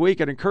 7 days a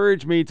week and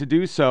encouraged me to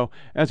do so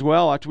as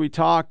well. After we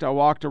talked, I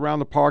walked around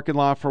the parking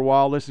lot for a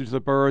while, listening to the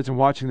birds and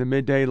watching the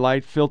midday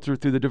light filter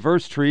through the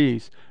diverse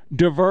trees.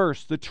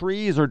 diverse. The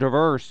trees are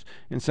diverse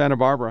in Santa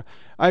Barbara.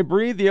 I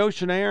breathed the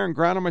ocean air and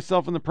grounded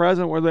myself in the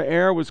present where the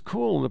air was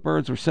cool and the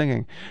birds were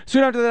singing.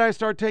 Soon after that, I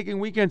started taking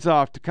weekends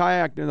off to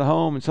kayak near the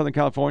home in Southern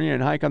California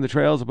and hike on the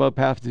trails above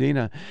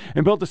Pasadena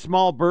and built a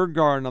small bird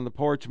garden on the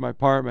porch of my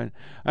apartment.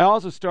 I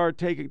also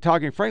started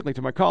talking frankly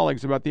to my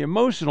colleagues about the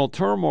emotional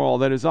turmoil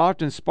that is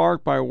often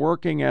sparked by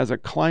working as a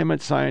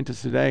climate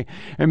scientist today,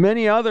 and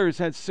many others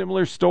had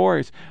similar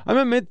stories. I'm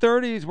in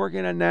mid-30s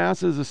working at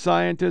NASA as a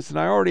scientist, and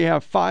I already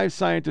have 5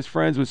 scientist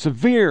friends with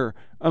severe,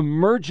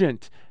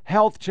 emergent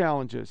health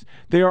challenges.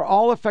 They are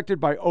all affected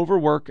by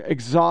overwork,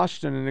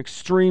 exhaustion, and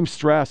extreme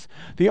stress.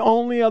 The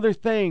only other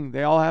thing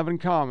they all have in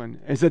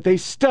common is that they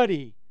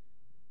study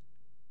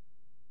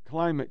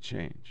climate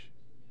change.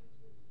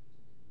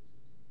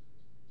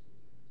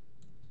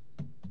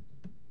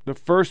 The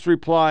first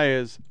reply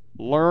is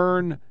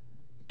learn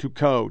to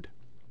code.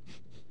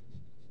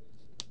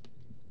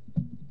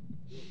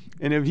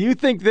 And if you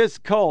think this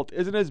cult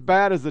isn't as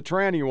bad as the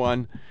tranny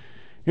one,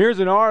 here's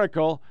an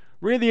article.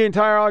 Read the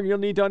entire article. You'll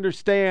need to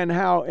understand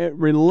how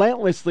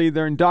relentlessly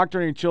they're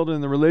indoctrinating children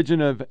in the religion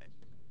of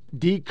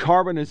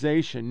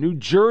decarbonization. New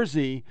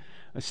Jersey,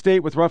 a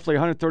state with roughly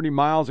 130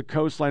 miles of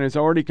coastline, is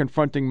already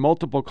confronting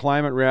multiple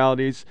climate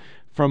realities,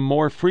 from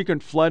more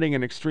frequent flooding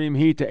and extreme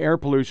heat to air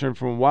pollution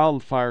from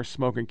wildfire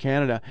smoke in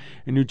Canada.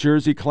 In New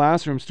Jersey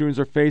classroom, students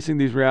are facing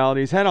these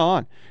realities head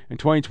on. In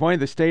 2020,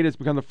 the state has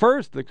become the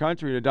first in the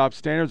country to adopt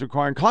standards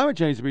requiring climate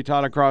change to be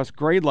taught across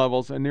grade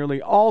levels in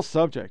nearly all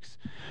subjects.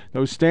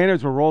 Those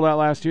standards were rolled out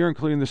last year,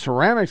 including the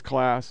ceramics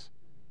class.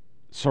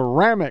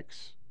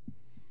 Ceramics,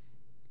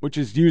 which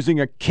is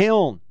using a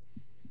kiln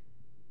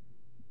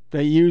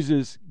that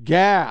uses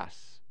gas.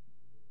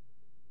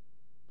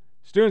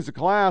 Students in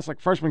class, like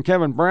freshman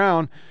Kevin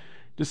Brown,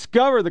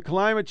 discovered the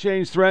climate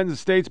change threatens the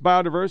state's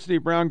biodiversity.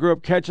 Brown grew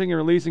up catching and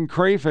releasing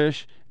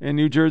crayfish in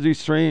New Jersey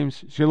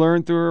streams. She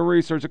learned through her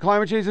research that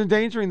climate change is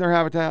endangering their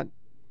habitat.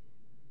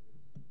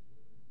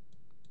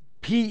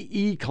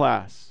 PE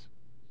class.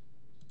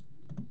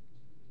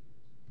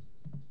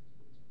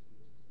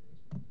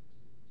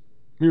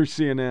 Here's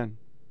CNN.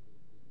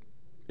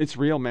 It's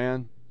real,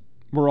 man.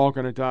 We're all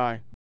going to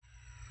die.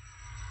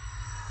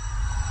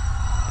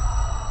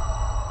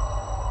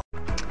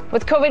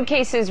 With COVID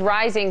cases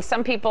rising,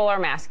 some people are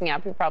masking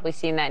up. You've probably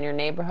seen that in your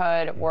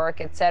neighborhood, at work,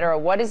 etc.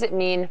 What does it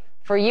mean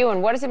for you,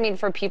 and what does it mean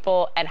for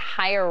people at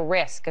higher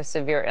risk of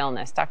severe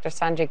illness? Dr.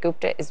 Sanjay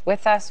Gupta is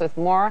with us with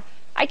more.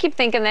 I keep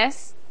thinking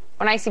this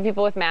when I see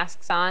people with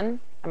masks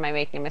on. Am I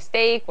making a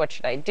mistake? What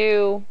should I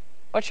do?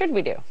 What should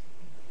we do?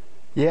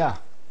 Yeah.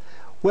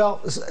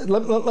 Well,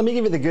 let me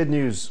give you the good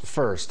news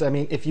first. I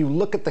mean, if you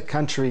look at the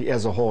country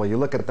as a whole, you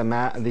look at the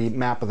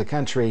map of the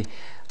country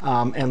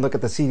and look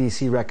at the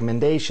CDC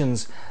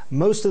recommendations,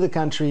 most of the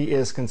country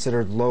is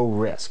considered low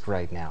risk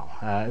right now.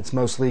 It's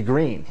mostly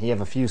green. You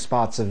have a few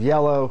spots of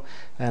yellow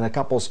and a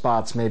couple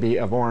spots maybe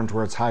of orange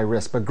where it's high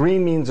risk. But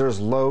green means there's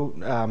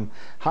low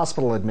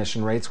hospital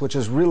admission rates, which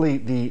is really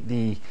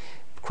the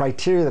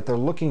criteria that they're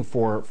looking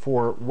for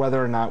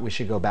whether or not we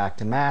should go back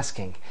to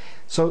masking.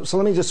 So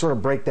let me just sort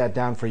of break that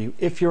down for you.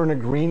 If you're in a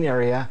green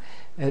area,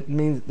 it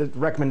means the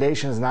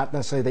recommendation is not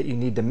necessarily that you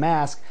need to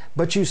mask,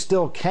 but you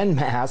still can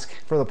mask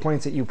for the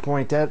points that you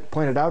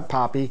pointed out,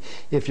 Poppy.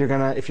 If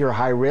you're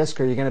high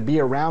risk or you're going to be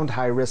around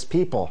high risk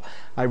people.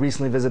 I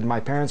recently visited my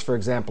parents, for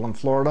example, in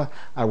Florida.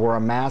 I wore a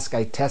mask.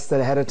 I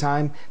tested ahead of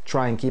time,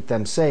 try and keep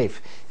them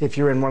safe. If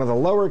you're in one of the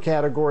lower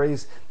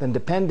categories, then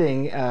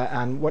depending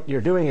on what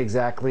you're doing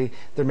exactly,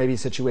 there may be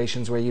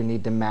situations where you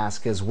need to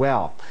mask as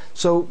well.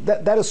 So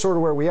that is sort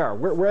of where we are.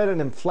 We're at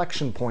an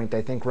inflection point,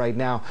 I think, right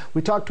now.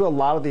 We talked to a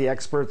lot of the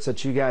experts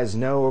that you guys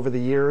know over the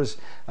years.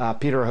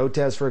 Peter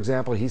Hotez, for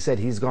example, he said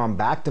he's gone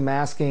back to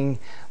masking.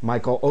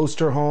 Michael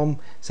Osterholm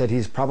said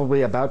he's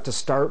probably about to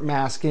start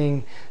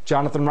masking.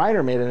 Jonathan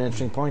Reiner made an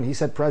interesting point. He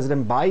said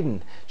President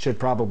Biden should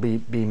probably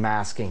be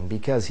masking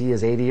because he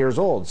is 80 years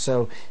old,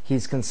 so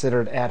he's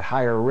considered at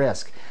higher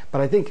risk.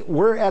 But I think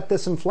we're at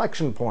this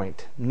inflection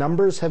point.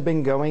 Numbers have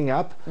been going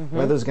up.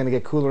 Weather's going to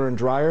get cooler and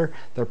drier.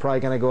 They're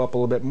probably going to go up a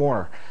little bit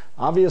more.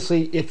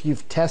 Obviously, if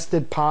you've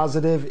tested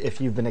positive, if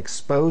you've been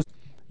exposed.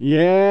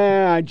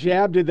 Yeah, I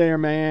jabbed it there,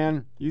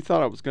 man. You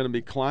thought it was going to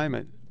be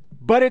climate.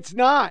 But it's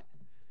not.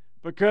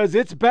 Because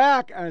it's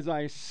back, as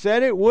I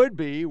said it would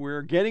be.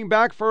 We're getting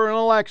back for an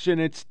election.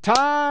 It's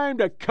time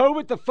to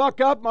COVID the fuck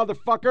up,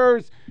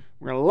 motherfuckers.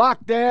 We're going to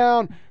lock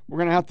down. We're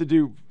going to have to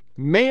do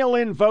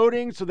mail-in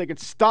voting so they can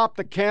stop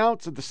the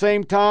counts at the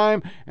same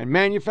time and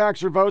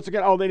manufacture votes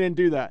again. Oh, they didn't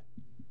do that.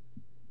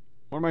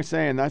 What am I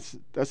saying?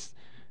 That's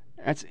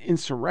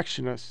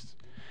insurrectionists.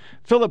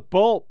 Philip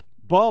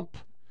Bump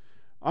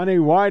on a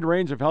wide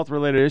range of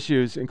health-related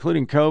issues,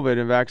 including COVID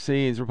and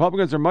vaccines.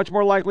 Republicans are much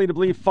more likely to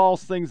believe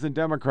false things than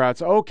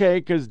Democrats. Okay,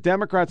 because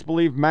Democrats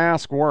believe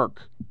masks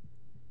work.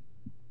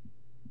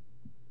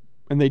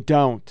 And they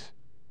don't.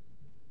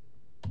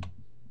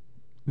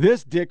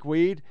 This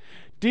dickweed.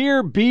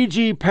 Dear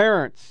BG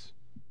parents,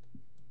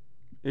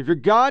 If your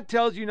God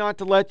tells you not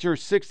to let your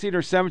 16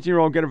 or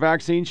 17-year-old get a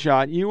vaccine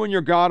shot, you and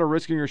your God are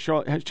risking your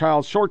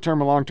child's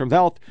short-term and long-term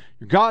health.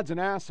 Your God's an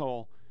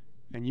asshole,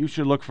 and you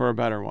should look for a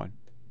better one.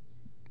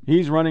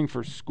 He's running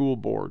for school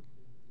board.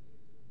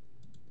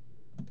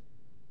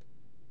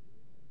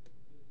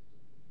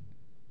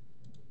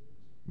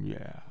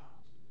 Yeah.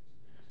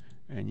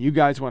 And you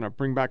guys want to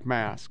bring back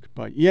masks.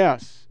 But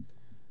yes,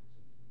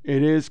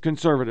 it is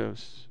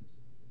conservatives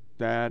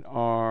that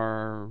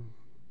are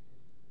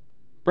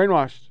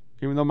brainwashed,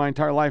 even though my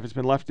entire life has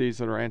been lefties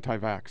that are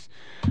anti-vax.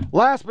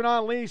 Last but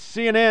not least,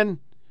 CNN.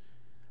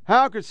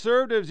 How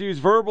conservatives use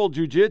verbal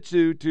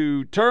jujitsu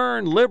to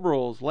turn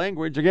liberals'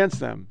 language against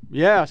them.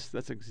 Yes,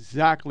 that's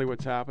exactly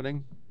what's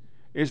happening.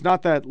 It's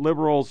not that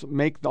liberals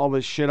make all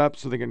this shit up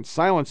so they can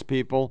silence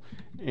people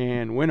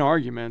and win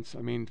arguments.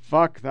 I mean,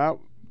 fuck that.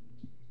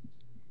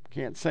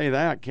 Can't say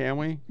that, can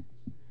we?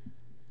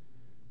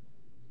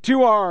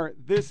 To our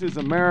This Is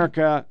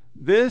America,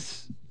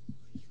 this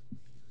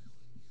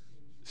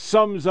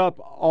sums up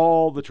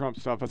all the Trump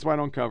stuff. That's why I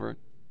don't cover it.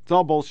 It's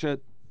all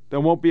bullshit. There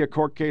won't be a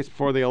court case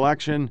before the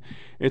election.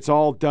 It's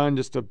all done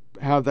just to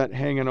have that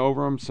hanging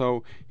over him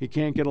so he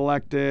can't get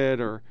elected,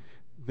 or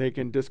they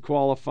can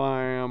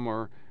disqualify him,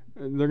 or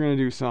they're going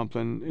to do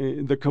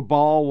something. The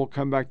cabal will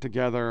come back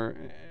together.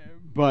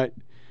 But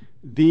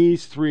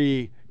these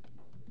three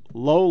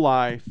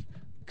low-life,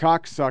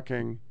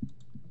 cocksucking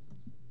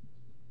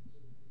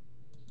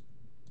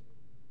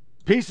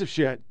piece of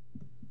shit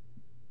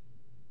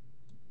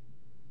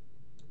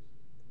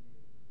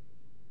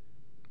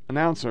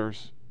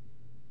announcers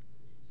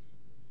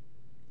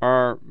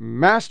are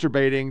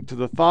masturbating to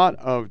the thought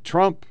of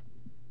Trump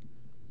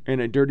in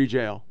a dirty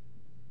jail.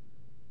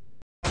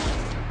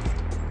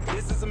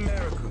 This is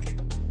America.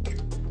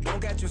 Don't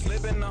catch you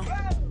slipping now.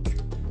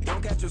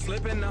 Don't catch you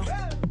slipping now.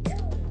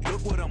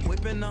 Look what I'm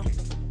whipping now.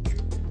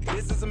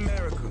 This is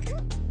America.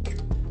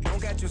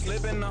 Don't catch you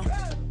slipping now.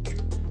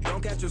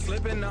 Don't catch you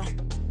slipping now.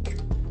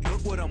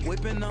 Look what I'm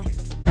whipping now.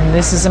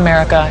 This is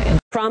America.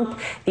 Trump,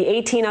 the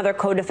 18 other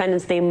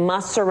co-defendants, they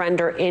must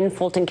surrender in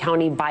Fulton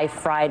County by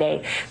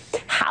Friday.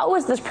 How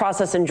is this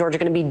process in Georgia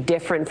going to be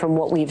different from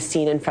what we've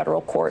seen in federal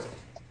court?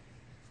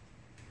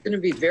 It's going to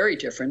be very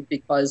different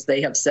because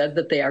they have said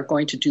that they are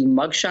going to do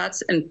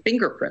mugshots and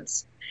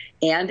fingerprints.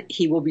 And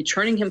he will be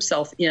turning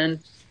himself in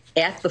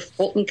at the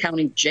Fulton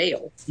County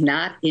Jail,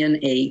 not in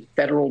a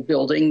federal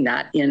building,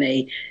 not in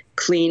a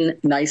clean,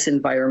 nice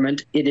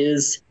environment. It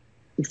is,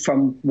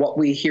 from what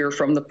we hear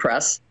from the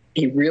press,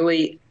 a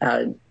really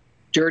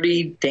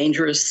dirty,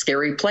 dangerous,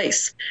 scary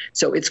place.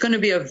 So it's going to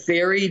be a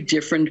very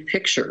different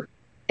picture.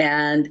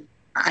 And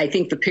I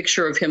think the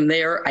picture of him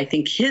there, I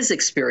think his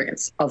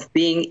experience of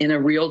being in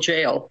a real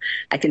jail,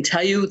 I can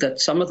tell you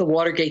that some of the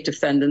Watergate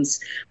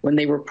defendants, when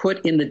they were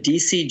put in the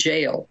D.C.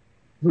 jail,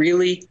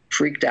 really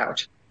freaked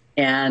out.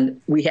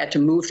 And we had to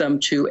move them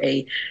to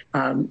a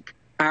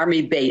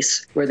Army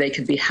base where they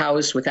could be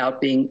housed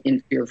without being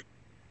in fear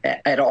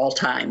at all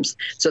times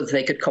so that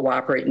they could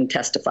cooperate and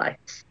testify.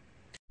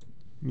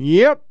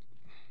 Yep.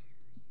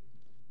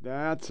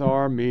 That's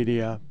our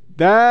media.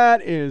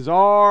 That is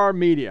our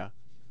media.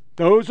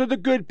 Those are the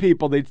good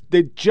people.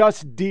 They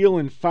just deal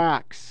in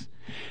facts.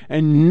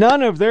 And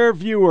none of their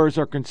viewers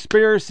are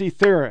conspiracy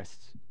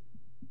theorists,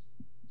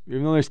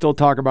 even though they still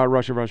talk about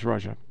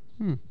Russia.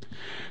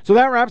 So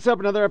that wraps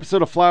up another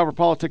episode of Flyover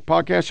PolitiK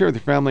podcast. Share with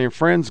your family and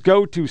friends.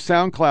 Go to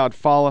SoundCloud,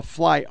 follow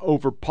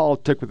Flyover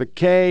PolitiK with a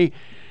K.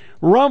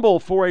 Rumble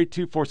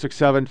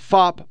 482-467,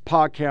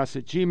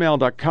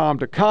 foppodcast@gmail.com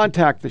to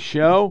contact the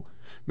show.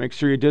 Make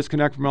sure you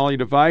disconnect from all your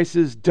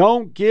devices.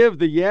 Don't give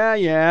the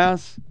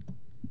yeah-yeahs.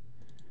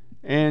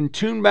 And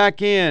tune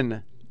back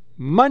in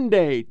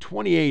Monday,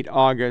 28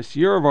 August,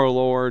 year of our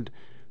Lord,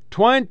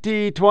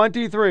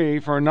 2023,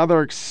 for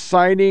another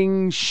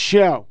exciting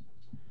show,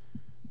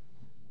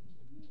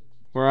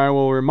 where I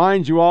will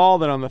remind you all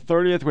that on the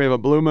 30th we have a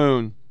blue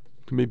moon.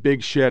 It can be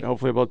big shit.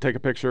 Hopefully I'll be able to take a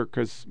picture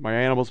because my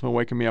animal's been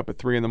waking me up at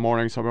 3 in the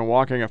morning, so I've been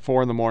walking at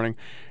 4 in the morning,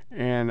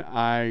 and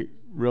I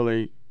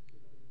really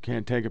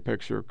can't take a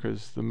picture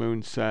because the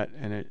moon's set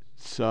and it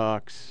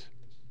sucks.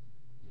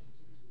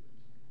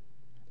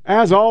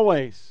 As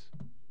always,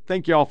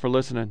 thank you all for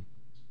listening.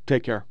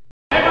 Take care.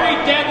 Every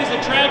death is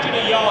a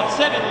tragedy, y'all. It's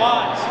 7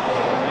 lives.